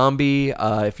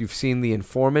iZombie. If you've seen The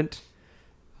Informant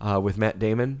with Matt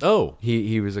Damon. Oh.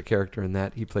 He was a character in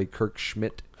that. He played Kirk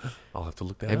Schmidt. I'll have to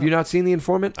look that Have up. you not seen The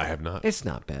Informant? I have not. It's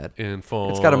not bad.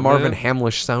 Informant. It's got a Marvin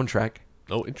Hamlish soundtrack.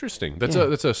 Oh, interesting. That's Yeah. a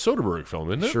Soderbergh film,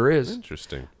 isn't it? Sure is.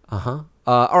 Interesting. All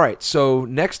right, so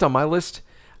next on my list,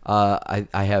 I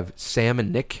have Sam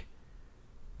and Nick,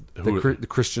 the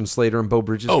Christian Slater and Bo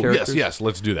Bridges Oh, characters. yes.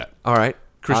 Let's do that. All right.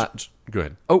 Go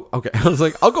ahead. Oh, okay. I was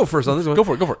like, I'll go first on this one. Go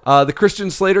for it, go for it. The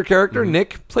Christian Slater character,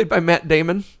 Nick, played by Matt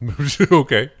Damon.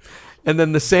 Okay. And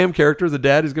then the Sam character, the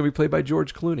dad, is going to be played by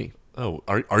George Clooney. Oh,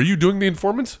 are you doing The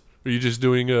Informant? Or are you just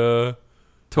doing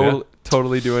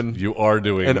Totally doing You are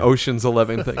doing an Ocean's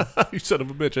 11 thing. You son of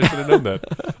a bitch! I should have known that.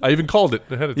 I even called it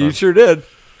ahead of time. You sure did.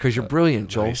 Because you're brilliant,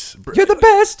 Joel. Nice. You're the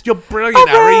best. You're brilliant,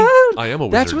 Harry. I am a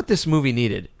wizard. That's what this movie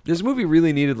needed. This movie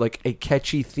really needed like a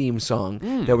catchy theme song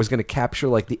that was going to capture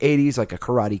like the 80s, like a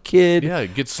Karate Kid. Yeah,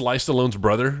 get Sly Stallone's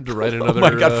brother to write another. Oh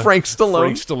my God, Frank Stallone.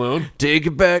 Frank Stallone. Take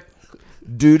it back.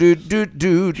 Do do do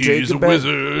do. Take He's it a back.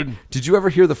 wizard. Did you ever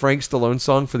hear the Frank Stallone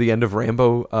song for the end of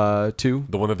Rambo 2?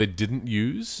 The one that they didn't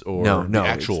use, or No, the it's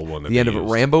actual one that the end they of it,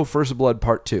 used? Rambo First Blood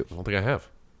Part 2. I don't think I have.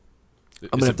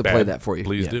 I'm gonna have to play that for you.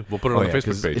 Please Yeah. do. We'll put it on the 'cause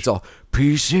Facebook page. It's all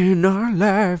peace in our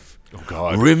life. Oh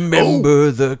God! Remember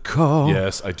the call.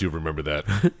 Yes, I do remember that.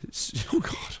 Oh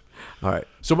God! All right.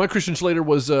 So my Christian Slater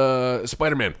was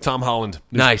Spider-Man, Tom Holland.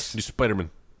 Nice. New Spider-Man.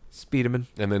 Speederman.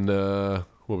 And then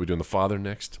what are we doing? The father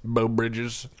next? Bo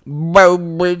Bridges. Bo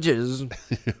Bridges.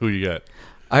 Who you got?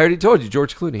 I already told you,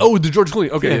 George Clooney. Oh, the George Clooney.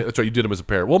 Okay, Yeah. that's right. You did him as a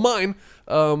pair. Well, mine,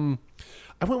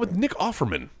 I went with Nick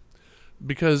Offerman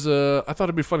because I thought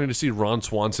it'd be funny to see Ron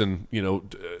Swanson,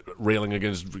 railing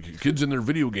against kids in their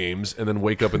video games, and then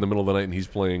wake up in the middle of the night and he's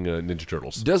playing Ninja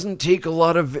Turtles. Doesn't take a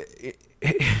lot of.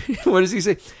 What does he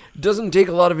say? Doesn't take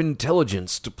a lot of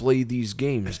intelligence to play these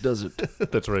games, does it?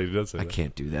 That's right. He does say I that.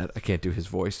 can't do that. I can't do his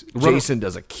voice. Run- Jason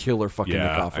does a killer fucking Nick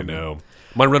Yeah, Offerman. I know.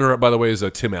 My runner-up, by the way, is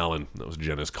Tim Allen. That was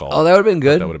Jenna's call. Oh, that would have been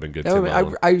good. That would have been good. That Tim would've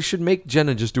Allen. I should make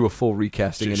Jenna just do a full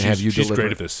recasting and have you she's deliver.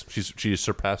 great it. at this. She has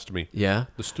surpassed me. Yeah.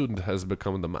 The student has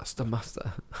become the master.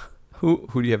 Master. Who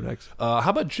do you have next? How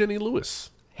about Jenny Lewis?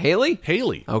 Haley.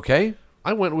 Haley. Okay.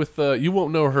 I went with you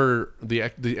won't know her the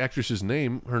actress's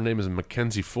name. Her name is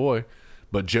Mackenzie Foy,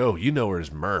 but Joe, you know her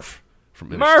as Murph from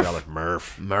Murph! Interstellar.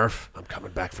 Murph. I'm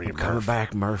coming back for you, Murph. Coming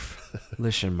back, Murph.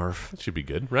 Listen, Murph. That should be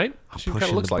good, right? She kind of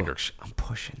Pushing looks the like her. books. I'm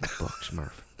pushing the books,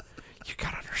 Murph. You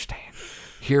gotta understand.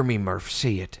 Hear me, Murph.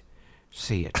 See it.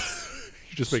 See it.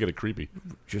 You're just making it creepy.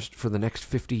 Just for the next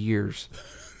 50 years,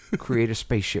 create a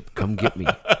spaceship. Come get me.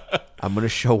 I'm gonna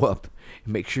show up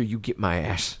and make sure you get my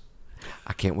ass.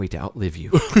 I can't wait to outlive you.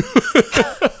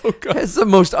 That's the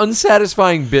most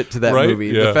unsatisfying bit to that Right? movie.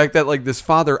 Yeah. The fact that like this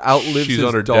father outlives She's his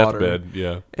on her daughter. deathbed.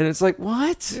 Yeah. And it's like,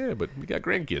 what? Yeah, but we got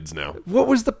grandkids now. What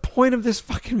was the point of this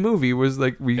fucking movie? Was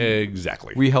like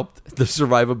Exactly. we helped the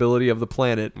survivability of the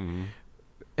planet. Mm-hmm.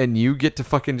 And you get to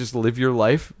fucking just live your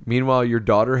life. Meanwhile, your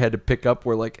daughter had to pick up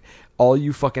where like all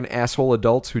you fucking asshole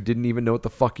adults who didn't even know what the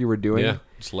fuck you were doing. Yeah,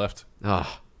 just left.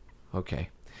 Ah, okay.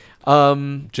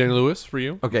 Jenny Lewis for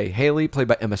you. Okay, Haley played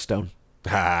by Emma Stone.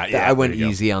 Ah, yeah, I went there you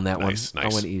go. easy on that Nice, one.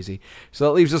 nice. I went easy. So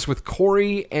that leaves us with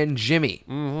Corey and Jimmy.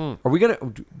 Mm-hmm. Are we gonna?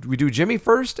 Do we do Jimmy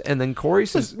first and then Corey?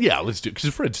 Since, Let's do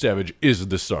because Fred Savage is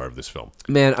the star of this film.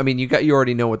 man, I mean, you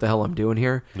already know what the hell I'm doing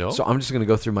here. No? So I'm just gonna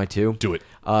go through my two. Do it.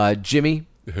 Jimmy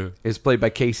is played by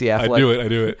Casey Affleck. I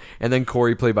do it. And then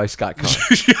Corey played by Scott Conn.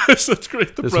 Yes, that's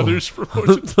great. The brothers from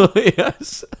Ocean.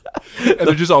 Yes. And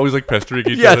they're just always like pestering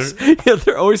each Yes. other. Yeah,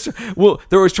 they're always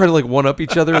trying to like one up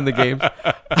each other in the game.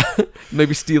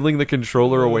 Maybe stealing the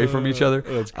controller away from each other.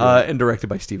 That's great. And directed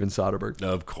by Steven Soderbergh.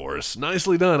 Of course.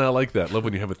 Nicely done. I like that. Love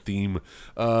when you have a theme.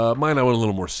 Mine, I went a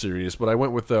little more serious, but I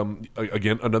went with,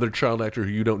 again, another child actor who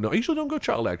you don't know. I usually don't go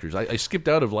child actors. I skipped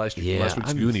out of last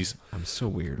week's Goonies. I'm so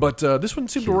weird. But this one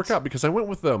seemed to work out because I went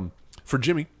with, for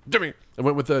Jimmy, I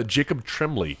went with Jacob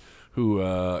Tremblay, who,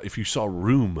 if you saw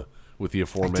Room with the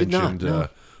aforementioned...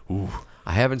 no.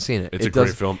 I haven't seen it. It's a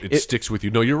great film. It sticks with you.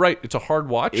 No, you're right. It's a hard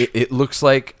watch. It looks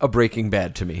like a Breaking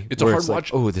Bad to me. It's a where hard like,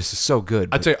 watch. oh, this is so good.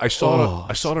 I'd say I saw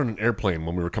it on an airplane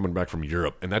when we were coming back from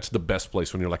Europe, and that's the best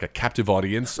place when you're like a captive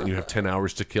audience and you have 10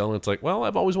 hours to kill, and it's like, well,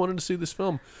 I've always wanted to see this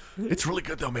film. It's really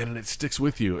good though, man, and it sticks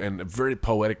with you, and very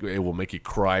poetic. It will make you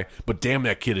cry, but damn,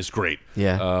 that kid is great.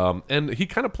 Yeah. And he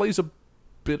kind of plays a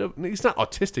bit of. He's not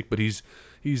autistic, but he's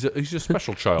a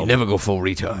special child. Never go full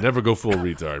retard. Never go full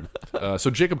retard.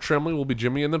 So Jacob Tremblay will be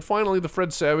Jimmy, and then finally the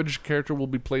Fred Savage character will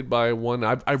be played by one.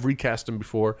 I've recast him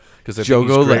before because I think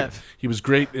he's great. Lev. He was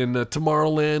great in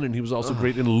Tomorrowland, and he was also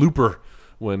great in Looper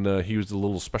when he was the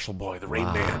little special boy, the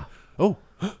Rain Man. Oh,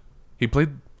 he played.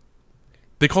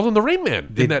 They called him the Rain Man.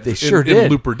 They sure did.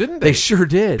 In Looper, didn't they? They sure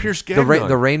did. Pierce Gagnon.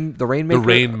 The Rainmaker. The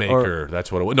Rainmaker.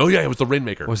 That's what it was. No, yeah, it was the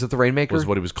Rainmaker. Was it the Rainmaker? Was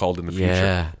what he was called in the future.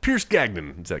 Yeah. Pierce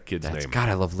Gagnon is that kid's name. God,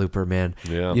 I love Looper, man.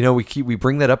 Yeah. You know, we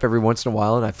bring that up every once in a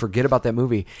while, and I forget about that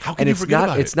movie. How can you forget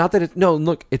about it? It's not that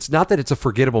it's not that it's a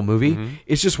forgettable movie. Mm-hmm.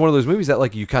 It's just one of those movies that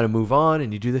like you kind of move on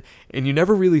and you do and you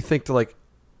never really think to like,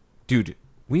 dude,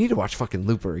 we need to watch fucking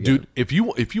Looper again. Dude, if you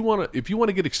want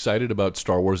to get excited about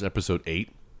Star Wars Episode 8,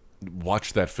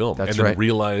 watch that film That's and then right.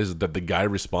 realize that the guy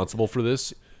responsible for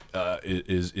this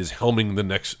is helming the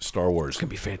next Star Wars. It's gonna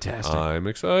be fantastic. I'm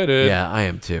excited. Yeah, I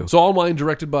am too. So all mine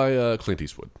directed by Clint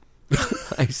Eastwood,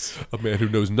 Nice. a man who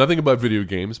knows nothing about video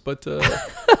games, but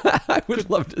I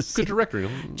would love to see. good director.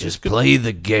 Just good, play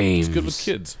the games. He's good with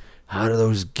kids. How do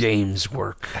those games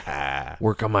work?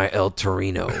 Work on my El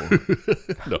Torino,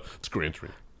 No, it's Gran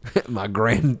Torino. my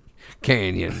Grand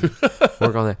Canyon.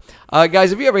 Work on that,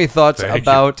 guys. If you have any thoughts Thank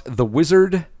about The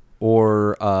Wizard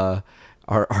or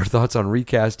our thoughts on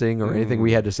recasting or anything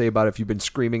we had to say about it, if you've been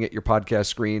screaming at your podcast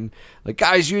screen like,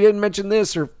 guys, you didn't mention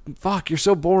this, or fuck, you're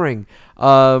so boring,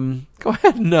 go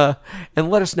ahead and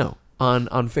let us know on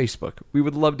Facebook. We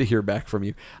would love to hear back from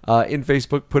you. In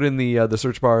Facebook, put in the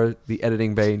search bar, the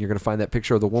editing bay, and you're going to find that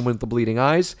picture of the woman with the bleeding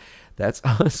eyes. That's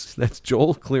us. That's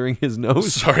Joel clearing his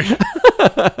nose. Sorry,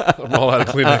 I'm all out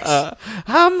of Kleenex.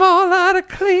 I'm all out of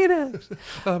Kleenex.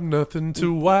 I'm nothing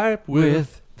to wipe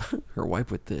with. Her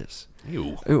wipe with this.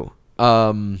 Ew. Ooh.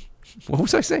 What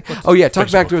was I saying? Oh yeah,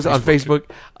 talk back to us on Facebook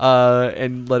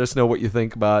and let us know what you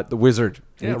think about The Wizard.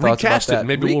 Any Yeah, thoughts recast about it. that?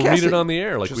 Maybe we'll Recast read it on the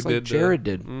air like just we like did. Jared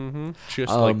did.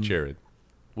 Just like Jared.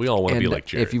 We all want to be And like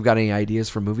Jared. if you've got any ideas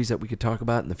for movies that we could talk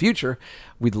about in the future,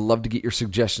 we'd love to get your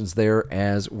suggestions there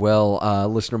as well.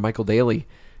 Listener Michael Daly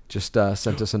just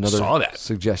sent us another Saw that.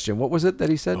 suggestion. What was it that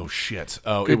he said? Oh shit!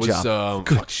 Oh, Good it was. job.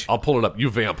 Fuck. I'll pull it up. You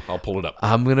vamp. I'll pull it up.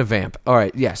 I'm going to vamp. All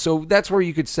right. Yeah. So that's where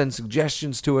you could send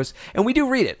suggestions to us. And we do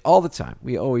read it all the time.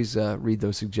 We always read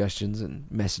those suggestions and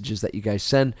messages that you guys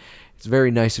send. It's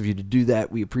very nice of you to do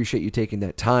that. We appreciate you taking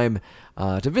that time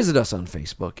to visit us on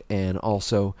Facebook and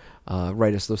also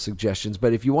write us those suggestions.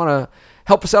 But if you want to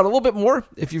help us out a little bit more,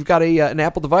 if you've got an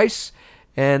Apple device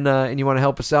and you want to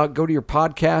help us out, go to your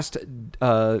podcast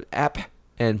app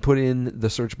and put in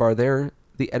the search bar there,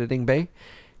 the editing bay.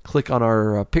 Click on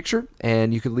our picture,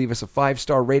 and you could leave us a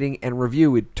 5-star rating and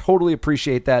review. We'd totally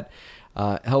appreciate that.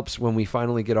 Helps when we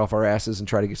finally get off our asses and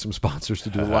try to get some sponsors to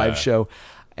do a live show.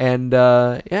 And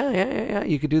yeah,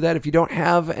 you could do that. If you don't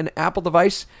have an Apple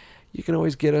device, you can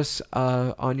always get us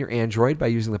on your Android by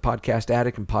using the Podcast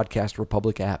Addict and Podcast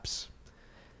Republic apps.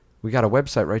 We got a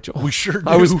website, right, Joel? We sure do.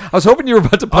 I was hoping you were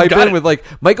about to pipe got in it. with like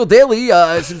Michael Daly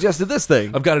suggested this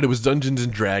thing. I've got it. It was Dungeons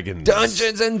and Dragons.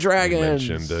 Dungeons and You Dragons.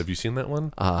 mentioned. Have you seen that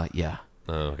one? Yeah.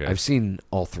 Oh, okay. I've seen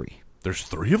all 3. There's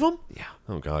 3 of them. Yeah.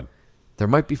 Oh God. There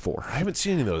might be 4. I haven't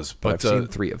seen any of those, but I've seen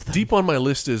 3 of them. Deep on my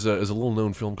list is a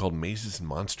little-known film called Mazes and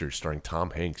Monsters, starring Tom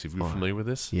Hanks. Are you familiar with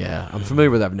this? Yeah, I'm familiar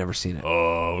with it. I've never seen it.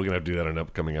 Oh, we're gonna have to do that in an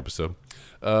upcoming episode,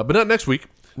 but not next week.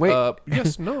 Wait.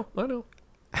 Yes. No. I know.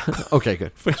 Okay,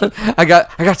 good. I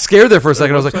got scared there for a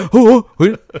second. I was like, oh,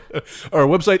 wait. Our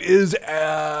website is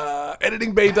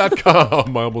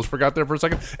editingbay.com. I almost forgot there for a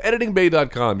second.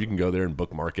 Editingbay.com. You can go there and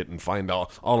bookmark it and find all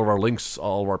of our links,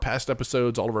 all of our past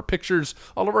episodes, all of our pictures,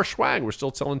 all of our swag. We're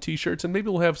still selling T-shirts, and maybe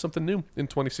we'll have something new in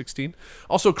 2016.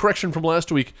 Also, correction from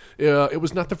last week. It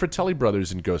was not the Fratelli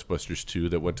brothers in Ghostbusters 2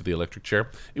 that went to the electric chair.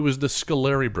 It was the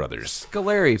Scolari brothers.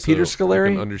 Scolari, Peter So Scolari,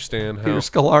 You can understand how Peter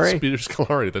Scolari? Peter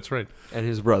Scolari. That's right. and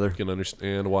his brother. You can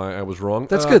understand why I was wrong.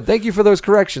 That's good. Thank you for those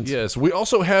corrections. Yes, we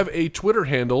also have a Twitter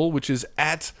handle, which is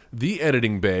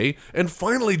 @TheEditingBay. And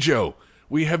finally, Joe,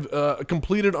 we have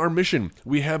completed our mission.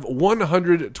 We have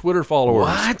 100 Twitter followers.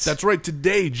 What? That's right.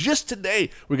 Today, just today,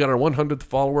 we got our 100th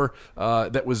follower.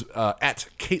 That was at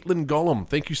Caitlin Gollum.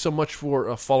 Thank you so much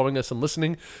for following us and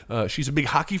listening. She's a big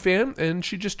hockey fan, and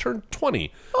she just turned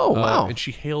 20. Oh, wow. And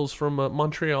she hails from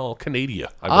Montreal, Canada,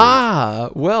 I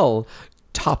believe. Well,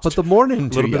 top of the morning A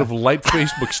to little ya. bit of light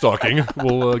Facebook stalking.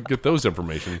 We'll get those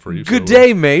information for you. Good So,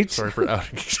 day, mate. Sorry for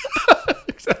outing.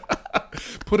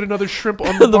 Put another shrimp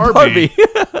on the, The Barbie.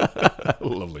 Barbie.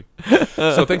 Lovely.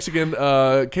 So thanks again,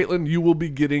 Caitlin. You will be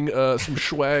getting some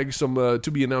swag, some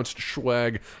to be announced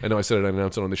swag. I know I said I'd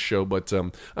announce it on this show, but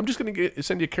I'm just going to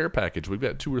send you a care package. We've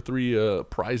got 2 or 3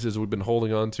 prizes we've been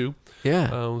holding on to.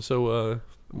 Yeah.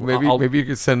 Maybe you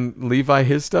could send Levi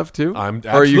his stuff too. I'm or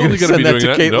are you absolutely going to gonna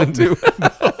send be that to doing Caitlin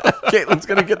that. too? Caitlin's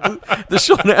going to get the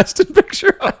Sean Astin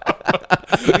picture.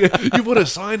 You want a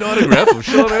signed autograph of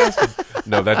Sean Astin?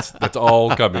 No, that's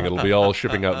all coming. It'll be all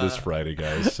shipping out this Friday,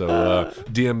 guys. So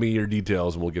DM me your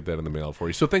details, and we'll get that in the mail for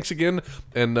you. So thanks again,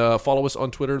 and follow us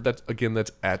on Twitter. That's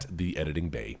at The Editing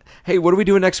Bay. Hey, what are we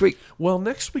doing next week? Well,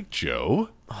 next week, Joe.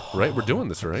 Right, we're doing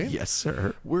this, right? Yes,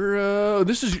 sir. We're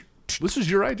this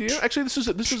is your idea. Actually, this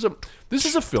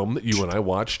is a film that you and I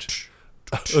watched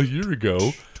a year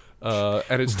ago.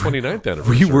 At its 29th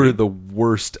anniversary. We were the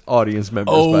worst audience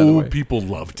members, by the way. People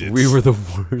loved it. We were the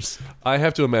worst. I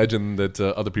have to imagine that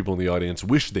other people in the audience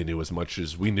wish they knew as much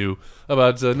as we knew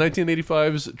about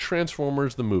 1985's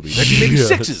Transformers the movie.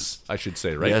 1986's, I should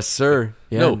say, right? Yes, sir.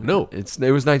 Yeah, No. It was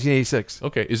 1986.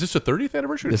 Okay, is this the 30th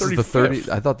anniversary or This 35th? is the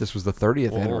 30. I thought this was the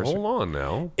 30th anniversary. Hold on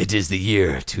now. It is the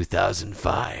year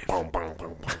 2005.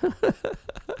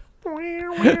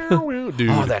 Dude,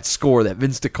 Oh, that score, that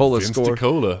Vince DiCola score.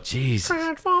 Cola. Jeez.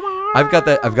 I've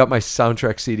got my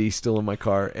soundtrack CD still in my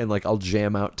car, and like I'll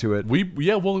jam out to it.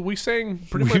 We sang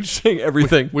pretty We much sang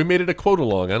everything. We made it a quote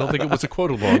along. I don't think it was a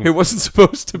quote along. It wasn't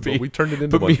supposed to be. But we turned it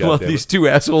into But one, meanwhile, goddammit. these 2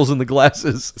 assholes in the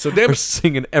glasses So damn are it.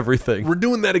 singing everything. We're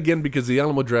doing that again because the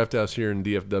Alamo Drafthouse here in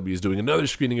DFW is doing another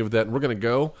screening of that, and we're going to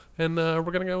go and we're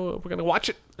going to watch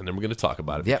it, and then we're going to talk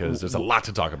about it Yeah. because there's a lot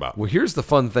to talk about. Well, here's the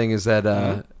fun thing is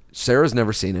that Sarah's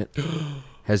never seen it.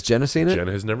 Has Jenna seen it?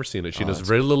 Jenna has never seen it. She knows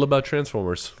very little about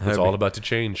Transformers. It's all about to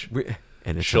change.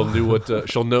 And it's She'll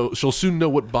soon know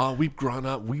what Ba Weep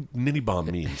Grana Weep Nitty Bomb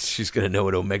means. She's going to know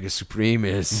what Omega Supreme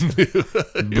is.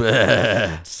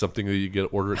 Bleh. It's something that you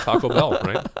get order at Taco Bell,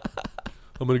 right?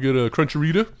 I'm gonna get a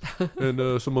Cruncherita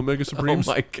and some Omega Oh Supremes.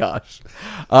 my gosh.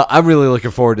 I'm really looking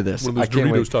forward to this. One of those I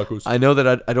can't wait. Doritos tacos. I know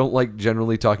that I don't like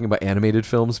generally talking about animated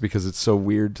films because it's so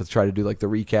weird to try to do like the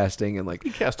recasting and like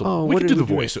Recast 'em. Oh, We what could did do the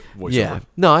do? voiceover. Yeah.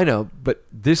 No, I know, but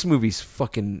this movie's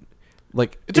fucking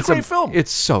like It's a great film.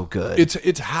 It's so good.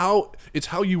 It's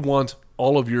how you want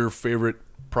all of your favorite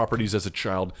properties as a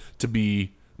child to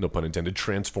be, no pun intended,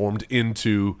 transformed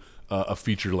into a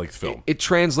feature-length film. It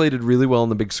translated really well on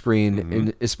the big screen, Mm-hmm.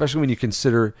 and especially when you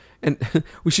consider, and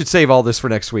we should save all this for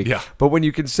next week. Yeah. But when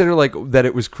you consider like that,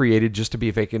 it was created just to be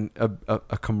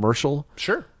a commercial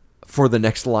Sure. for the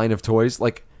next line of toys.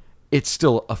 Like, it's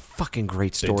still a fucking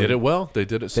great They story. did it well. They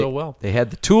did it so well. They had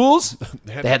the tools.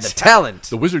 they had had the the talent.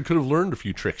 The wizard could have learned a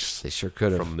few tricks. They sure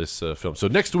could have. From this film. So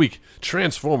next week,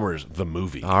 Transformers the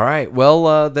movie. All right.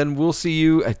 Well, then we'll see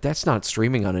you. That's not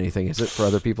streaming on anything, is it, for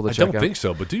other people to I check don't out? think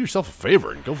so, but do yourself a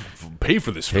favor and go pay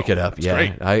for this film. Pick it up. It's Yeah.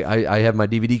 great. I have my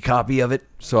DVD copy of it,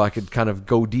 so I could kind of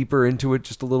go deeper into it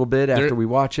just a little bit after we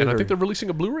watch it. And I or- think they're releasing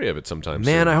a Blu-ray of it sometime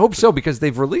Man, soon. I hope so, because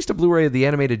they've released a Blu-ray of the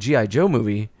animated G.I. Joe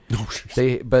movie.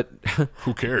 But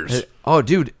Who cares? oh,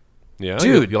 dude, Yeah,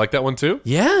 dude. you like that one too?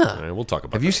 yeah. All right, we'll talk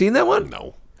about. Have you that. seen that one?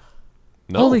 No.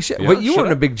 No. Holy shit! Yeah, But you shut weren't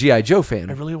a up. big G.I. Joe fan,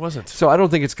 I really wasn't. so I don't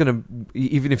think it's gonna.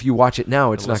 Even if you watch it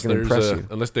now, it's Unless not gonna there's, impress you.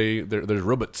 Unless there's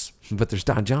robots. But there's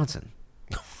Don Johnson,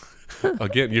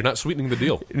 Again, you're not sweetening the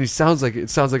deal. and it sounds like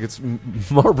it's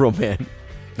Marlboro Man.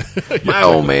 My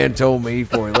old man told me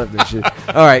before he left this shit.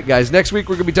 All right, guys. Next week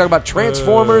we're gonna be talking about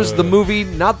Transformers, the movie,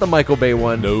 not the Michael Bay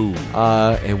one. No.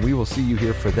 And we will see you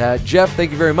here for that. Jeff,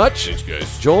 thank you very much. Thanks,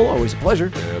 guys. Joel, always a pleasure.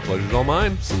 Pleasure's all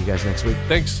mine. See you guys next week.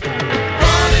 Thanks.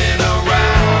 Running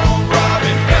around,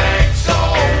 robbing banks,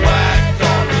 all whacked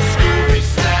on the Scooby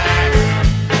Snacks.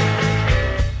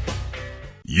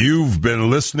 You've been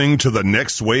listening to the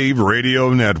Next Wave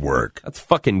Radio Network. That's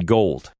fucking gold.